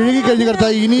വിഴുങ്ങിക്കഴിഞ്ഞ്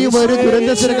കർത്താവ് ഇനിയും ഒരു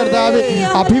ദുരന്തത്തിന് കർത്താവേ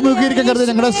അഭിമുഖീകരിക്കാൻ കർത്താവ്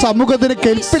ഞങ്ങളുടെ സമൂഹത്തിന്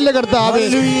കെൽപ്പില്ല കർത്താവേ.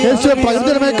 യേശുവേ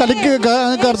പ്രകൃതിപരമായി കളിക്കുക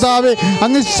കർത്താവേ,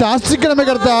 അങ്ങ് ശാസിക്കണമേ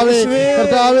കർത്താവേ.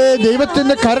 കർത്താവേ,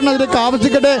 ദൈവത്തിന്റെ കരുണ അതിലേക്ക്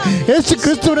ആവശ്യിക്കട്ടെ. യേശു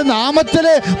ക്രിസ്തുവിന്റെ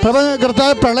നാമത്തിലെ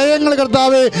കർത്താവ് പ്രളയങ്ങൾ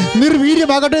കർത്താവേ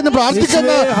നിർവീര്യമാകട്ടെ എന്ന്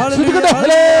പ്രാർത്ഥിക്കുന്നു.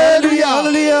 ഹല്ലേലൂയ,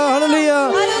 ഹല്ലേലൂയ, ഹല്ലേലൂയ.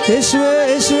 യേശുവേ,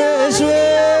 യേശുവേ, യേശുവേ,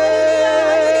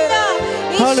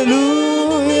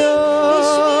 ഹല്ലേലൂയ.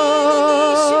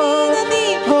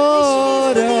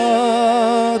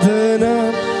 ആരാധന,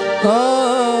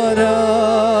 ആരാധന,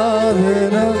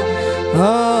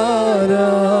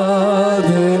 ആരാധന,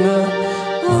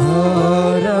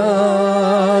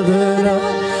 ആരാധന,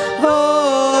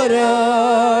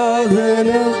 ആരാധന,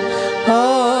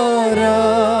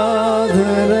 ആരാധന.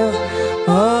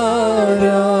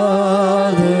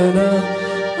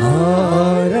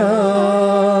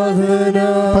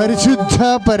 പരിശുദ്ധ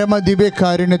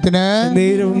പരമദിവ്യകാരുണ്യത്തിന്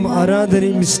നേരവും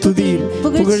ആരാധനയും സ്തുതിയും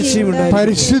പുകഴ്ചയും ഉണ്ടായിരിക്കട്ടെ.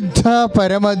 പരിശുദ്ധ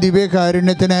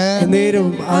പരമദിവ്യകാരുണ്യത്തിന്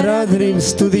നേരവും ആരാധനയും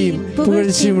സ്തുതിയും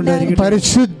പുകഴ്ചയും ഉണ്ടായിരിക്കട്ടെ.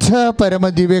 പരിശുദ്ധ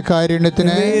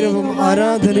പരമദിവ്യകാരുണ്യത്തിന് നേരവും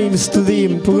ആരാധനയും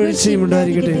സ്തുതിയും പുകഴ്ചയും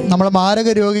ഉണ്ടായിരിക്കട്ടെ. നമ്മൾ മാരക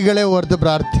രോഗികളെ ഓർത്ത്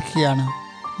പ്രാർത്ഥിക്കുകയാണ്.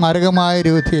 മാരകമായ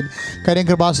രോഗത്തിൽ കാര്യം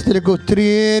കൃപാസനത്തിലേക്ക്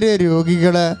ഒത്തിരിയേറെ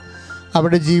രോഗികൾ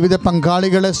അവരുടെ ജീവിത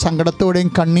പങ്കാളികളെ സങ്കടത്തോടെയും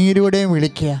കണ്ണീരോടെയും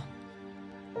വിളിക്കുക.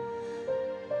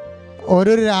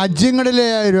 ഓരോ രാജ്യങ്ങളിലെ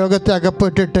രോഗത്തെ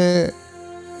അകപ്പെട്ടിട്ട്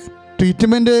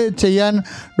ട്രീറ്റ്മെൻറ്റ് ചെയ്യാൻ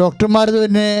ഡോക്ടർമാർ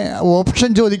തന്നെ ഓപ്ഷൻ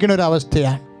ചോദിക്കുന്ന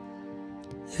ഒരവസ്ഥയാണ്.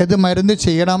 ഏത് മരുന്ന്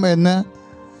ചെയ്യണം എന്ന്.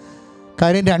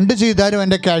 കാര്യം 2 ചെയ്താലും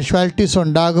എൻ്റെ കാഷ്വാലിറ്റീസ്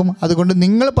ഉണ്ടാകും, അതുകൊണ്ട്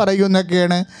നിങ്ങൾ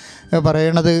പറയുമെന്നൊക്കെയാണ്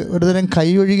പറയണത്. ഒരുതരം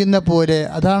കൈയൊഴിയുന്ന പോലെ.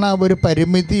 അതാണ് ആ ഒരു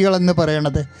പരിമിതികളെന്ന്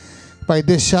പറയണത്.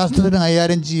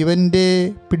 വൈദ്യശാസ്ത്രത്തിനായാലും ജീവൻ്റെ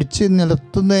പിടിച്ച്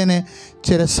നിർത്തുന്നതിന്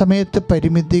ചില സമയത്ത്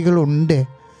പരിമിതികളുണ്ട്.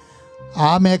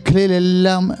 ആ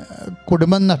മേഖലയിലെല്ലാം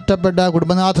കുടുംബം നഷ്ടപ്പെട്ട,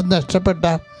 കുടുംബനാഥം നഷ്ടപ്പെട്ട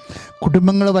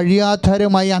കുടുംബങ്ങൾ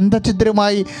വഴിയാധാരമായി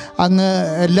അന്തഛിദ്രമായി അങ്ങ്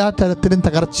എല്ലാ തരത്തിലും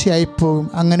തകർച്ചയായിപ്പോകും.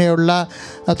 അങ്ങനെയുള്ള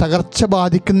തകർച്ച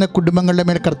ബാധിക്കുന്ന കുടുംബങ്ങളുടെ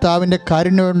മേൽ കർത്താവിൻ്റെ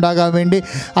കാരുണ്യം ഉണ്ടാകാൻ വേണ്ടി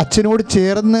അച്ഛനോട്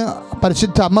ചേർന്ന്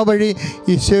പരിശുദ്ധ അമ്മ വഴി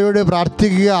ഈശോയോട്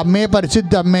പ്രാർത്ഥിക്കുക. അമ്മേ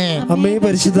പരിശുദ്ധ അമ്മേ, അമ്മേ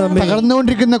പരിശുദ്ധ അമ്മേ,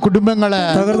 തകർന്നുകൊണ്ടിരിക്കുന്ന കുടുംബങ്ങള്,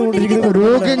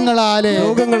 രോഗങ്ങളാല്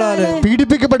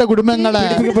പീഡിപ്പിക്കപ്പെട്ട കുടുംബങ്ങള്,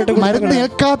 മരുന്ന്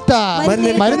ഏൽക്കാത്ത,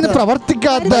 മരുന്ന്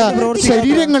പ്രവർത്തിക്കാത്ത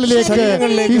ശരീരങ്ങളിലേക്ക്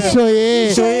ഈശോയെ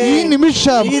ഈ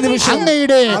നിമിഷം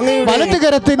അങ്ങയുടെ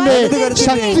വലതുകരത്തിന്റെ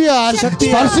ശക്തിയാൽ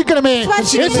സ്പർശിക്കണമേ.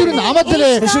 യേശുവിൻ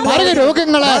നാമത്തിലെ മാരക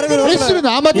രോഗങ്ങളെ യേശുവിൻ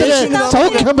നാമത്തിലെ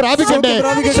സൗഖ്യം പ്രാപിക്കട്ടെ.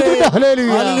 ഹല്ലേലൂയ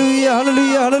ഹല്ലേലൂയ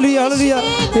ഹല്ലേലൂയ ഹല്ലേലൂയ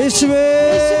യേശുവേ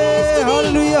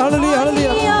ഹല്ലേലൂയ ഹല്ലേലൂയ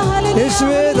ഹല്ലേലൂയ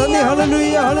യേശുവേ നന്ദി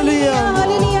ഹല്ലേലൂയ ഹല്ലേലൂയ.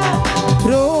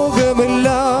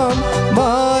 രോഗമെല്ലാം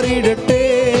മാറിടട്ടെ,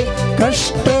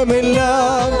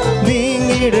 കഷ്ടമെല്ലാം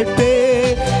നീങ്ങിടട്ടെ.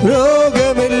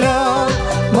 രോഗമെല്ലാം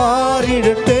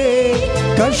മാറിടട്ടെ,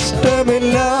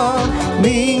 കഷ്ടമെല്ലാം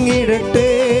നീങ്ങിടട്ടെ.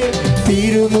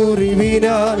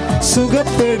 തിരുമുറിവിനാൽ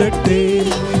സുഖപ്പെടട്ടെ,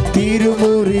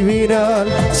 തിരുമുറിവിനാൽ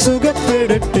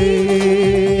സുഖപ്പെടട്ടെ.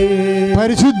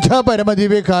 പരിശുദ്ധ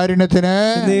പരമദിവ്യകാരുണ്യത്തിന്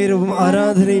നേരവും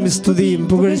ആരാധനയും സ്തുതിയും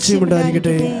പുകഴ്ചയും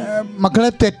ഉണ്ടായിരിക്കട്ടെ.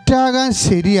 മക്കളെ, തെറ്റാകാൻ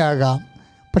ശരിയാകാം,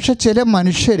 പക്ഷെ ചില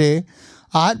മനുഷ്യർ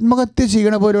ആത്മഹത്യ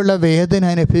ചെയ്യണ പോലുള്ള വേദന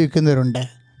അനുഭവിക്കുന്നവരുണ്ട്.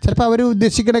 ചിലപ്പോൾ അവർ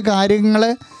ഉദ്ദേശിക്കുന്ന കാര്യങ്ങൾ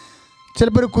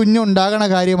ചിലപ്പോൾ ഒരു കുഞ്ഞുണ്ടാകണ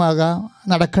കാര്യമാകാം,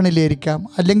 നടക്കണില്ലായിരിക്കാം,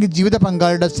 അല്ലെങ്കിൽ ജീവിത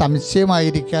പങ്കാളിയുടെ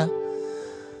സംശയമായിരിക്കാം,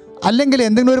 അല്ലെങ്കിൽ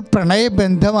എന്തെങ്കിലും ഒരു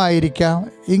പ്രണയബന്ധമായിരിക്കാം.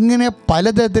 ഇങ്ങനെ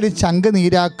പലതരത്തിൽ ചങ്ക്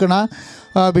നീരാക്കണ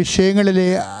വിഷയങ്ങളിൽ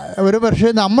ഒരു പക്ഷേ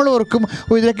നമ്മൾ ഓർക്കും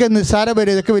ഇതൊക്കെ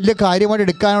നിസ്സാരപരം, ഇതൊക്കെ വലിയ കാര്യമായിട്ട്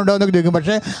എടുക്കാനുണ്ടോ എന്നൊക്കെ ചോദിക്കും.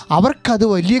 പക്ഷേ അവർക്കത്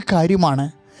വലിയ കാര്യമാണ്.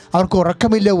 അവർക്ക്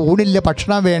ഉറക്കമില്ല, ഊണില്ല,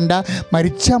 ഭക്ഷണം വേണ്ട,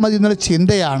 മരിച്ചാൽ മതി എന്നുള്ള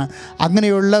ചിന്തയാണ്.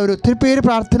 അങ്ങനെയുള്ള ഒരു ഒത്തിരി പേര്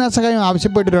പ്രാർത്ഥനാ സഹായം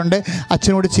ആവശ്യപ്പെട്ടിട്ടുണ്ട്.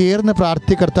 അച്ഛനോട് ചേർന്ന്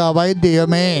പ്രാർത്ഥിക്കർത്താവായ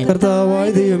ദൈവമേ,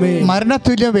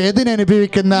 മരണതുല്യ വേദന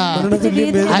അനുഭവിക്കുന്ന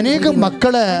അനേകം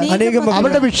മക്കള്,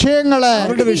 അവരുടെ വിഷയങ്ങള്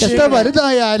എത്ര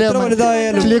വലുതായാലും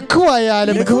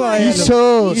ലഘുവായാലും ഈശോ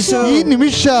ഈ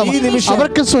നിമിഷം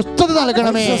അവർക്ക് സ്വസ്ഥത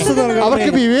നൽകണമേ, അവർക്ക്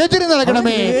വിവേചനം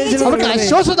നൽകണമേ, അവർക്ക്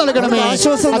ആശ്വാസം നൽകണമേ.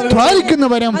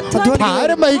 അധ്വാനിക്കുന്നവരും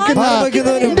ഭാരം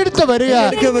എൻ്റെ അടുത്ത് വരിക,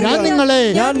 ഞാൻ നിങ്ങളെ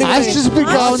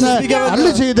ആശ്വസിപ്പിക്കാവുന്ന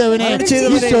അരുളി ചെയ്തവനെ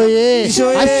ഈശോയെ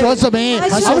ആശ്വാസമേ,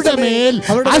 അവരുടെ മേൽ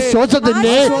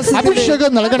ആശ്വാസത്തിന്റെ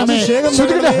അഭിഷേകം നൽകണമേ.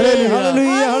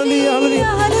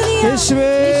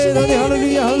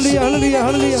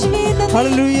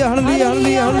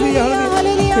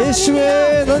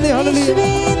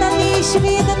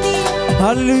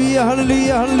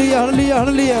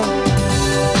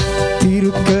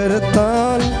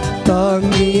 തിരുക്കരത്താൽ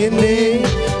താങ്ങി എന്നെ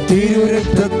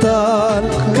തിരുരക്തത്താൽ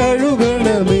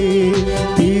കഴുകണമേ.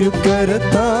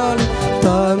 തിരുക്കരത്താൽ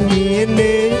താങ്ങി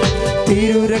എന്നെ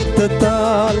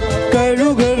തിരുരക്തത്താൽ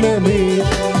കഴുകണമേ.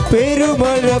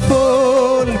 പെരുമഴ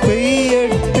പോൽ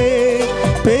പെയ്യട്ടെ,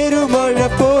 പെരുമഴ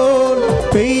പോൽ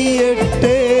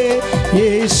പെയ്യട്ടെ.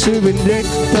 യേശുവിൻ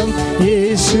രക്തം,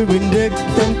 യേശുവിൻ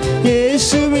രക്തം,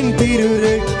 യേശുവിൻ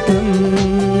തിരുരക്തം,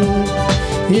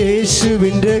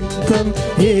 യേശുവിൻ രക്തം,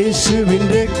 യേശുവിൻ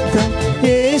രക്തം,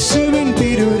 യേശുവിൻ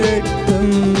തിരുരക്തം.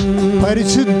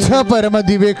 പരിശുദ്ധ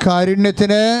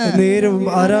പരമദിവ്യകാരുണ്യത്തിന് നേരവും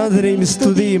ആരാധനയും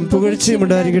സ്തുതിയും പുകഴ്ചയും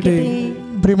ഉണ്ടായിരിക്കട്ടെ.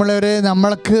 പ്രിയമുള്ളവരെ,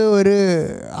 നമ്മൾക്ക് ഒരു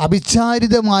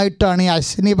അവിചാരിതമായിട്ടാണ് ഈ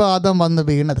അശ്നിപാതം വന്ന്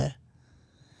വീണത്.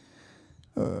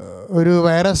 ഒരു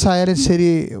വൈറസ് ആയാലും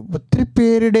ശരി, ഒത്തിരി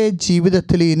പേരുടെ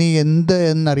ജീവിതത്തിൽ ഇനി എന്ത്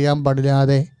എന്നറിയാൻ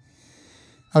പാടില്ലാതെ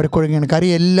അവർ കുഴങ്ങിയാണ്.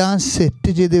 കാര്യം എല്ലാം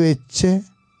സെറ്റ് ചെയ്ത് വെച്ച്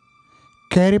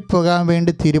കയറിപ്പോകാൻ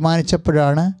വേണ്ടി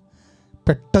തീരുമാനിച്ചപ്പോഴാണ്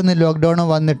പെട്ടെന്ന് ലോക്ക്ഡൗൺ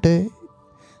വന്നിട്ട്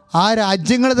ആ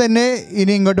രാജ്യങ്ങൾ തന്നെ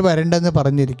ഇനി ഇങ്ങോട്ട് വരണ്ടെന്ന്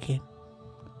പറഞ്ഞിരിക്കുകയും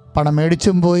പണം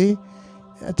മേടിച്ചും പോയി.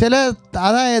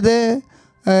 അതായത്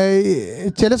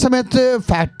ചില സമയത്ത്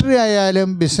ഫാക്ടറി ആയാലും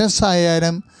ബിസിനസ്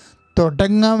ആയാലും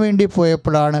തുടങ്ങാൻ വേണ്ടി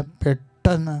പോയപ്പോഴാണ്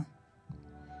പെട്ടെന്ന്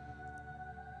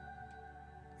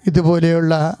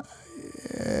ഇതുപോലെയുള്ള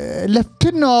ലെഫ്റ്റ്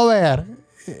നോവെയർ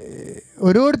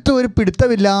ഓരോരുത്തരും ഒരു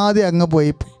പിടുത്തമില്ലാതെ അങ്ങ്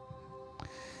പോയി.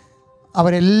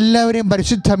 അവരെല്ലാവരെയും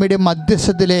പരിശുദ്ധമ്മയുടെ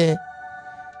മധ്യസ്ഥത്തിലെ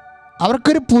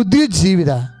അവർക്കൊരു പുതിയ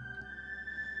ജീവിത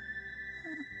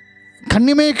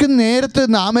കണ്ണിമയ്ക്ക് നേരത്ത്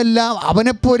നാം എല്ലാം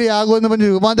അവനെപ്പോലെ ആകുമെന്ന് പറഞ്ഞ്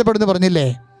രൂപാന്തരപ്പെടുന്നു പറഞ്ഞില്ലേ?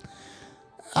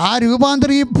 ആ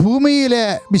രൂപാന്തരം ഈ ഭൂമിയിലെ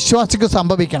വിശ്വാസിക്ക്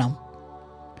സംഭവിക്കണം.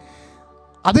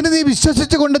 അതിന് നീ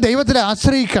വിശ്വസിച്ചുകൊണ്ട് ദൈവത്തിൽ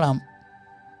ആശ്രയിക്കണം.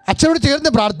 അച്ഛനോട് ചേർന്ന്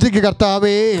പ്രാർത്ഥിക്കുക,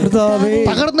 കർത്താവേ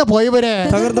തകർന്നു പോയവര്,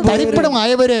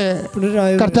 തരിപ്പണമായവര്,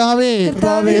 കർത്താവേ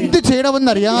എന്ത്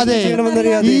ചെയ്യണമെന്നറിയാതെ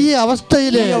ഈ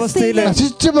അവസ്ഥയില്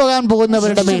നശിച്ചു പോകാൻ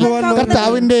പോകുന്നവരുടെ മേൽ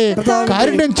കർത്താവിന്റെ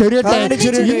കാരുണ്യം ചൊരിയട്ടെ.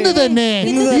 ഇന്ന് തന്നെ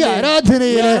ഈ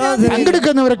ആരാധനയില്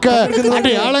പങ്കെടുക്കുന്നവർക്ക്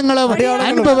അടയാളങ്ങളും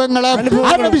അനുഭവങ്ങളും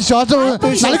ആത്മവിശ്വാസവും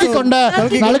നൽകിക്കൊണ്ട്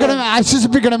നൽകണം,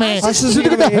 ആശ്വസിപ്പിക്കണമേ.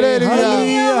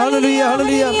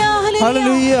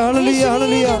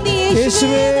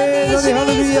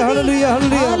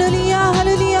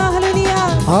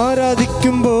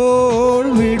 ആരാധിക്കുമ്പോൾ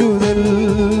വിടുതൽ,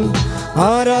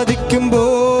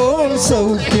 ആരാധിക്കുമ്പോൾ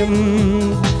സൗഖ്യം,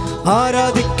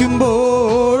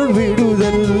 ആരാധിക്കുമ്പോൾ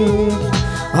വിടുതൽ,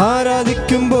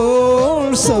 ആരാധിക്കുമ്പോൾ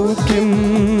സൗഖ്യം.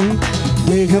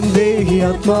 ദേഹം ദേഹി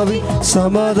ആത്മാവിൽ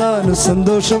സമാധാന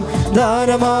സന്തോഷം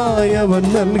ദാനമായവൻ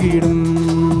നൽകിയിടും.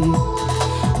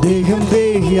 ദേഹം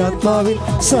ദേഹി ആത്മാവിൽ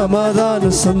സമാധാന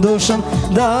സന്തോഷം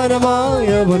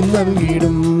ദാനമായവൻ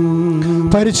നൽകിയിടും.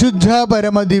 പരിശുദ്ധ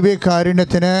പരമദിവ്യ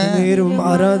കാരുണ്യത്തിന് നേരവും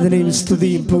ആരാധനയും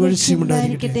സ്തുതിയും പുകഴ്ചയും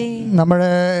ഉണ്ടായിരിക്കട്ടെ.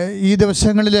 നമ്മുടെ ഈ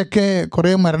ദിവസങ്ങളിലൊക്കെ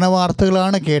കുറേ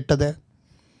മരണവാർത്തകളാണ് കേട്ടത്.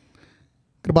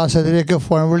 കൃപാസനത്തിലേക്ക്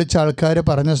ഫോൺ വിളിച്ച ആൾക്കാർ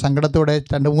പറഞ്ഞ സങ്കടത്തോടെ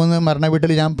 2-3 മരണ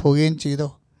വീട്ടിൽ ഞാൻ പോവുകയും ചെയ്തു.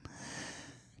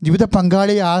 ജീവിത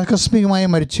പങ്കാളി ആകസ്മികമായി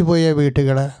മരിച്ചുപോയ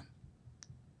വീട്ടുകൾ,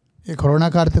 ഈ കൊറോണ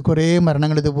കാലത്ത് കുറേ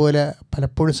മരണങ്ങൾ ഇതുപോലെ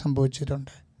പലപ്പോഴും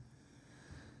സംഭവിച്ചിട്ടുണ്ട്.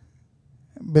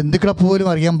 ബന്ധുക്കളെ പോലും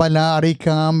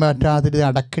അറിയിക്കാൻ പറ്റാതെ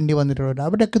അടക്കേണ്ടി വന്നിട്ടുണ്ട്.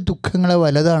 അവിടെയൊക്കെ ദുഃഖങ്ങൾ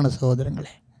വലുതാണ്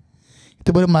സഹോദരങ്ങളെ.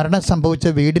 ഇതുപോലെ മരണം സംഭവിച്ച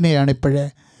വീടിനെയാണ് ഇപ്പോഴേ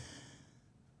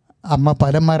അമ്മ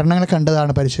പല മരണങ്ങൾ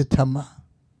കണ്ടതാണ്. പരിശുദ്ധ അമ്മ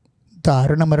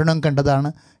ദാരുണ മരണവും കണ്ടതാണ്,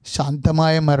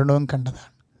 ശാന്തമായ മരണവും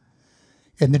കണ്ടതാണ്.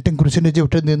 എന്നിട്ടും കുരിശിൻ്റെ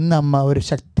ചുവട്ടിൽ നിന്ന അമ്മ ഒരു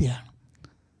ശക്തിയാണ്.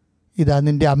 ഇതാ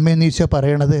നിൻ്റെ അമ്മയെന്ന് ഈശോ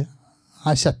പറയണത് ആ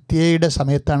ശക്തിയുടെ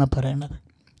സമയത്താണ് പറയണത്.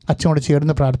 അച്ഛനോട്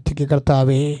ചേർന്ന് പ്രാർത്ഥിക്കുക,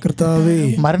 കർത്താവേ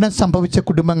മരണം സംഭവിച്ച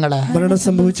കുടുംബങ്ങളെ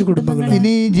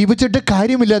ഇനി ജീവിച്ചിട്ട്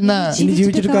കാര്യമില്ലെന്ന്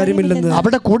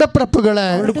അവിടെ കൂടപ്പിറപ്പുകളെ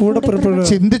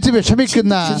ചിന്തിച്ച്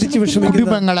വിഷമിക്കുന്ന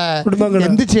കുടുംബങ്ങളെ,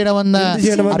 എന്ത് ചെയ്യണമെന്ന്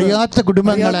അറിയാത്ത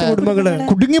കുടുംബങ്ങളെ,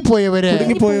 കുടുങ്ങിപ്പോയവരെ,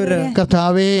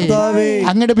 കർത്താവേ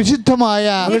അങ്ങയുടെ വിശുദ്ധമായ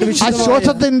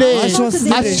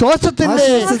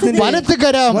ആശ്വാസത്തിന്റെ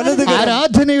വലത്തുകരം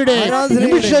ആരാധനയുടെ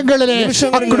നിമിഷങ്ങളിലെ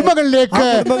കുടുംബങ്ങളിലേക്ക്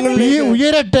നീ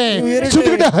ഉയരട്ടെ.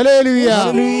 ഹല്ലേലൂയ,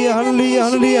 ഹല്ലേലൂയ, ഹല്ലേലൂയ,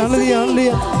 ഹല്ലേലൂയ,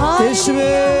 ഹല്ലേലൂയ. യേശുവേ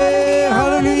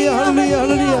ഹല്ലേലൂയ, ഹല്ലേലൂയ,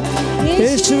 ഹല്ലേലൂയ.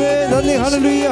 യേശുവേ നന്ദി, ഹല്ലേലൂയ.